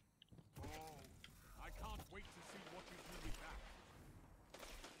finish. Oh, I can't wait to see what you do with that.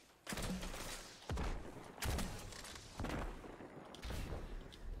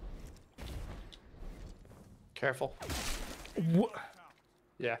 Careful. What?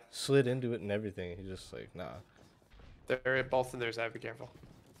 Yeah, Slid into it and everything. He's just like, nah. they're both in there, so I have to be careful.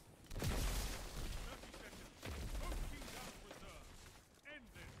 30 seconds. Both kingdoms reserve. End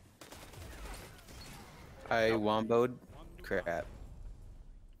this. I womboed. Crap.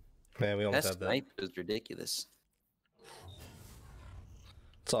 Man, we That almost had that. snipe is ridiculous.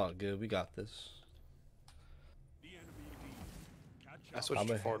 It's all good. We got this. The enemy leads. Catch I up. switched I'm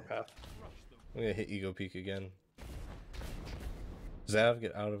to a- forward path. Crush them. I'm gonna hit Ego Peak again. Zav,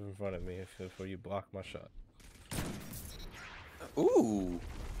 get out of in front of me before you block my shot. Ooh.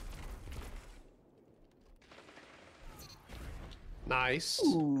 Nice.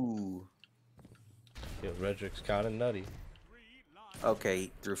 Ooh. Yo, Redrick's kind of nutty.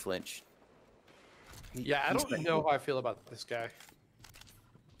 Okay, through flinch. Yeah, I don't know how I feel about this guy.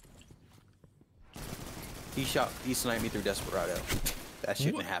 He sniped me through Desperado. That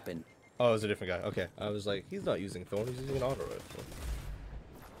shouldn't happen. Oh, it's a different guy. Okay, I was like, he's not using Thorn, he's using an auto rifle.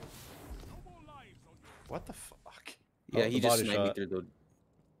 What the fuck? Yeah, Oh, he the just body sniped me shot. through the.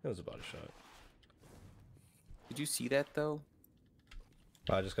 It was a body shot. Did you see that though?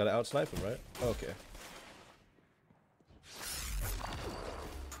 I just gotta outsnipe him, right? Okay.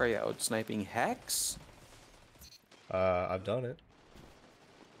 Try out sniping hacks. I've done it.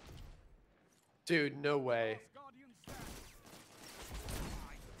 Dude, no way.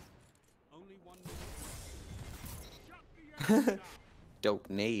 Dope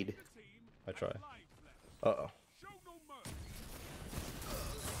nade. I try. Uh-oh.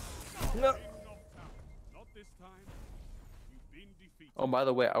 No. Oh, by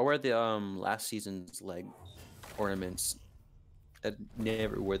the way, I wear the last season's leg ornaments. I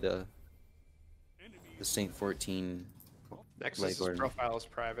never wear the Saint 14 Nexus' leg ornament. profile is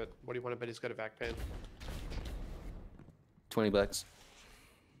private. What do you want to bet he's got a back pain? 20 bucks.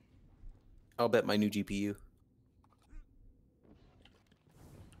 I'll bet my new GPU.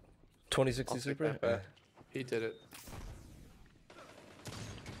 2060 I'll take super? that bet. He did it.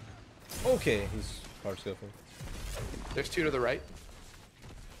 Okay, he's hard scoping. There's two to the right.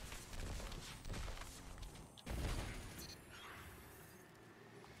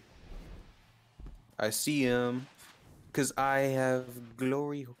 I see him because I have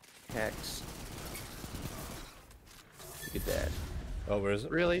glory hacks. Look at that. Oh, where is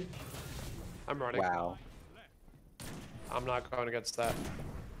it? Really? I'm running. Wow. I'm not going against that.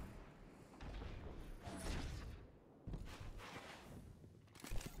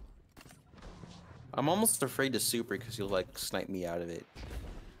 I'm almost afraid to super because he'll like snipe me out of it.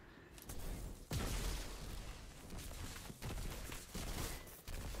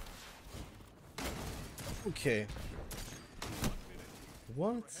 Okay.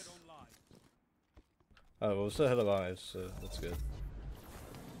 What? Oh, well, we're still ahead of lives, so that's good.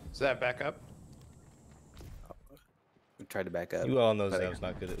 Is that back up? We tried to back up. You all know but Zav's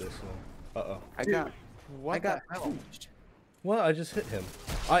not good at this, so. Uh-oh. I got. What I got the hell? punched. What? I just hit him.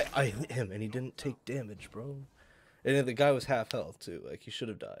 I hit him, and he didn't take damage, bro. And then the guy was half health, too. Like, he should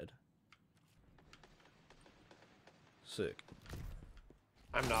have died. Sick.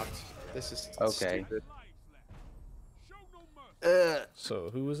 I'm knocked. This is Okay. stupid. So,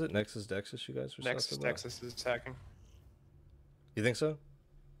 who was it? Nexus Dexus you guys were Nexus talking about? Texas is attacking. You think so?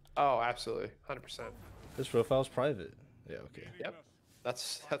 Oh, absolutely. 100%. This profile's private. Yeah, okay. Yep.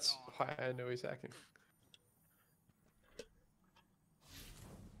 That's why I know he's hacking.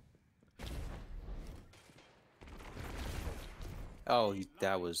 Oh,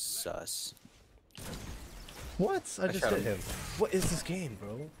 that was sus. What? I just shot hit him. him. What is this game,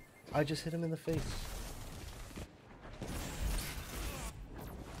 bro? I just hit him in the face.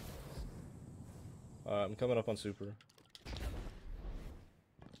 I'm coming up on super.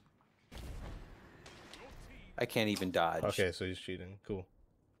 I can't even dodge. Okay, so he's cheating. Cool.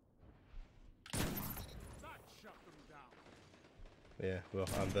 Yeah, well,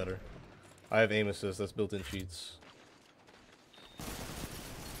 I'm better. I have aim assist. That's built-in cheats.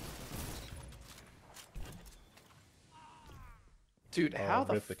 Dude, how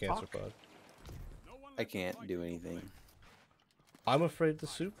the rip the cancer fuck? pod. I can't do anything. I'm afraid to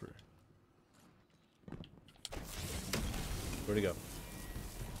super. Where'd he go?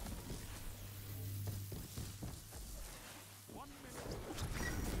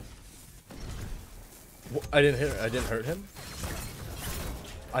 I didn't hit. I didn't hurt him.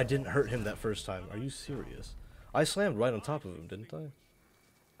 I didn't hurt him that first time. Are you serious? I slammed right on top of him, didn't I?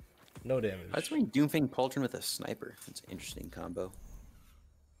 No damage. That's when Doomfang Pauldron with a sniper. That's an interesting combo.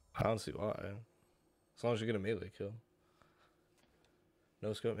 I don't see why. As long as you get a melee kill.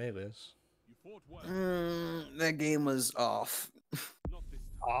 No scope melees. That game was off.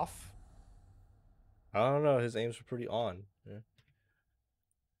 Off? I don't know. His aims were pretty on. Yeah.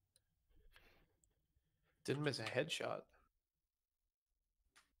 Didn't miss a headshot.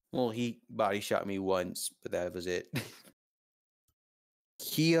 Well, he body shot me once, but that was it.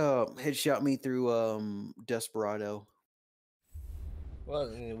 He headshot me through Desperado.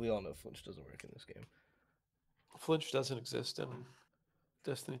 Well, I mean, we all know flinch doesn't work in this game. Flinch doesn't exist in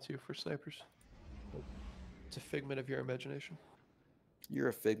Destiny 2 for snipers. It's a figment of your imagination. You're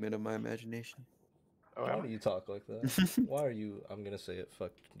a figment of my imagination. Oh, Why am do I? you talk like that? Why are you? I'm gonna say it.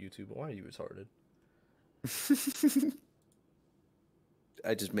 Fuck YouTube. Why are you retarded?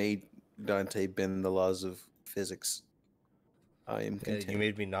 I just made Dante bend the laws of physics. I am Yeah, content. you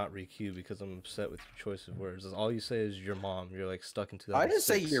made me not re-queue because I'm upset with your choice of words. All you say is your mom. You're like stuck in I didn't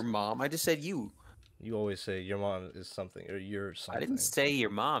say 2006. your mom. I just said you. You always say your mom is something or you're I something. didn't say your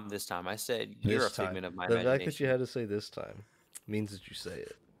mom this time. I said you're This a figment time. of my The fact imagination. that you had to say this time means that you say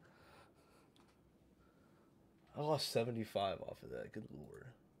it. I lost 75 off of that. Good lord.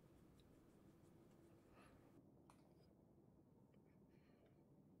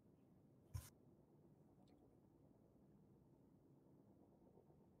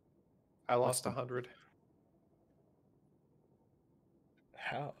 I lost 100.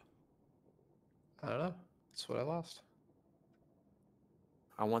 How? I don't know. That's what I lost.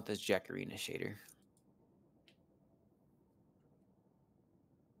 I want this Jacarina shader.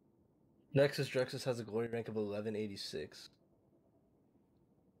 Nexus Drexus has a glory rank of 1186.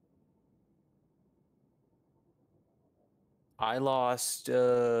 I lost.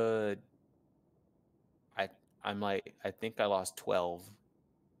 I think I lost 12.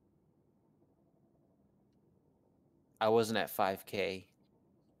 I wasn't at 5K,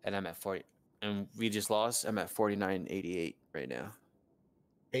 and I'm at 40. And we just lost. I'm at 49.88 right now.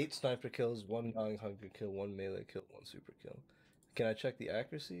 8 sniper kills, 1 gnawing hunger kill, 1 melee kill, 1 super kill. Can I check the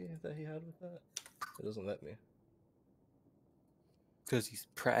accuracy that he had with that? It doesn't let me. Because he's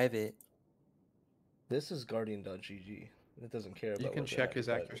private. This is Guardian.gg. It doesn't care about You can what they check have his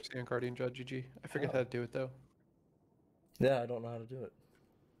private. accuracy on Guardian.gg. I forget How? how to do it though. Yeah, I don't know how to do it.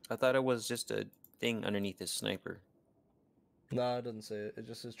 I thought it was just a thing underneath his sniper. Nah, it doesn't say it. It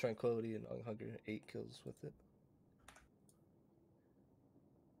just says Tranquility and Gnawing Hunger. 8 kills with it.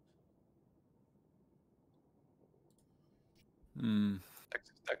 Hmm.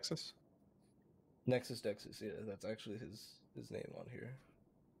 Texas. Nexus Dexus, yeah, that's actually his name on here.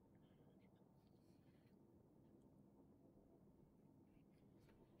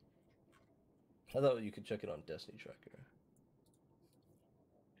 I thought you could check it on Destiny Tracker.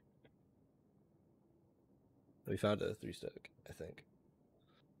 We found a 3-stack, I think.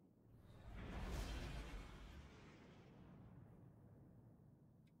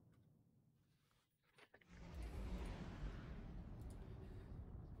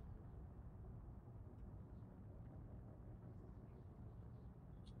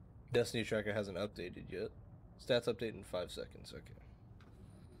 Destiny Tracker hasn't updated yet. Stats update in 5 seconds, okay.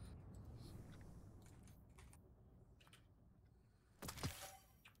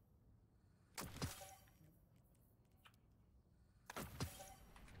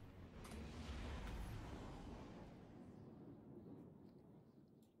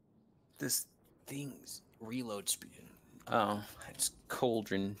 This thing's reload speed. Oh, it's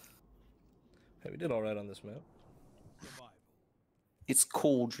Cauldron. Hey, we did alright on this map. Survival. It's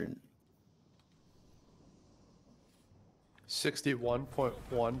Cauldron.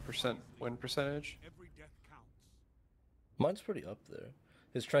 61.1% win percentage. Every death counts. Mine's pretty up there.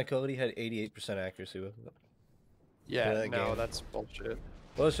 His Tranquility had 88% accuracy with it. Yeah, that no, game. that's bullshit.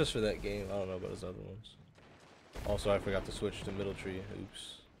 Well, it's just for that game. I don't know about his other ones. Also, I forgot to switch to Middle Tree.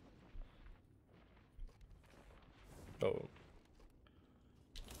 Oops. Oh.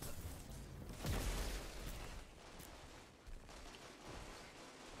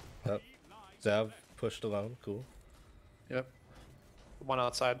 Yep. Zav pushed alone. Cool. Yep. One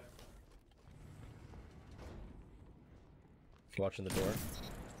outside. Watching the door.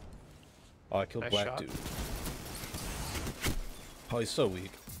 Oh, I killed Nice Black shot. Dude. Oh, he's so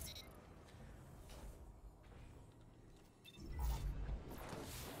weak.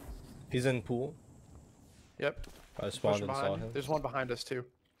 He's in pool. Yep. I Push spawned and saw behind. him. There's one behind us too.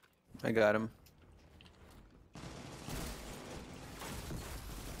 I got him.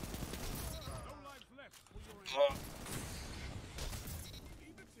 No lives left for your enemy.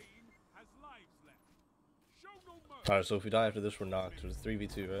 Either team has lives left. Show no mercy. Alright, so if we die after this, we're knocked. It's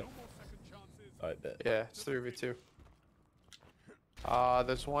 3v2, right? No more second chances. Alright, bet. Yeah, it's 3v2.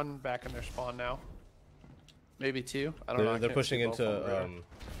 There's one back in their spawn now. Maybe 2. I don't know. I They're can't pushing see both of them into really.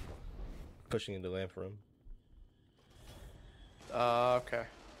 pushing into lamp room. Okay.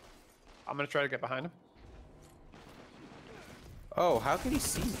 I'm gonna try to get behind him. Oh, how can he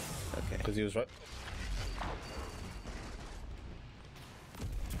see me? Okay. Because he was right.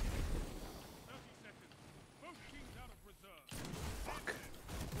 30 seconds. Both teams out of reserve. Fuck.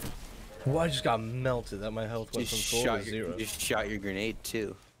 Well, I just got melted. That my health went Just from full shot to your, 0. you just shot your grenade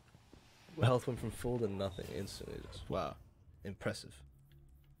too. My health went from full to nothing instantly. Just, wow. Impressive.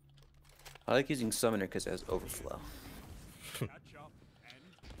 I like using Summoner because it has overflow. Catch up and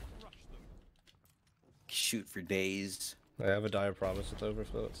crush them. shoot for days. I have a dire promise with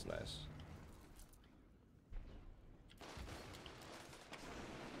overflow. It's nice.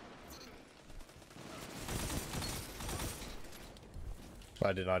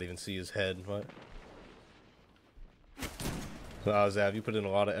 I did not even see his head. What? Wow, Zav, you put in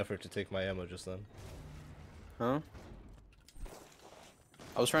a lot of effort to take my ammo just then. Huh?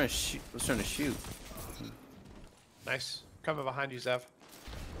 I was trying to shoot. Nice. Coming behind you, Zev.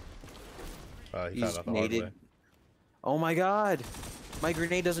 He He's found out the hard naded. way. Oh my god! My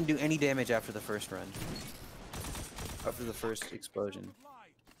grenade doesn't do any damage after the first run. After the first explosion.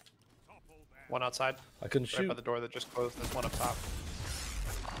 One outside. I couldn't Right by shoot. the door that just closed. There's one up top.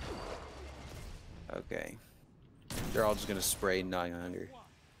 Okay. They're all just gonna spray gnawing hunger.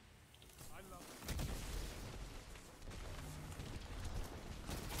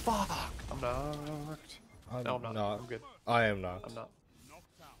 Fuck! I'm knocked. No, I'm not. I'm good. I am not. I'm not.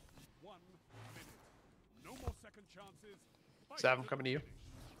 Knocked out. 1 minute. No more second chances. Fight Zav, I'm to the coming to you.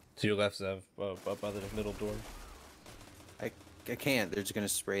 To your left, Zev. Up by the middle door. I can't. They're just gonna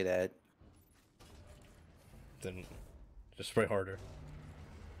spray that. Then just spray harder.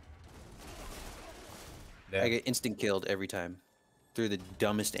 I Yeah. get instant killed every time. Through the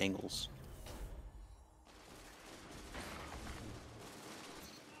dumbest angles.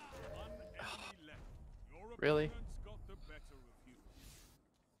 One enemy left. Your Really? opponents got the better of you.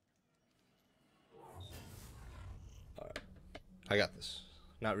 I got this.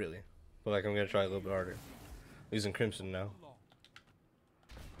 Not really. But like I'm gonna try a little bit harder. Using Crimson now.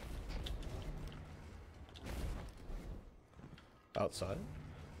 Outside?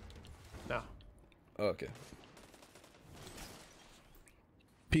 No. Okay.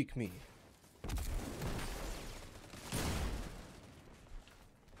 Peek me.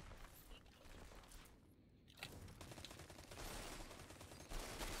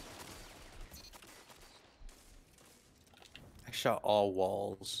 I shot all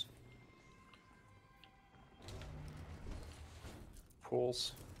walls.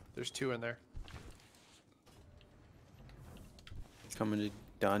 Pools. There's 2 in there. Coming to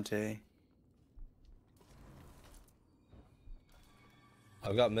Dante.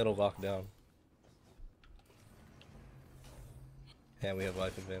 I've got middle locked down. And we have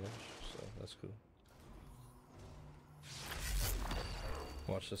life advantage, so that's cool.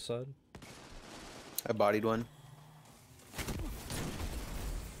 Watch this side. I bodied one.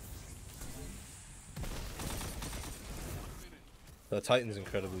 The Titan's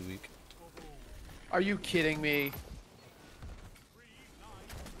incredibly weak. Are you kidding me?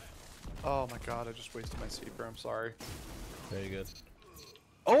 Oh my god, I just wasted my seeker. I'm sorry. Very good.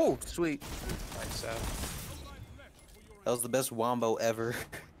 Oh, sweet. Nice, Zav. That was the best wombo ever.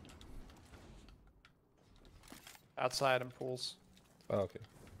 Outside and pools. Oh, okay.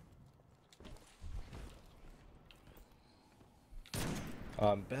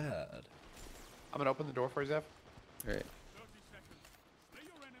 I'm bad. I'm gonna open the door for you, Zev. Alright.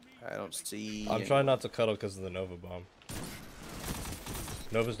 I don't see. I'm trying not to cuddle because of the Nova bomb.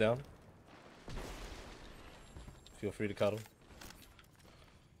 Nova's down. Feel free to cuddle.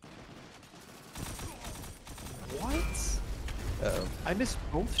 What? Uh-oh. I missed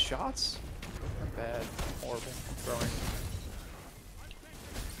both shots? I'm bad. Horrible. Throwing.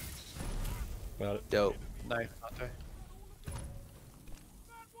 Got it. Dope. Nice, Dante.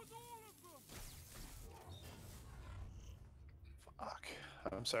 Fuck.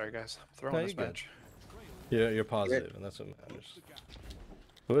 I'm sorry, guys. I'm throwing No, this you're good. match. You're positive, and that's what matters.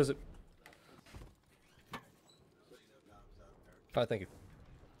 Who is it? Alright, thank you.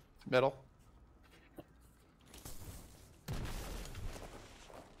 Middle.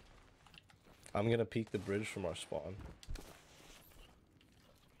 I'm gonna peek the bridge from our spawn.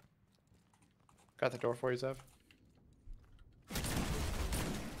 Got the door for you, Zev.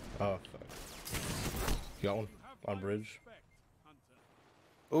 Oh, fuck. You got one? On bridge?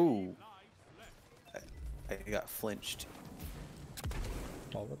 Ooh. I got flinched.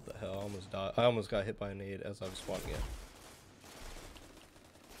 Oh, what the hell? I almost died. I almost got hit by a nade as I was spawning in.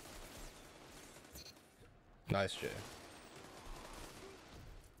 Nice, Jay.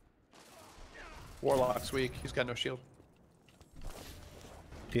 Warlock's weak. He's got no shield.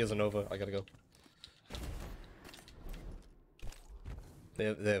 He has a Nova. I gotta go.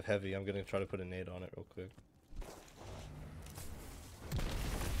 They have heavy. I'm gonna try to put a nade on it real quick.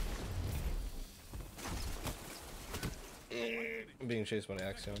 I'm being chased by an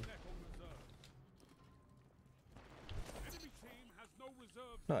Axion.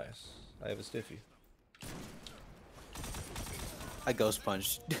 Nice. I have a stiffy. I ghost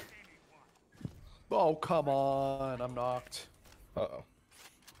punched. Oh, come on. I'm knocked. Uh-oh.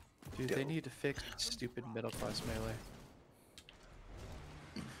 Dude, they need to fix stupid middle class melee.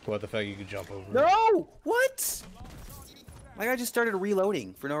 What, the fact you could jump over? it? No! What? My guy just started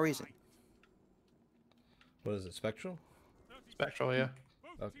reloading for no reason. What is it, Spectral? Spectral, yeah.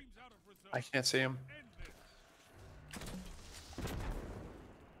 Okay. I can't see him.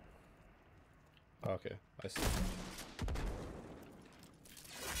 Okay, I see.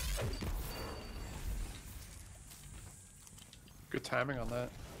 Good timing on that.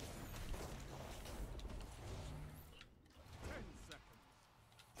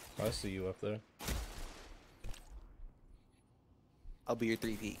 I see you up there. I'll be your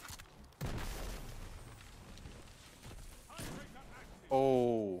 3P.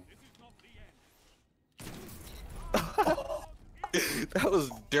 Oh. That was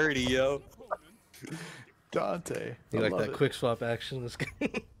dirty, yo. Dante. You I like love that it. quick swap action? This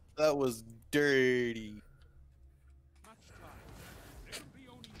game. That was dirty.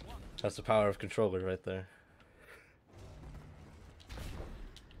 That's the power of controller right there.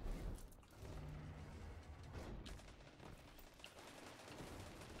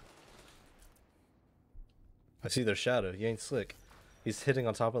 I see their shadow. You ain't slick. He's hitting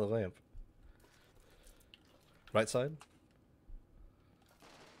on top of the lamp. Right side.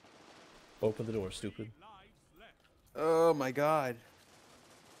 Open the door, stupid. Oh my god.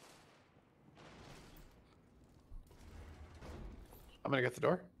 I'm gonna get the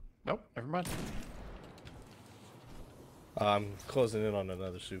door. Nope, never mind. I'm closing in on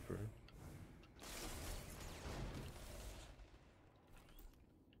another super.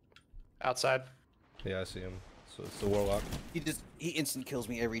 Outside. Yeah, I see him. So it's the warlock. He instant kills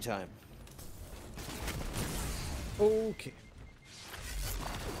me every time. Okay.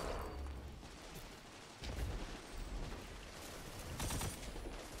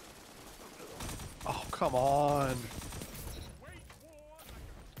 Oh, come on.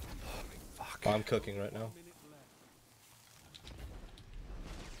 I'm cooking right now.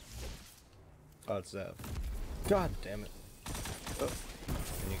 Oh, it's Zav. God damn it. Oh.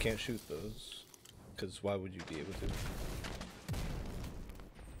 And you can't shoot those. Because why would you be able to?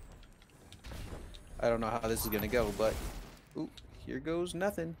 I don't know how this is gonna go, but ooh, here goes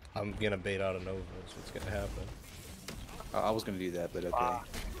nothing. I'm gonna bait out a Nova, is what's gonna happen. I was gonna do that, but okay.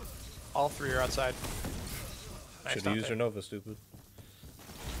 All three are outside. Nice, Should Dante. use your Nova, stupid.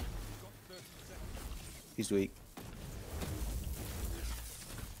 He's weak.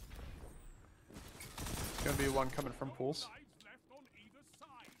 It's gonna be one coming from pools.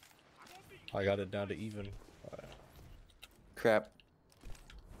 I got it down to even. Crap.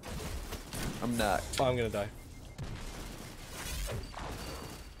 I'm not. Oh, I'm gonna die.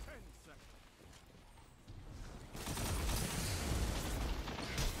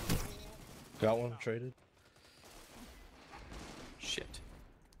 Got one traded. Shit.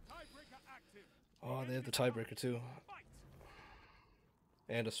 Oh, they have the tiebreaker too.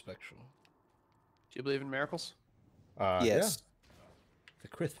 And a spectral. Do you believe in miracles? Yes. Yeah. The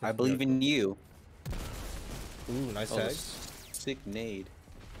Christmas I believe in you. Ooh, nice Oh, tag. sick nade.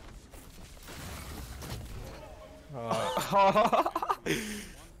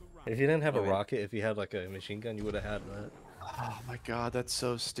 If you didn't have a Oh, man. rocket, if you had like a machine gun, you would have had that. Oh my god, that's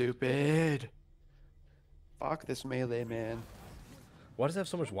so stupid. Fuck this melee, man. Why does it have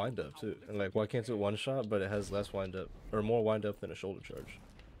so much wind up too? And like, why can't it one shot, but it has less wind up or more wind up than a shoulder charge?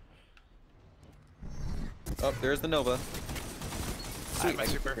 Oh, there's the Nova. I have my I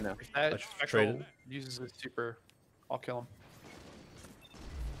can super. figure now. If that I spectral traded. uses his super, I'll kill him.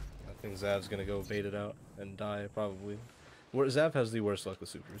 I think Zav's gonna go bait it out and die probably. Zav has the worst luck with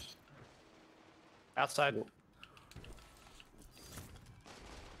supers. Outside.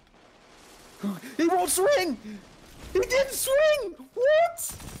 He won't swing! He didn't swing!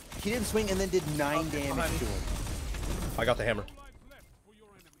 What? He didn't swing and then did 9 damage behind to him. I got the hammer.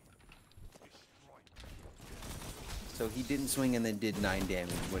 So he didn't swing and then did 9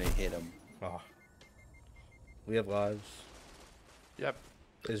 damage when it hit him. Oh. We have lives. Yep.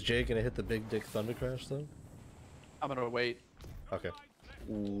 Is Jay gonna hit the big dick thunder crash though? I'm gonna wait. Okay.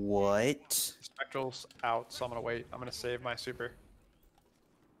 What? Spectral's out, so I'm gonna wait. I'm gonna save my super.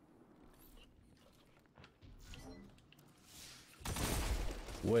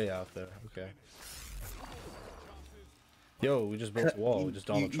 Way out there. Okay. Yo, we just built a wall. We just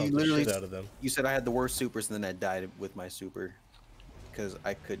Donald Trump the literally shit out of them. You said I had the worst supers and then I died with my super. Because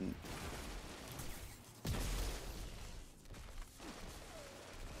I couldn't.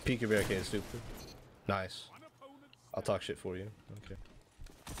 Peek your barricade, stupid. Nice. I'll talk shit for you. Okay.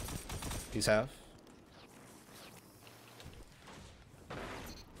 He's half.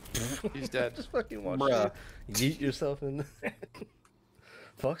 He's dead. Just fucking watch Bruh. you yeet yourself in.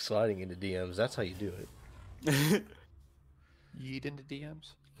 Fuck sliding into DMs. That's how you do it. Yeet into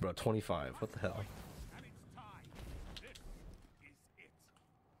DMs. Bro, 25. What the hell? And it's time. This is it.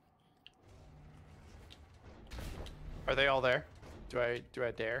 Are they all there? Do I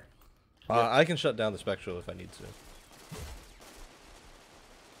dare? I can shut down the Spectral if I need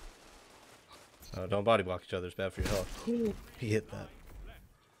to. Don't body block each other. It's bad for your health. He hit that.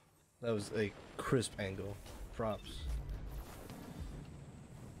 That was a crisp angle. Props.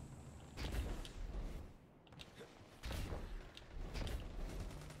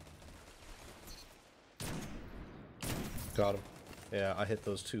 Got him. Yeah, I hit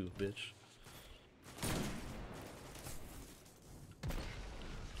those too, bitch.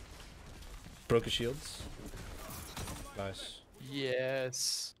 Broke his shields. Nice.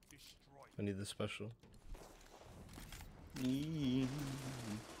 Yes. I need the special. He's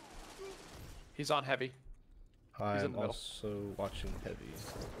on heavy. in I'm the middle. also watching heavy.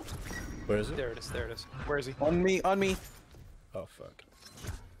 Where is it? There it is. There it is. Where is he? On me, on me. Oh fuck.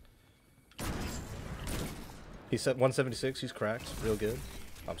 He's at 176. He's cracked. Real good.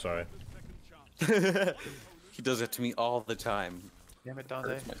 I'm sorry. He does it to me all the time. Damn it,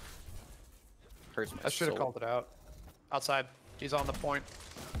 Dante. Hurts my I should have soul. called it out. Outside. He's on the point.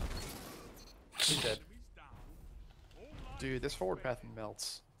 He's dead. Dude, this forward path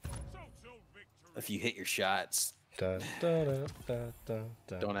melts. If you hit your shots, Dun, dun, dun, dun, dun,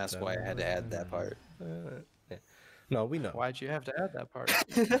 dun, don't ask why I had to add that part. Yeah. No, we know. Why'd you have to add that part?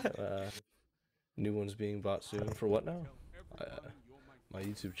 New one's being bought soon. For what now? My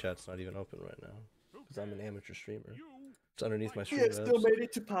YouTube chat's not even open right now because I'm an amateur streamer. It's underneath my stream. made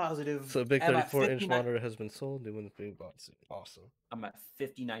it to positive. So a big I'm at 34-inch 59 monitor has been sold. New one's being bought soon. Awesome. I'm at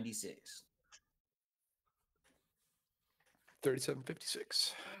 5096.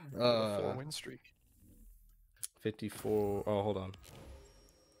 3756. A 4-win streak. 54. Oh, hold on.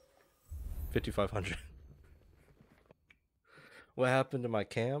 5500. What happened to my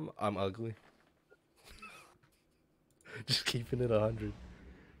cam? I'm ugly. Just keeping it 100.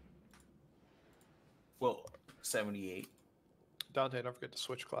 Well, 78. Dante, don't forget to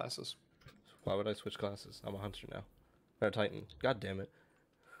switch classes. Why would I switch classes? I'm a hunter now. Or a titan. God damn it.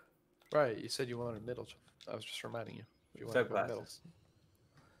 Right, you said you wanted middle. I was just reminding you. You wanted to go middle.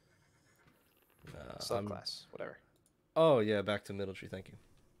 Subclass, whatever. Oh yeah, back to middle tree. Thank you,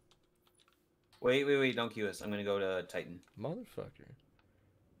 Wait, don't queue us. I'm gonna go to Titan. motherfucker.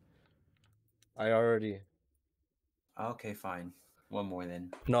 I already. Okay, fine. One more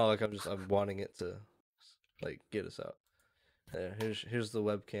then. No, like I'm wanting it to, like, get us out. There, here's the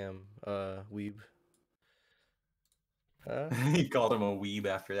webcam. Weeb. He called him a weeb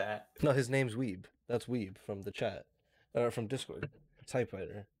after that. No, his name's Weeb. That's Weeb from the chat, from Discord.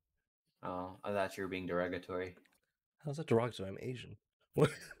 Typewriter. Oh, I thought you were being derogatory. How's that derogatory? I'm Asian. What?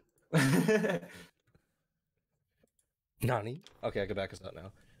 Nani? Okay, I can back us out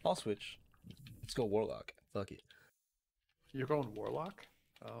now. I'll switch. Let's go Warlock. Fuck it. You're going Warlock?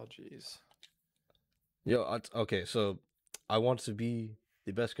 Oh, jeez. Yo, okay, so I want to be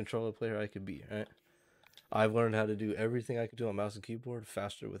the best controller player I could be, right? I've learned how to do everything I could do on mouse and keyboard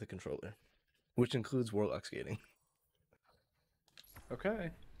faster with a controller, which includes Warlock skating.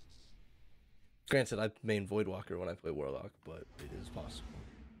 Okay. Granted, I main Voidwalker when I play Warlock, but it is possible.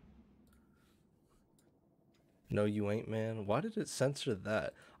 No, you ain't, man. Why did it censor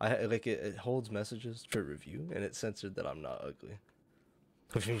that? It holds messages for review, and it censored that I'm not ugly,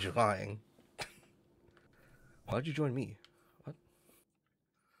 which means you're lying. Why'd you join me? What?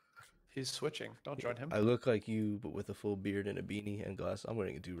 He's switching. Don't join him. I look like you, but with a full beard and a beanie and glasses. I'm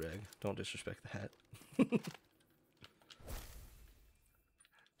wearing a do-rag. Don't disrespect the hat.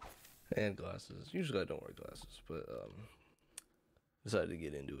 And glasses. Usually I don't wear glasses, but decided to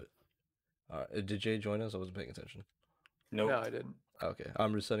get into it. Alright, did Jay join us? I wasn't paying attention. Nope. No, I didn't. Okay,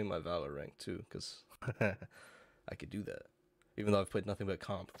 I'm resetting my Valor rank too, because I could do that. Even though I've played nothing but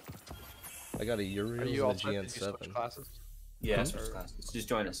comp. I got a Are Uriel you and all a set? Did you switch GN7. classes? Yeah, Hmm? switch classes. Just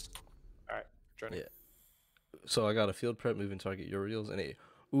join us. Alright, join Yeah. So I got a field prep moving target Uriels and a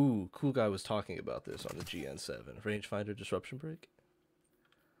cool guy was talking about this on the GN7. Rangefinder disruption break.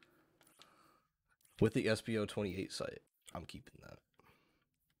 With the SPO 28 sight. I'm keeping that.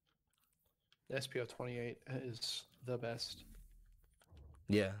 The SPO 28 is the best.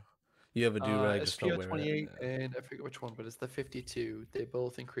 Yeah. You have a do-rag, just don't SPO wear 28 it. and I forget which one, but it's the 52. They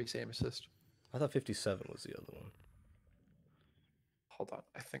both increase aim assist. I thought 57 was the other one. Hold on,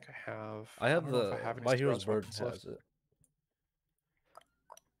 I think I have. I have don't know the if I have any My Hero's Sparrows Burden weapons has it.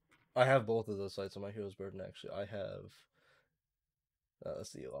 I have both of those sites on My Hero's Burden actually. I have that's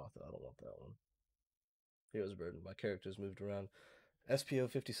the Elotha. I don't want that one. Hero's Burden. My character's moved around. SPO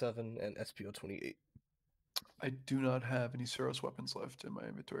 57 and SPO 28. I do not have any Suros weapons left in my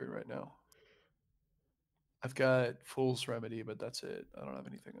inventory right now. I've got Fool's Remedy, but that's it. I don't have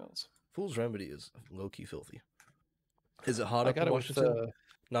anything else. Fool's Remedy is low key filthy. Is it hot I up got in it with Washington?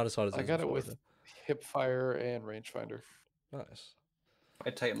 Not as hot as I is got in it with Florida. Hipfire and Rangefinder. Nice.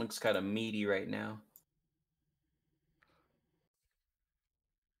 My Titan looks kind of meaty right now.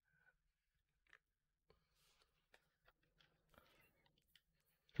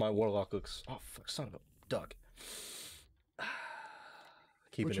 My Warlock looks. Oh fuck! Son of a duck.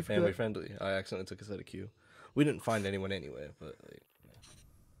 Keeping What'd it you family forget? friendly. I accidentally took a set of Q. We didn't find anyone anyway, but like,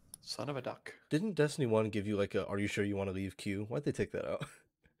 Son of a duck. didn't Destiny 1 give you like a "Are you sure you want to leave Q"? Why'd they take that out?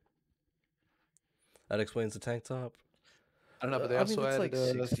 That explains the tank top. I don't know, but they I mean, also it's added like a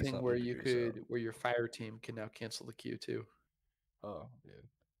 60 thing something where you degrees could, where your fire team can now cancel the queue too. Oh,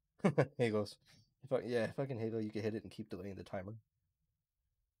 dude. Halos. If I can Halo, you can hit it and keep delaying the timer.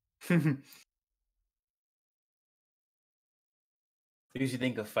 I usually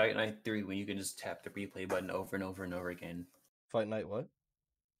think of Fight Night 3 when you can just tap the replay button over and over and over again. Fight Night what?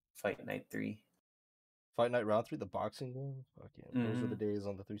 Fight Night 3. Fight Night Round 3, the boxing game? Fuck yeah. Those were the Mhm. days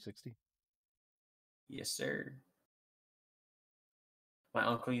on the 360. Yes, sir. My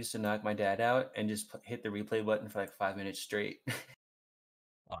uncle used to knock my dad out and just hit the replay button for like 5 minutes straight.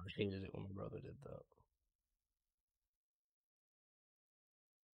 Oh, I hated it when my brother did that.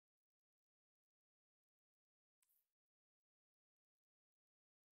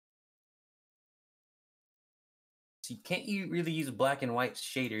 See, can't you really use black and white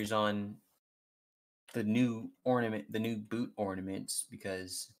shaders on the new boot ornaments,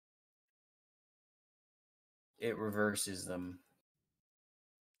 because it reverses them?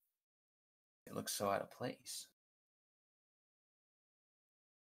 It looks so out of place.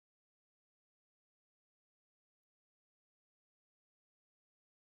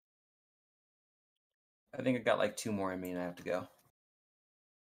 I think I got like 2 more in me and I have to go.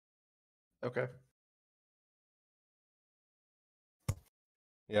 Okay.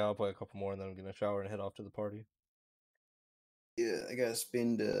 Yeah, I'll play a couple more and then I'm gonna shower and head off to the party. Yeah, I gotta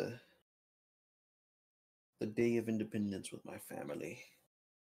spend the Day of Independence with my family.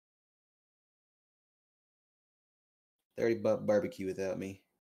 They already bought barbecue without me,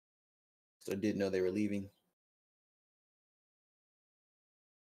 so I didn't know they were leaving.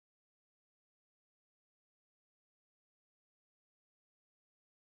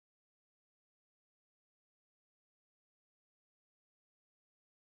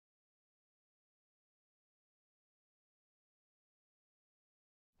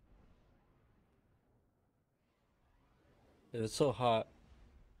 It's so hot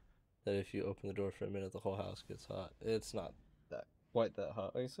that if you open the door for a minute, the whole house gets hot. It's not that quite that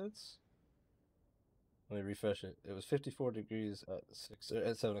hot. Like I said, let me refresh it. It was 54 degrees at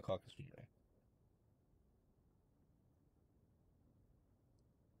 7 o'clock this morning.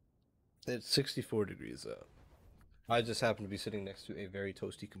 It's 64 degrees out. I just happen to be sitting next to a very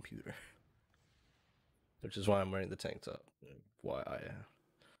toasty computer, which is why I'm wearing the tank top. Why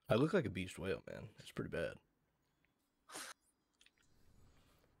I look like a beached whale, man. It's pretty bad.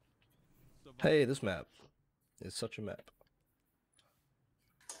 Hey, this map is such a map.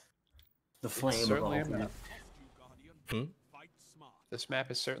 The flame of certainly a ultimate. map. Hmm? This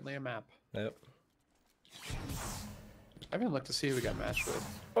map is certainly a map. Yep. I haven't looked to see who we got matched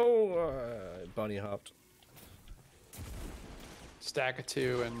with. Oh, bunny hopped. Stack of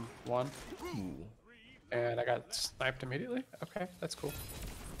 2 and 1. Ooh. And I got sniped immediately? Okay, that's cool.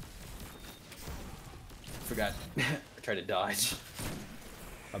 Forgot. I tried to dodge.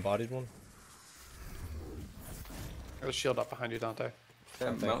 I bodied one. There's a shield up behind you, Dante. Is that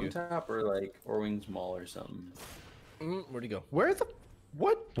Thank you. mountaintop or like Orwing's Mall or something? Where'd he go? Where the...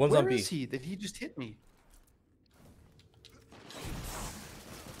 What? One's Where on B. is he? Did he just hit me?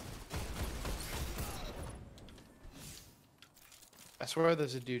 I swear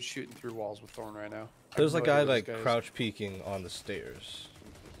there's a dude shooting through walls with Thorn right now. I There's a have no guy idea what like this is. crouch peeking on the stairs.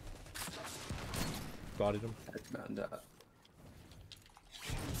 Bodied him. That's mountaintop.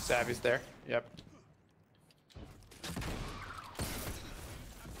 Savvy's there. Yep.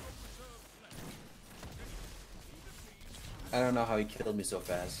 I don't know how he killed me so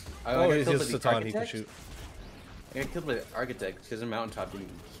fast. I Oh, got he's killed just by a the Satan he can architect. shoot. I got killed by the architect because the mountaintop didn't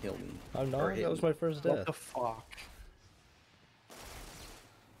even kill me. Oh no, Or hit that was me. my first What death. the fuck?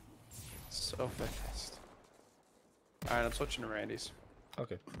 So fast. Alright, I'm switching to Randy's.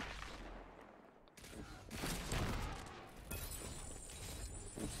 Okay.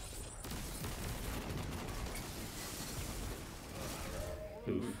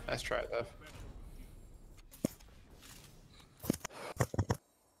 Oof. Nice try, though.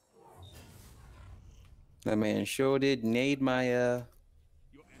 That man sure did nade my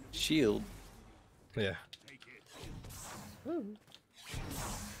shield. Yeah.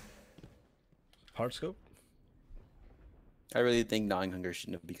 Hard scope? I really think Gnawing Hunger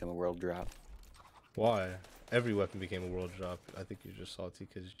shouldn't have become a world drop. Why? Every weapon became a world drop. I think you're just salty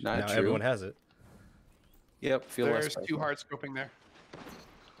because Not now true. everyone has it. Yep, feel less There's 2 special. hard scoping there.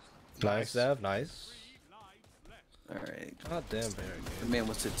 Nice, Zav. Nice. Alright. God damn, Barry. The man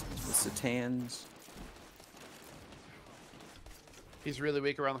with the Satans. He's really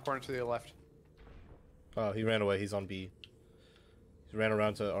weak around the corner to the left. Oh, he ran away. He's on B. He ran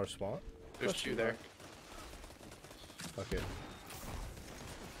around to our spot. There's 2 there. Okay.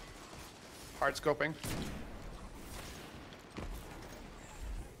 Hard scoping.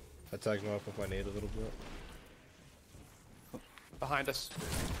 I tagged him up with my nade a little bit. Behind us.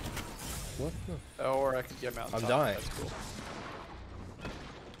 What the? Or I could get him out. I'm top. dying. That's cool.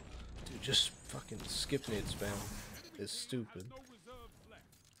 Dude, just fucking skip nade spam. It's stupid. No reserves left.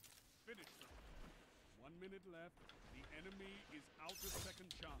 Finish them. 1 minute left. The enemy is out of second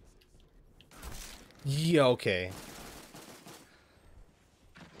chances. Yeah, okay.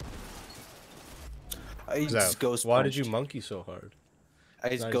 I just Zav, ghost why did you punched. monkey so hard? I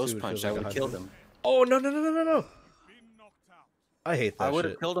just Now you ghost see what it punched. feels I like would have 100? killed him. Oh, no, no, no, no, no, no. Been knocked out. I hate that I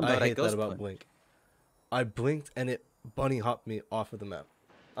would've shit. killed him, I but I hate that ghost about punched. Blink. I blinked and it bunny hopped me off of the map.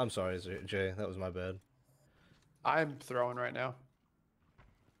 I'm sorry, Jay. That was my bad. I'm throwing right now.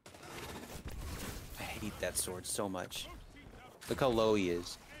 I hate that sword so much. Look how low he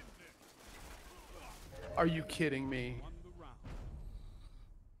is. Are you kidding me? Won the round.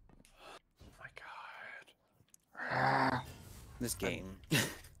 Oh my god. This game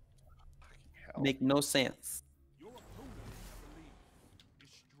Hell. make no sense. Your opponent has a lead.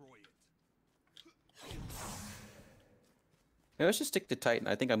 Destroy it. Maybe let's just stick to Titan.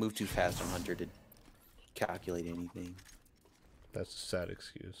 I think I moved too fast on Hunter to calculate anything. That's a sad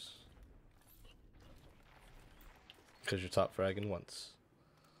excuse. Because you're top fragging once.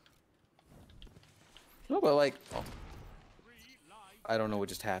 No, but like, oh, I don't know what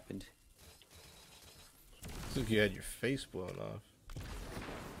just happened. It's like you had your face blown off.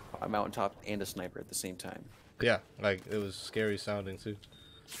 I'm out on top and a sniper at the same time. Yeah, like it was scary sounding too.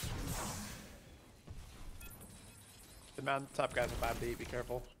 The mountaintop guy's a bad beat. Be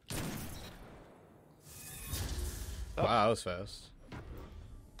careful. Oh. Wow, that was fast.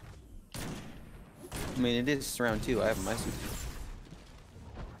 I mean, it is round 2. I have my suit.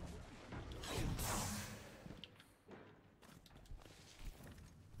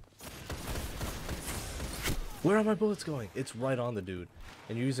 Where are my bullets going? It's right on the dude.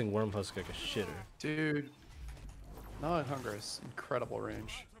 And you're using worm husk like a shitter. Dude. Gnawing Hunger is incredible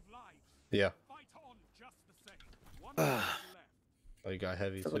range. Out of life. Yeah. Fight on just the same. 1 minute left. Oh, you got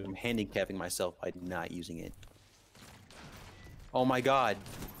heavy I feel like too. I'm handicapping myself by not using it. Oh my god.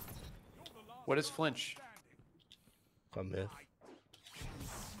 What is flinch? I'm mid.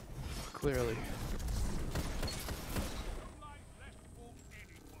 Clearly.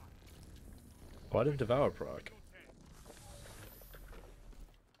 Why did Devour proc?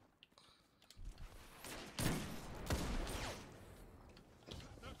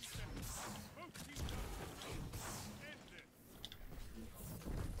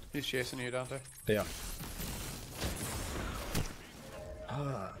 He's chasing you, Dante. Yeah.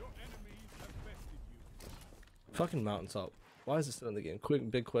 Ah. Fucking mountaintop. Why is it still in the game?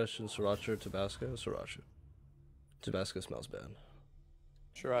 Quick, big question. Sriracha or Tabasco? Sriracha. Tabasco smells bad.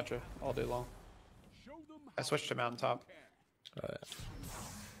 Sriracha all day long. I switched to mountaintop. Alright.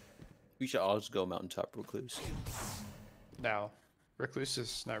 We should all just go mountaintop recluse. Now, Recluse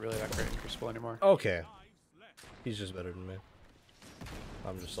is not really that great in Crucible anymore. Okay. He's just better than me.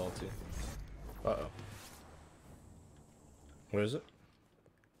 I'm just salty. Uh-oh. Where is it?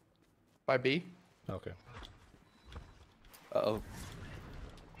 By B? Okay. Uh-oh.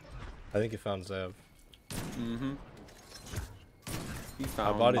 I think you found Zav. Mm-hmm. He I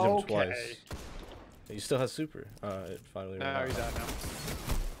found bodied him Okay. twice. He still has super. It finally ran No, out. he's out now.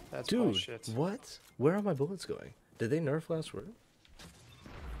 That's Dude, bullshit. what? Where are my bullets going? Did they nerf last word?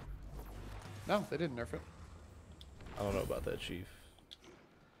 No, they didn't nerf it. I don't know about that, Chief.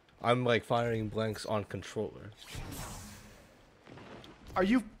 I'm like firing blanks on controller. Are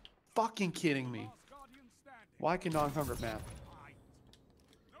you fucking kidding me? Why can Gnawing Hunger map?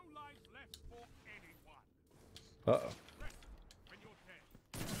 No lives left for anyone. Uh-oh. When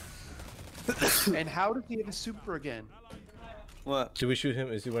you're dead. And how did he have a super again? What? Should we shoot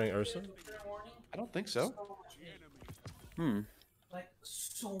him? Is he wearing Ursa? I don't think so. Hmm. Like,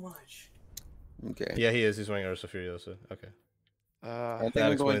 so much. Okay. Yeah, he is. He's wearing Ursa Furiosa. Okay. I think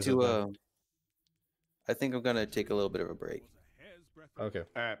That I'm going explains to it then. I think I'm gonna take a little bit of a break. Okay.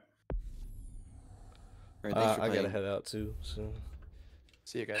 All right. All right, thanks for I gotta playing. head out too. So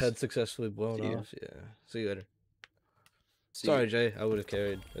See you guys. head successfully blown See ya. off. Yeah. See you later. See ya. Sorry, Jay. I would have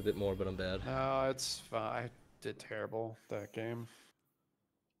carried a bit more, but I'm bad. No, it's fine. I did terrible that game.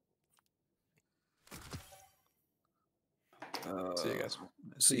 See you guys.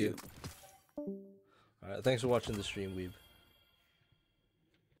 See you. All right. Thanks for watching the stream, Weeb.